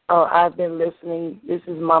 Oh, I've been listening. This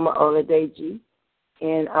is Mama Oladeji,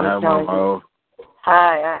 and I'm telling you.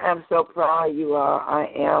 Hi, I am so proud of you all. I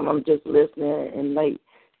am. I'm just listening, and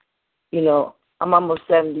I'm almost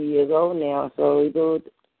 70 years old now, so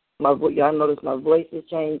y'all notice my voice is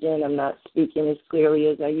changing. I'm not speaking as clearly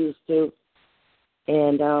as I used to.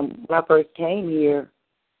 And when I first came here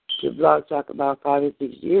to Blog Talk about 5 or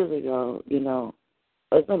 6 years ago,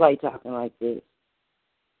 there's nobody talking like this.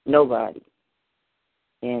 Nobody.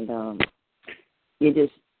 And you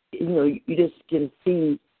just can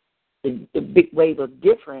see the big wave of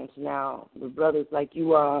difference now with brothers like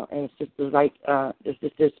you all and sisters like the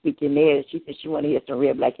sister speaking there. She said she wanted to hear some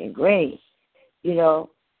red, black, and green. It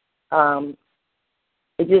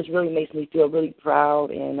just really makes me feel really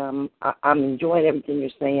proud, and I'm enjoying everything you're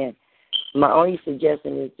saying. My only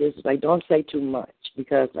suggestion is this: don't say too much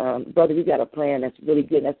because, brother, you got a plan that's really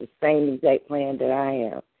good. That's the same exact plan that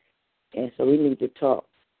I have, and so we need to talk.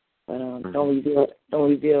 But don't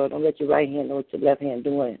let your right hand know what your left hand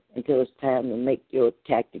doing until it's time to make your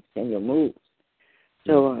tactics and your moves.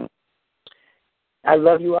 So I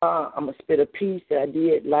love you all. I'm going to spit a piece that I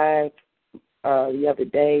did live the other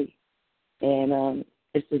day, and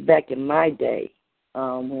this is back in my day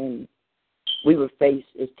when we were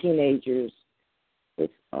faced as teenagers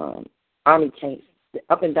with army tanks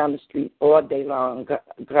up and down the street all day long,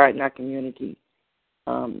 guarding our community,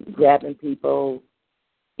 grabbing people,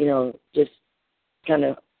 just kind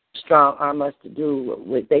of strong arm us to do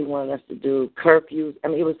what they wanted us to do, curfews. I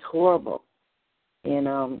mean, it was horrible.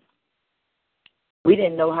 And we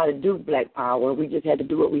didn't know how to do black power. We just had to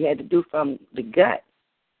do what we had to do from the gut.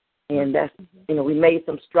 And that's, we made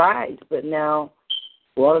some strides, but now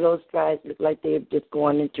all of those strides look like they're just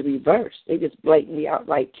going into reverse. They're just blatantly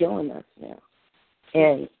outright killing us now.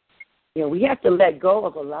 And, we have to let go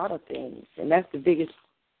of a lot of things, and that's the biggest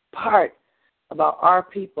part about our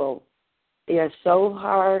people. They are so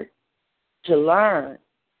hard to learn,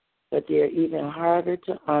 but they're even harder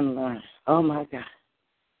to unlearn. Oh, my God.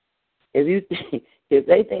 If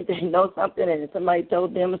they think they know something and somebody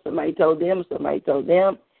told them,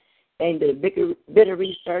 and did a bit of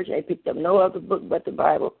research, they picked up no other book but the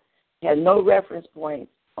Bible, had no reference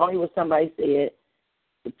points only what somebody said.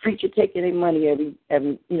 The preacher taking their money every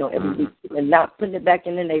week and not putting it back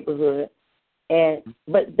in the neighborhood.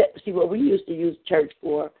 See, what we used to use church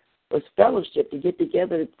for was fellowship, to get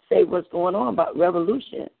together to say what's going on about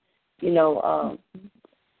revolution. Try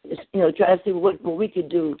to see what we could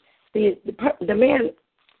do. See, the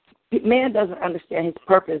man doesn't understand his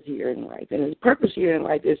purpose here in life, and his purpose here in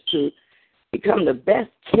life is to become the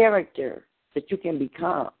best character that you can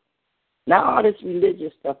become. Not all this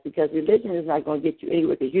religious stuff, because religion is not going to get you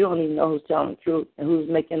anywhere, because you don't even know who's telling the truth and who's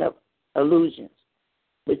making up illusions.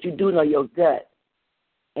 But you do know your gut,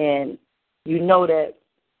 and you know that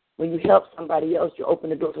when you help somebody else, you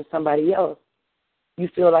open the door for somebody else. You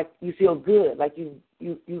feel good, like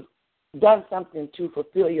you've done something to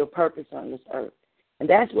fulfill your purpose on this earth. And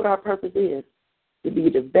that's what our purpose is, to be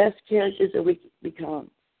the best characters that we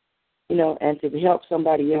become, and to help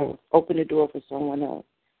somebody else, open the door for someone else,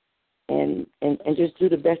 and just do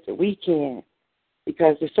the best that we can,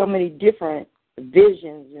 because there's so many different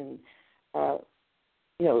visions and,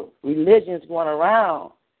 religions going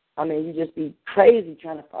around. I mean, you just be crazy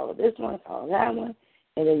trying to follow this one, follow that one,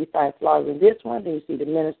 and then you find flaws in this one, then you see the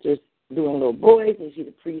ministers doing little boys, and you see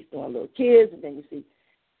the priests doing little kids, and then you see,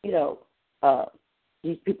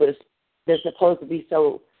 these people they're supposed to be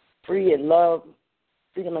so freedom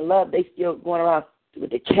and love, they still going around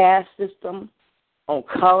with the caste system on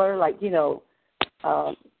color,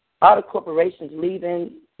 all the corporations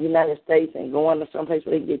leaving the United States and going to someplace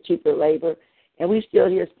where they can get cheaper labor, and we still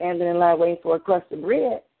here standing in line waiting for a crust of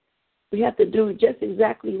bread. We have to do just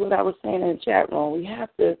exactly what I was saying in the chat room. We have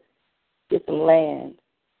to get some land,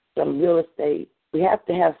 some real estate. We have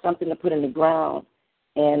to have something to put in the ground.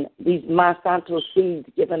 And these Monsanto seeds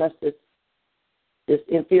giving us this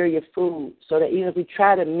inferior food, so that even if we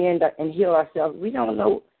try to mend and heal ourselves, we don't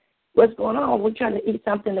know what's going on. We're trying to eat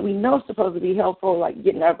something that we know is supposed to be helpful, like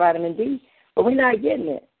getting our vitamin D, but we're not getting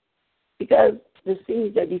it because the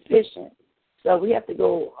seeds are deficient. So we have to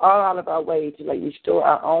go all out of our way to restore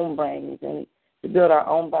our own brains and to build our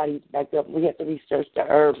own bodies back up. We have to research the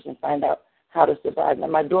herbs and find out how to survive. Now,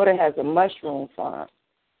 my daughter has a mushroom farm,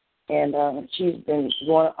 and she's been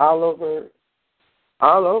going all over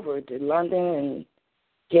to London and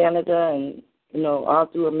Canada and all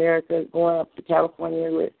through America, going up to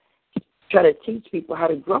California try to teach people how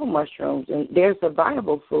to grow mushrooms. And they're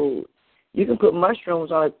survival food. You can put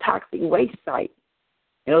mushrooms on a toxic waste site,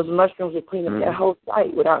 and those mushrooms will clean up that whole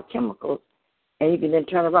site without chemicals, and you can then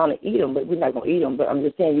turn around and eat them. But we're not going to eat them. But I'm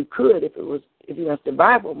just saying you could if you were in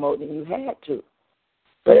survival mode, and you had to.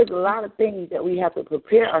 But there's a lot of things that we have to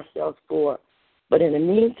prepare ourselves for. But in the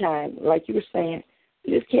meantime, like you were saying,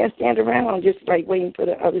 we just can't stand around just waiting for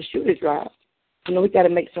the other shoe to drop. We got to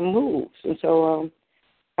make some moves. And so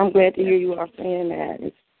I'm glad to hear you all saying that.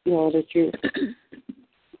 It's, that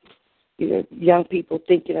you're young people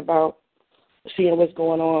thinking about seeing what's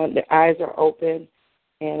going on. Their eyes are open,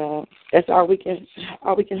 and that's all we can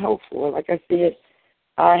hope for. Like I said,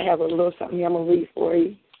 I have a little something here I'm gonna read for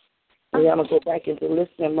you. And I'm gonna go back into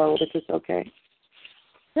listening mode if it's okay.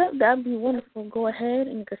 Yep, that'd be wonderful. Go ahead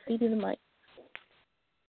and you can see the mic.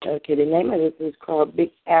 Okay, the name of this is called Big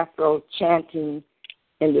Afro Chanting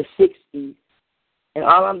in the 60s. And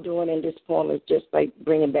all I'm doing in this poem is just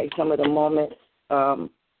bringing back some of the moments and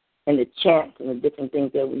the chants and the different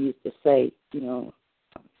things that we used to say,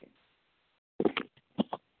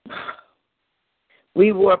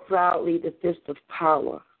 We wore proudly the fist of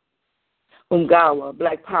power. Ungawa,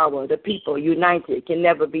 black power, the people united can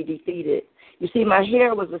never be defeated. You see, my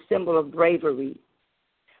hair was a symbol of bravery.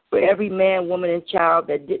 For every man, woman, and child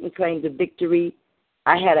that didn't claim the victory,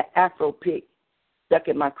 I had an afro pick stuck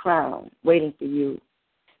in my crown, waiting for you.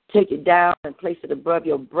 Take it down and place it above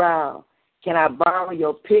your brow. Can I borrow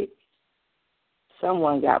your pick?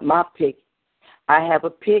 Someone got my pick. I have a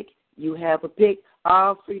pick. You have a pick.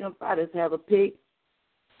 All freedom fighters have a pick.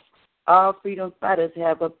 All freedom fighters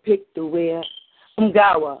have a pick to wear.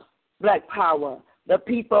 Ungawa, black power, the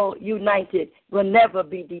people united will never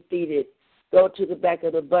be defeated. Go to the back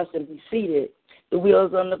of the bus and be seated. The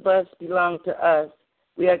wheels on the bus belong to us.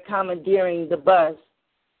 We are commandeering the bus.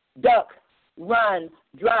 Duck, run,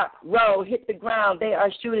 drop, roll, hit the ground. They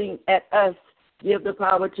are shooting at us. Give the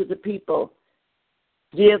power to the people.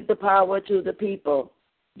 Give the power to the people.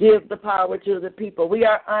 Give the power to the people. We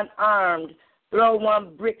are unarmed. Throw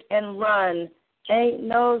one brick and run. Ain't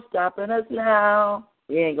no stopping us now.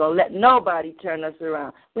 We ain't going to let nobody turn us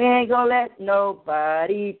around. We ain't going to let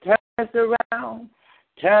nobody turn us around.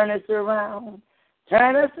 Turn us around.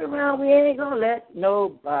 Turn us around. We ain't going to let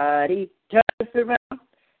nobody turn us around.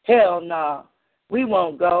 Hell no. We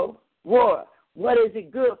won't go. War. What is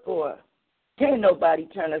it good for? Can't nobody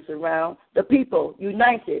turn us around. The people,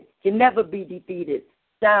 united, can never be defeated.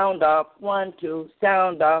 Sound off, 1, 2,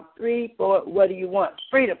 sound off, 3, 4. What do you want?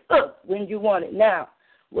 Freedom, when you want it now.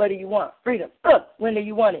 What do you want? Freedom, when do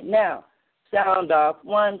you want it now? Sound off,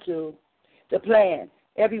 1, 2. The plan,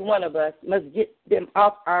 every one of us must get them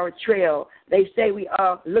off our trail. They say we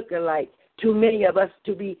all look alike. Too many of us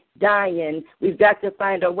to be dying. We've got to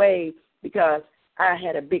find a way because I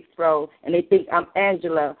had a big fro, and they think I'm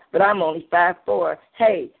Angela, but I'm only 5'4".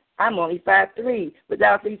 Hey, I'm only 5'3".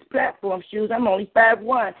 Without these platform shoes, I'm only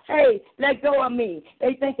 5'1". Hey, let go of me.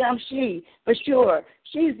 They think I'm she, for sure.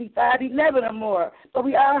 She's the 5'11" or more. But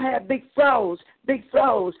we all have big froze,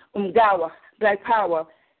 Umgawa, Black Power.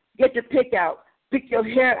 Get your pick out. Pick your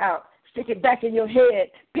hair out. Stick it back in your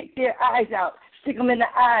head. Pick their eyes out. Stick them in the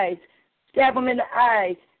eyes. Stab them in the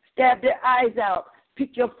eyes. Stab their eyes out.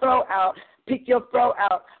 Pick your fro out. Pick your fro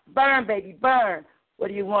out. Burn, baby, burn. What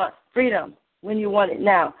do you want? Freedom. When you want it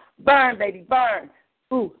now. Burn, baby, burn.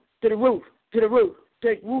 Ooh, to the roof, to the roof.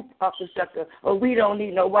 Take roof off the sucker. Or we don't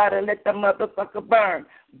need no water. Let the motherfucker burn.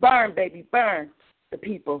 Burn, baby, burn. The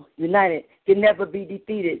people, united, can never be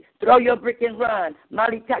defeated. Throw your brick and run.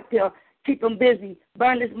 Molly cocktail, keep them busy.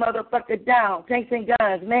 Burn this motherfucker down. Tanks and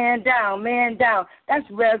guns, man down, man down. That's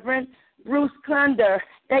Reverend Bruce Clunder.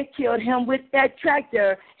 They killed him with that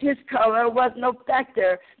tractor. His color was no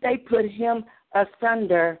factor. They put him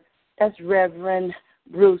asunder. That's Reverend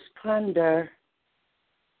Bruce Clunder.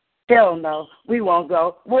 Hell no, we won't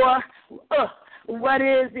go. War, what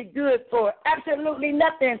is it good for? Absolutely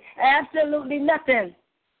nothing. Absolutely nothing.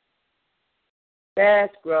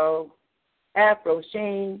 Fast grow, Afro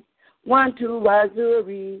Sheen. 1, 2,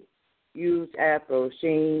 Wazuri. Use Afro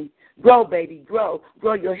Sheen. Grow, baby, grow.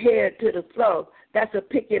 Grow your hair to the floor. That's a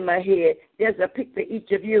pick in my head. There's a pick for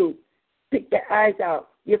each of you. Pick the eyes out.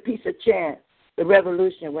 Your piece of chance. The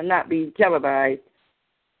revolution will not be televised.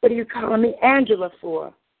 What are you calling me Angela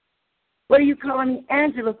for? What are you calling me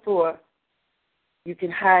Angela for? You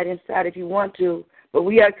can hide inside if you want to, but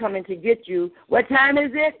we are coming to get you. What time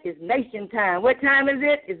is it? It's nation time. What time is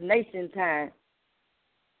it? It's nation time.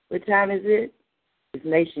 What time is it? It's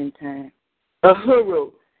nation time.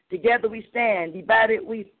 Uhuru. Together we stand. Divided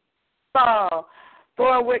we fall.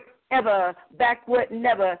 Forward ever. Backward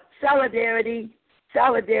never. Solidarity.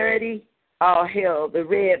 Solidarity. All hail the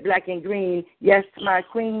red, black, and green. Yes, my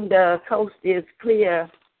queen, the coast is clear.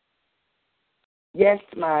 Yes,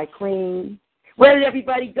 my queen. Where did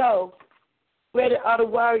everybody go? Where did all the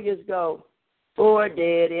warriors go? 4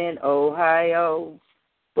 dead in Ohio.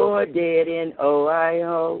 4 dead in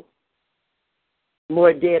Ohio.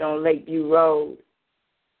 More dead on Lakeview Road.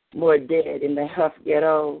 More dead in the Huff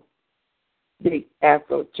Ghetto. Big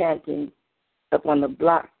Afro chanting up on the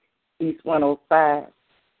block, East 105,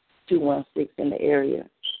 216 in the area.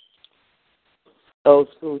 Old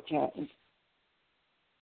school chanting.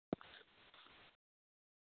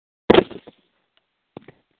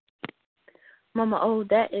 Mama O,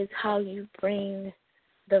 that is how you bring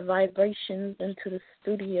the vibrations into the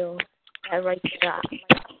studio. That right there.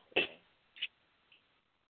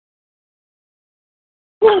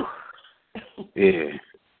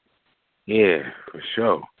 Yeah, for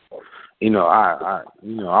sure. I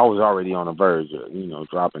was already on the verge of,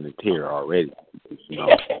 dropping a tear already.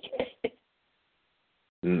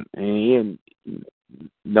 And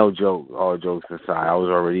no joke, all jokes aside, I was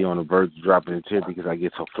already on the verge of dropping a tear because I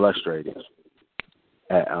get so frustrated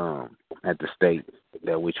at the state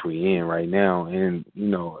that which we in right now, and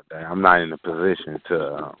I'm not in a position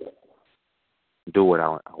to do what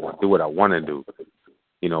I want to do,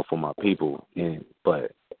 for my people.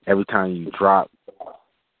 But every time you drop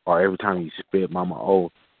or every time you spit Mama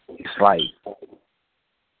O, it's like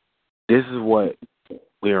this is what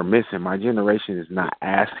we are missing. My generation is not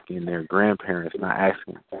asking their grandparents, not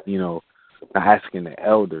asking the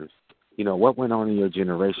elders, what went on in your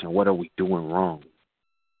generation? What are we doing wrong?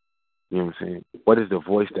 You know what I'm saying? What is the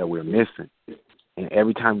voice that we're missing? And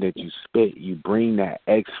every time that you spit, you bring that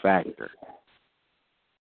X factor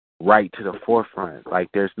right to the forefront. Like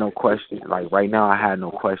there's no question. Like right now, I had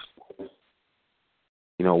no question.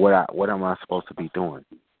 What am I supposed to be doing?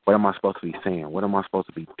 What am I supposed to be saying? What am I supposed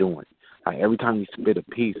to be doing? Like every time you spit a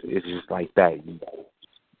piece, it's just like that. You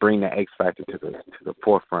bring the X factor to the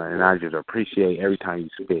forefront, and I just appreciate every time you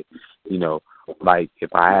spit. Like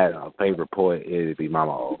if I had a favorite poet, it'd be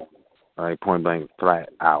Mama O. Like point blank, flat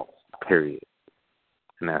out, period,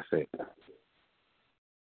 and that's it.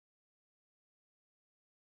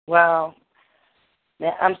 Wow,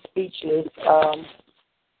 man, I'm speechless.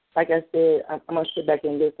 Like I said, I'm gonna sit back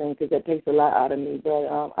and listen because that takes a lot out of me. But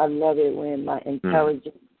I love it when my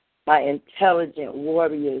intelligent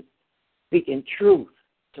warriors speaking truth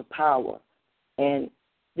to power. And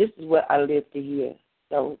this is what I live to hear.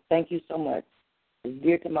 So thank you so much. It's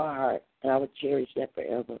dear to my heart, and I will cherish that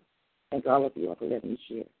forever. Thank all of you for letting me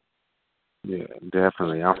share. Yeah,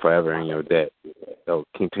 definitely. I'm forever in your debt. So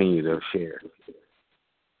continue to share.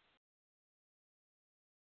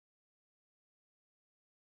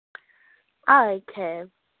 All right, Kev.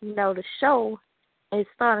 The show is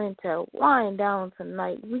starting to wind down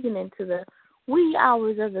tonight. We get into the wee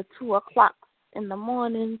hours of the 2 o'clock in the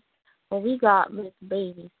morning, and we got Miss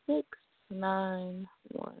Baby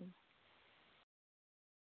 691.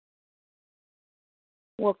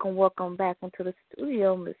 Welcome back into the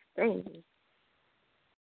studio, Miss Baby.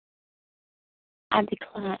 I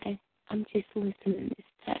decline. I'm just listening this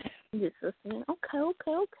time. Just listening.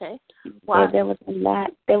 Okay. Wow. Yeah, there was a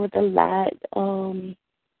lot. There was a lot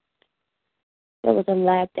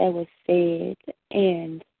that was said,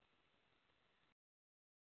 and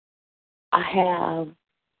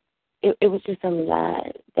it was just a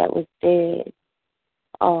lot that was said.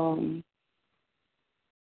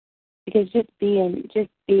 Because just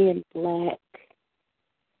being black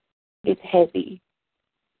is heavy.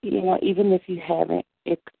 Even if you haven't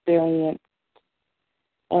experienced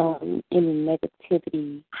any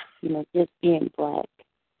negativity, just being black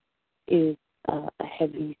is a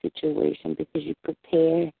heavy situation because you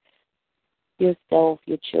prepare yourself,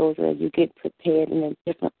 your children, you get prepared in a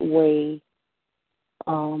different way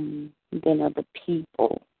than other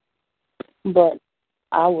people. But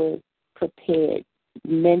I was prepared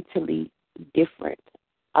mentally different.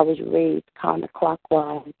 I was raised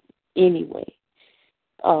counterclockwise anyway.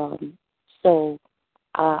 So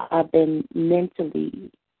I've been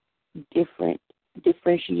mentally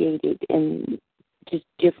differentiated, and just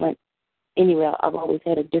different. Anyway, I've always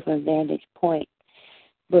had a different vantage point.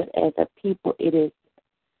 But as a people, it is,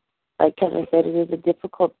 like Kevin said, it is a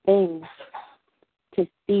difficult thing to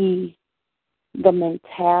see the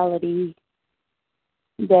mentality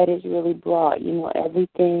that is really brought.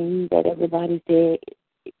 Everything that everybody said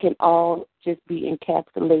can all just be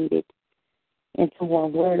encapsulated into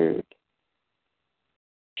one word.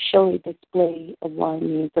 Show a display of one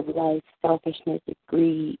means of life. Selfishness is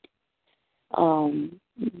greed.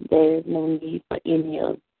 There is no need for any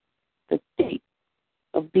of the state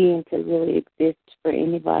of being to really exist for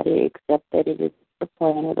anybody except that it is the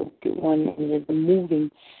planet of the one, and it is a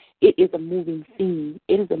moving scene.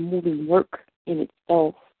 It is a moving work in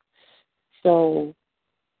itself. So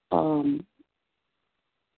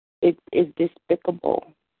it's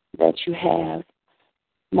despicable that you have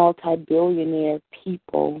multi-billionaire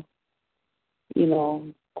people,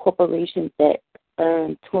 corporations that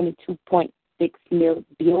earn $22.6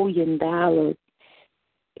 billion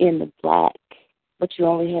in the black, but you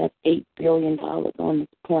only have $8 billion on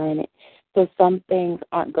this planet. So some things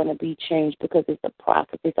aren't going to be changed because it's a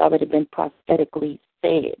prophet. It's already been prophetically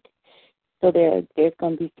said. So there's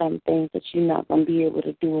going to be some things that you're not going to be able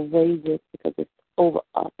to do away with because it's over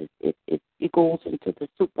us. It goes into the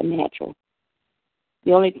supernatural.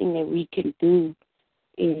 The only thing that we can do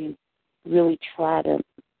is really try to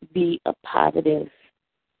be a positive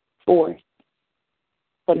force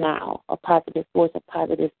for now, a positive force, a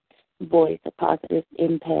positive voice, a positive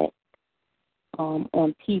impact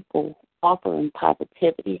on people, offering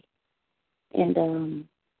positivity. And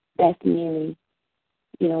that's merely,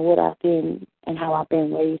 what I've been and how I've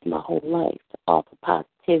been raised my whole life, to offer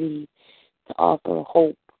positivity, to offer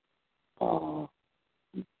hope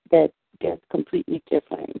that's completely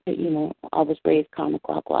different. I was raised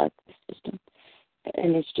counterclockwise system,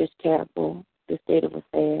 and it's just terrible, the state of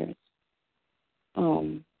affairs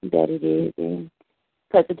that it is. And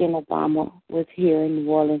President Obama was here in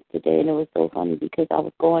New Orleans today, and it was so funny because I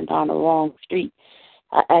was going down the wrong street.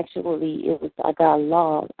 I got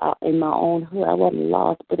lost in my own hood. I wasn't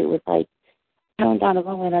lost, but it was like I went down the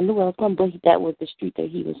wrong way, and I knew I was going, but that was the street that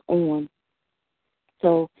he was on.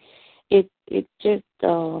 So it's just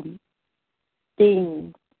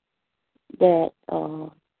things that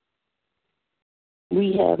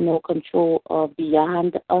we have no control of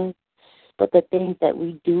beyond us, but the things that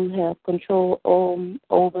we do have control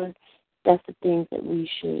over, that's the things that we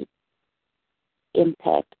should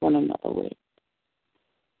impact one another with.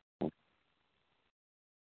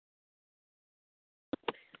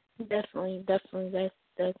 Definitely. That's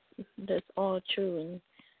all true, and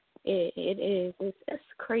it is. It's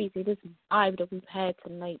crazy, this vibe that we've had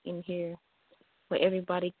tonight in here, where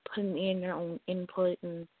everybody putting in their own input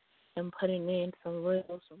and putting in some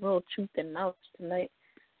real truth and knowledge tonight.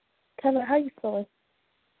 Kevin, how you feeling?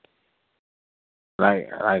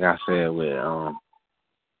 Like I said with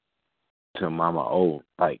to Mama O,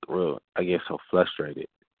 like real, I get so frustrated.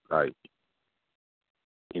 Like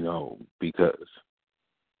because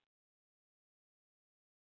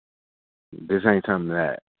this ain't something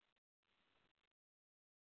that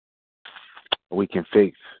we can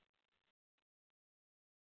fix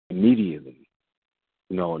immediately.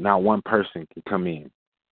 Not one person can come in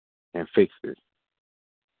and fix this.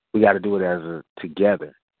 We got to do it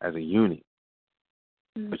together, as a unit.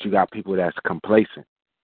 Mm-hmm. But you got people that's complacent.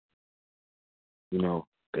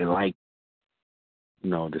 They like,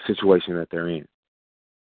 the situation that they're in.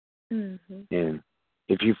 Mm-hmm. And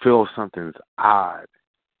if you feel something's odd,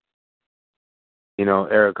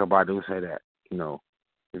 Erykah Badu said that,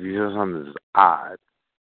 if you feel something's odd,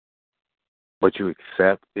 but you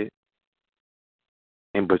accept it,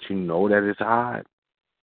 but you know that it's odd,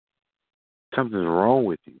 something's wrong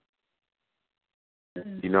with you.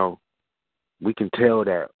 Mm-hmm. We can tell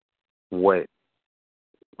that what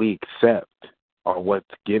we accept or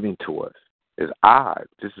what's given to us is odd.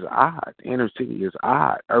 This is odd. Inner city is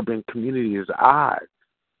odd. Urban community is odd.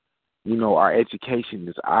 Our education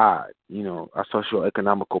is odd. Our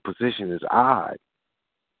socio-economical position is odd.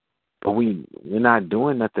 But we're not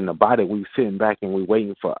doing nothing about it. We're sitting back and we're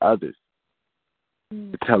waiting for others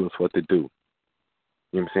to tell us what to do.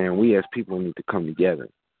 You know what I'm saying? We as people need to come together.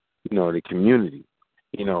 The community.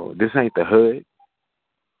 This ain't the hood.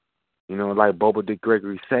 Like Boba Dick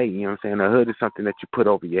Gregory say, the hood is something that you put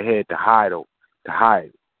over your head to hide.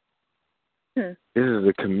 This is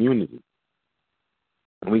a community.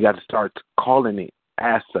 And we got to start calling it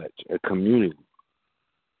as such, a community.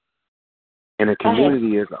 And a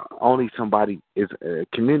community is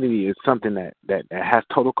something that has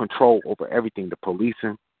total control over everything, the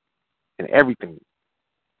policing and everything.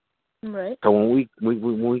 Right. So when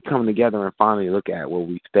we come together and finally look at where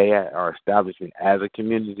we stay at, our establishment as a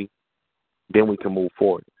community, then we can move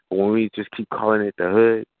forward. But when we just keep calling it the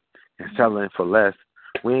hood and selling it for less,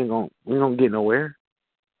 we ain't gonna get nowhere.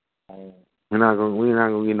 We're not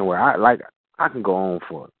gonna get nowhere. I can go on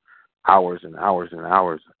for hours and hours and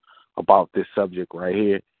hours about this subject right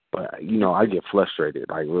here, but I get frustrated.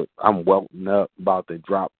 Like, look, I'm welting up about the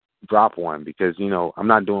drop one because I'm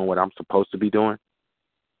not doing what I'm supposed to be doing.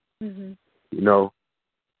 Mm-hmm.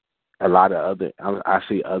 A lot of I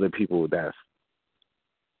see other people that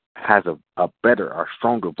has a better or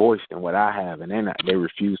stronger voice than what I have, and they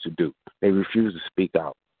refuse to do. They refuse to speak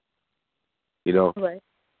out. Right.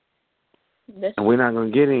 And we're not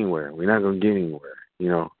going to get anywhere.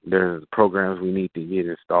 There's programs we need to get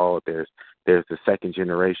installed. There's the second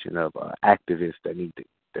generation of activists that need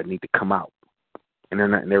to come out, and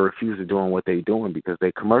they refuse to doing what they're doing because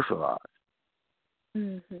they commercialize.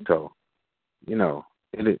 Mm-hmm. So,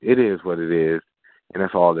 it is what it is, and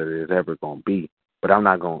that's all that it is ever going to be. But I'm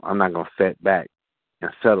not going to sit back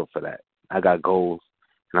and settle for that. I got goals,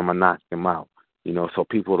 and I'm gonna knock them out. So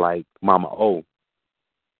people like Mama O,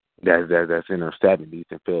 that's in her 70s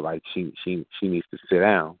and feel like she needs to sit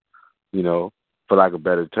down. For lack of a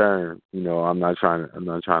better term, I'm not trying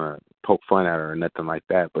to poke fun at her or nothing like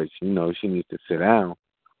that. But she needs to sit down.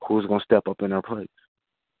 Who's gonna step up in her place?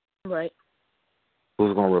 Right.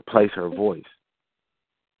 Who's gonna replace her voice?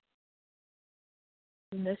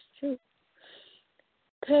 That's true.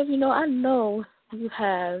 Kev, I know you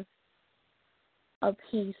have a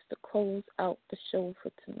piece to close out the show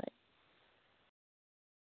for tonight.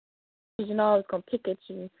 I was gonna pick at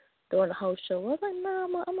you during the whole show. I was like,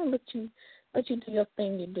 no, I'm gonna let you do your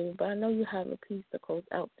thing you do. But I know you have a piece to close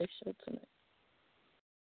out the show tonight.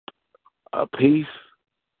 A piece,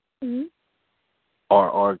 mm-hmm.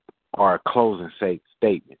 or a closing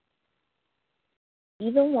statement.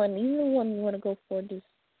 Either one you want to go for. Just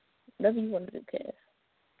whatever you want to do, Kev.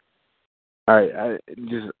 All right,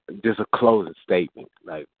 just a closing statement,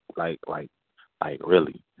 like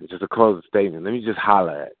really, just a closing statement. Let me just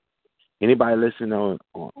holler at anybody listening on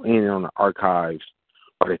the archives,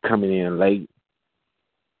 or they're coming in late.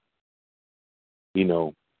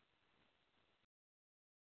 The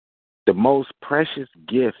most precious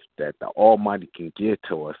gift that the Almighty can give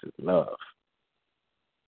to us is love.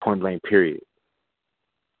 Point blank, period.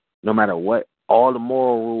 No matter what, all the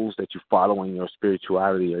moral rules that you follow in your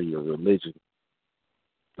spirituality or your religion,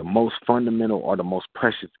 the most fundamental or the most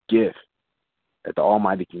precious gift that the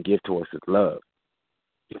Almighty can give to us is love.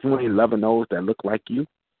 If you ain't loving those that look like you know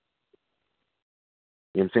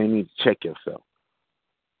what I'm saying, you need to check yourself.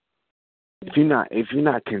 If you're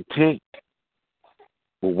not content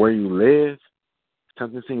with where you live,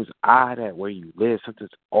 something seems odd at where you live, something's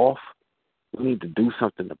off, we need to do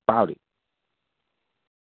something about it.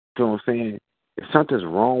 You know what I'm saying? If something's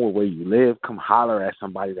wrong with where you live, come holler at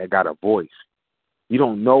somebody that got a voice. You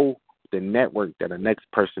don't know the network that the next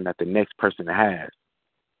person has.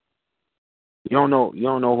 You don't know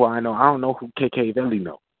who I know. I don't know who KK Valley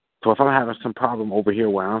know. So if I'm having some problem over here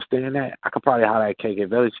where I'm staying at, I could probably holler at KK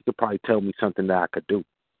Valley. She could probably tell me something that I could do.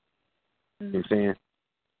 You know what I'm saying?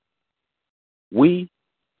 We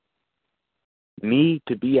need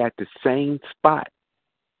to be at the same spot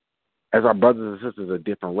as our brothers and sisters of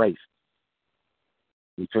different race.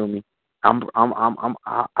 You feel me?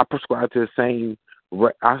 I prescribe to the same.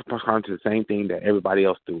 I prescribe to the same thing that everybody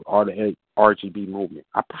else do. All the RGB movement.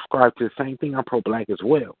 I prescribe to the same thing. I'm pro-black as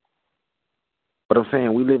well. But I'm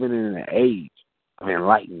saying we living in an age of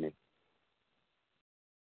enlightenment.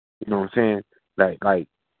 You know what I'm saying? Like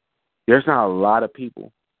there's not a lot of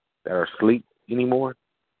people that are asleep anymore.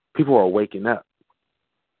 People are waking up.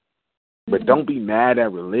 But don't be mad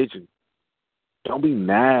at religion. Don't be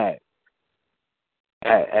mad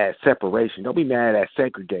at separation. Don't be mad at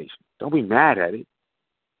segregation. Don't be mad at it.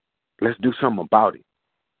 Let's do something about it.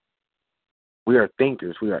 We are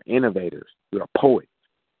thinkers. We are innovators. We are poets.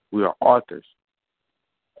 We are authors.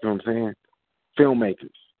 You know what I'm saying? Filmmakers.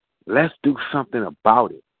 Let's do something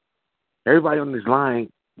about it. Everybody on this line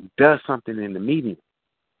does something in the medium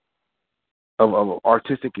of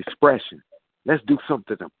artistic expression. Let's do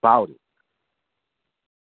something about it.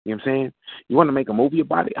 You know what I'm saying? You want to make a movie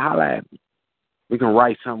about it? Holla at me. We can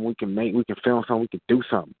write something. We can film something. We can do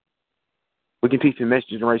something. We can teach the next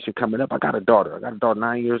generation coming up. I got a daughter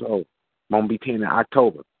 9 years old. I'm going to be 10 in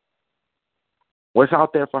October. What's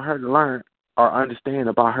out there for her to learn or understand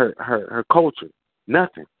about her culture?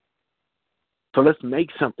 Nothing. So let's make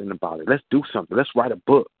something about it. Let's do something. Let's write a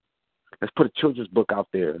book. Let's put a children's book out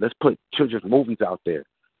there. Let's put children's movies out there.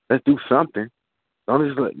 Let's do something.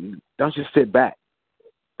 Don't just sit back.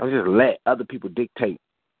 Don't just let other people dictate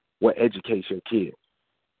what educates your kids,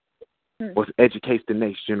 what educates the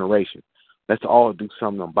next generation. Let's all do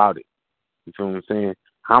something about it. You feel what I'm saying?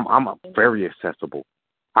 I'm very accessible.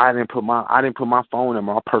 I didn't put my phone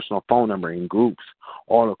number, my personal phone number, in groups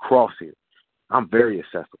all across here. I'm very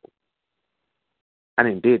accessible. I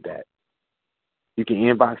didn't did that. You can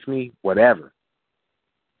inbox me, whatever.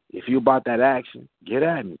 If you about that action, get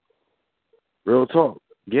at me. Real talk,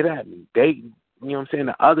 get at me. You know what I'm saying?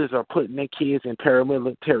 The others are putting their kids in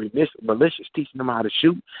paramilitary militias, teaching them how to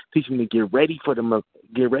shoot, teaching them to get ready for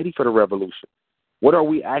the revolution. What are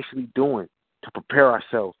we actually doing to prepare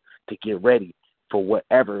ourselves to get ready for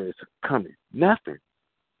whatever is coming? Nothing.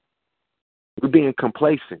 We're being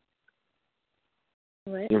complacent.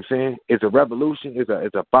 Right. You know what I'm saying? Is a revolution, is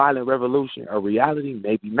a violent revolution a reality?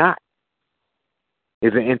 Maybe not.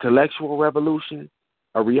 Is an intellectual revolution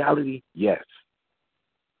a reality? Yes.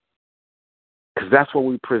 Because that's what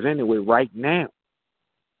we're presented with right now.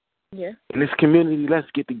 Yeah. In this community, let's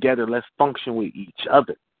get together. Let's function with each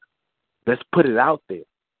other. Let's put it out there.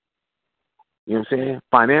 You know what I'm saying?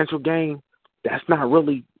 Financial gain, that's not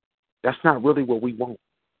really what we want.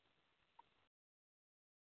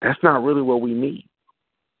 That's not really what we need.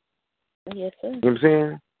 Yes, sir. You know what I'm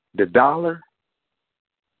saying? The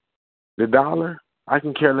dollar, I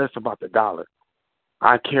can care less about the dollar.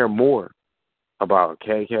 I care more about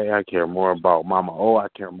KK. I care more about Mama O. I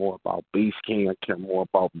care more about Beast King. I care more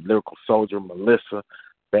about Lyrical Soldier, Melissa,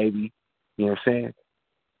 baby. You know what I'm saying?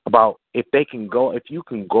 About if you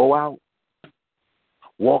can go out,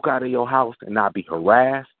 walk out of your house and not be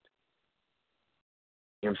harassed.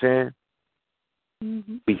 You know what I'm saying?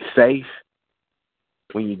 Mm-hmm. Be safe.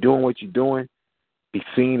 When you're doing what you're doing, be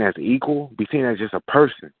seen as equal. Be seen as just a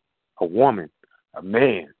person, a woman, a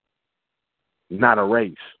man, not a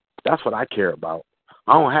race. That's what I care about.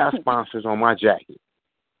 I don't have sponsors on my jacket.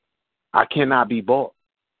 I cannot be bought.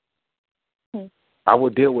 I will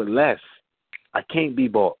deal with less. I can't be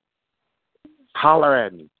bought. Holler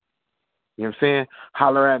at me. You know what I'm saying?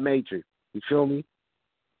 Holler at Matrix. You feel me?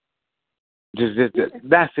 Just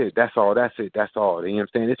that's it. That's all. You know what I'm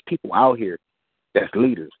saying? There's people out here that's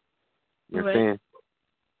leaders. You know what I'm saying?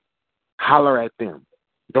 Holler at them.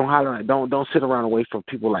 Don't sit around and wait for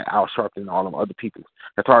people like Al Sharpton and all them other people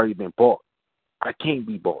that's already been bought. I can't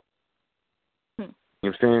be bought. You know what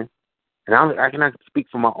I'm saying? And I cannot speak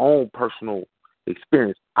from my own personal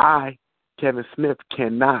experience. Kevin Smith,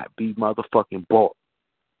 cannot be motherfucking bought.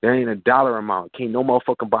 There ain't a dollar amount. Can't no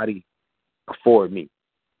motherfucking body afford me.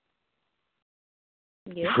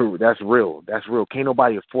 Yeah. True, that's real. Can't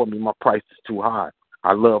nobody afford me. My price is too high.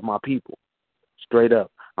 I love my people. Straight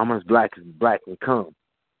up. I'm as black can come.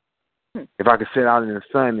 If I could sit out in the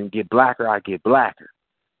sun and get blacker, I get blacker.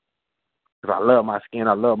 Because I love my skin.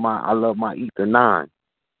 I love my ether 9.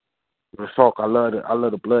 The salt, I love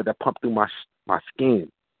the blood that pump through my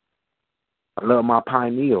skin. I love my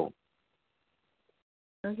pineal.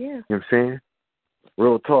 Oh, yeah. You know what I'm saying?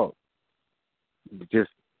 Real talk. Just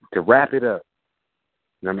to wrap it up,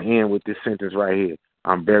 And I'm going to end with this sentence right here.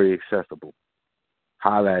 I'm very accessible.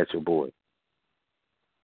 Holla at your boy.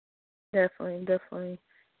 Definitely.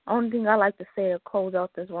 Only thing I like to say to close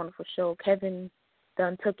out this wonderful show, Kevin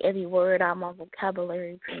done took every word out of my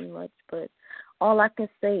vocabulary pretty much, but all I can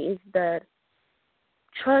say is that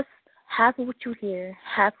trust half of what you hear,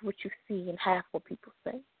 half of what you see, and half what people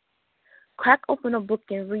say. Crack open a book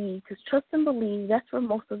and read, because trust and believe, that's where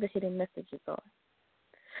most of the hidden messages are.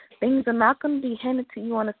 Things are not going to be handed to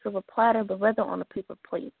you on a silver platter, but rather on a paper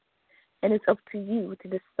plate. And it's up to you to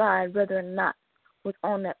decide whether or not what's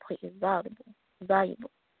on that plate is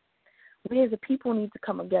valuable. We as a people need to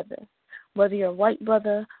come together. Whether you're a white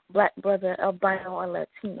brother, black brother, albino, or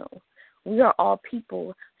Latino, we are all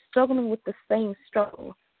people struggling with the same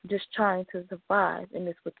struggle, just trying to survive in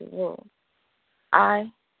this wicked world.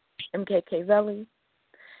 I am KK Velli,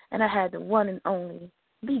 and I had the one and only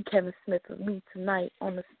the Kevin Smith with me tonight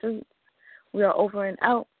on the streets. We are over and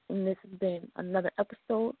out, and this has been another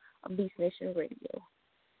episode of BEASTNation Radio.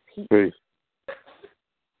 Peace.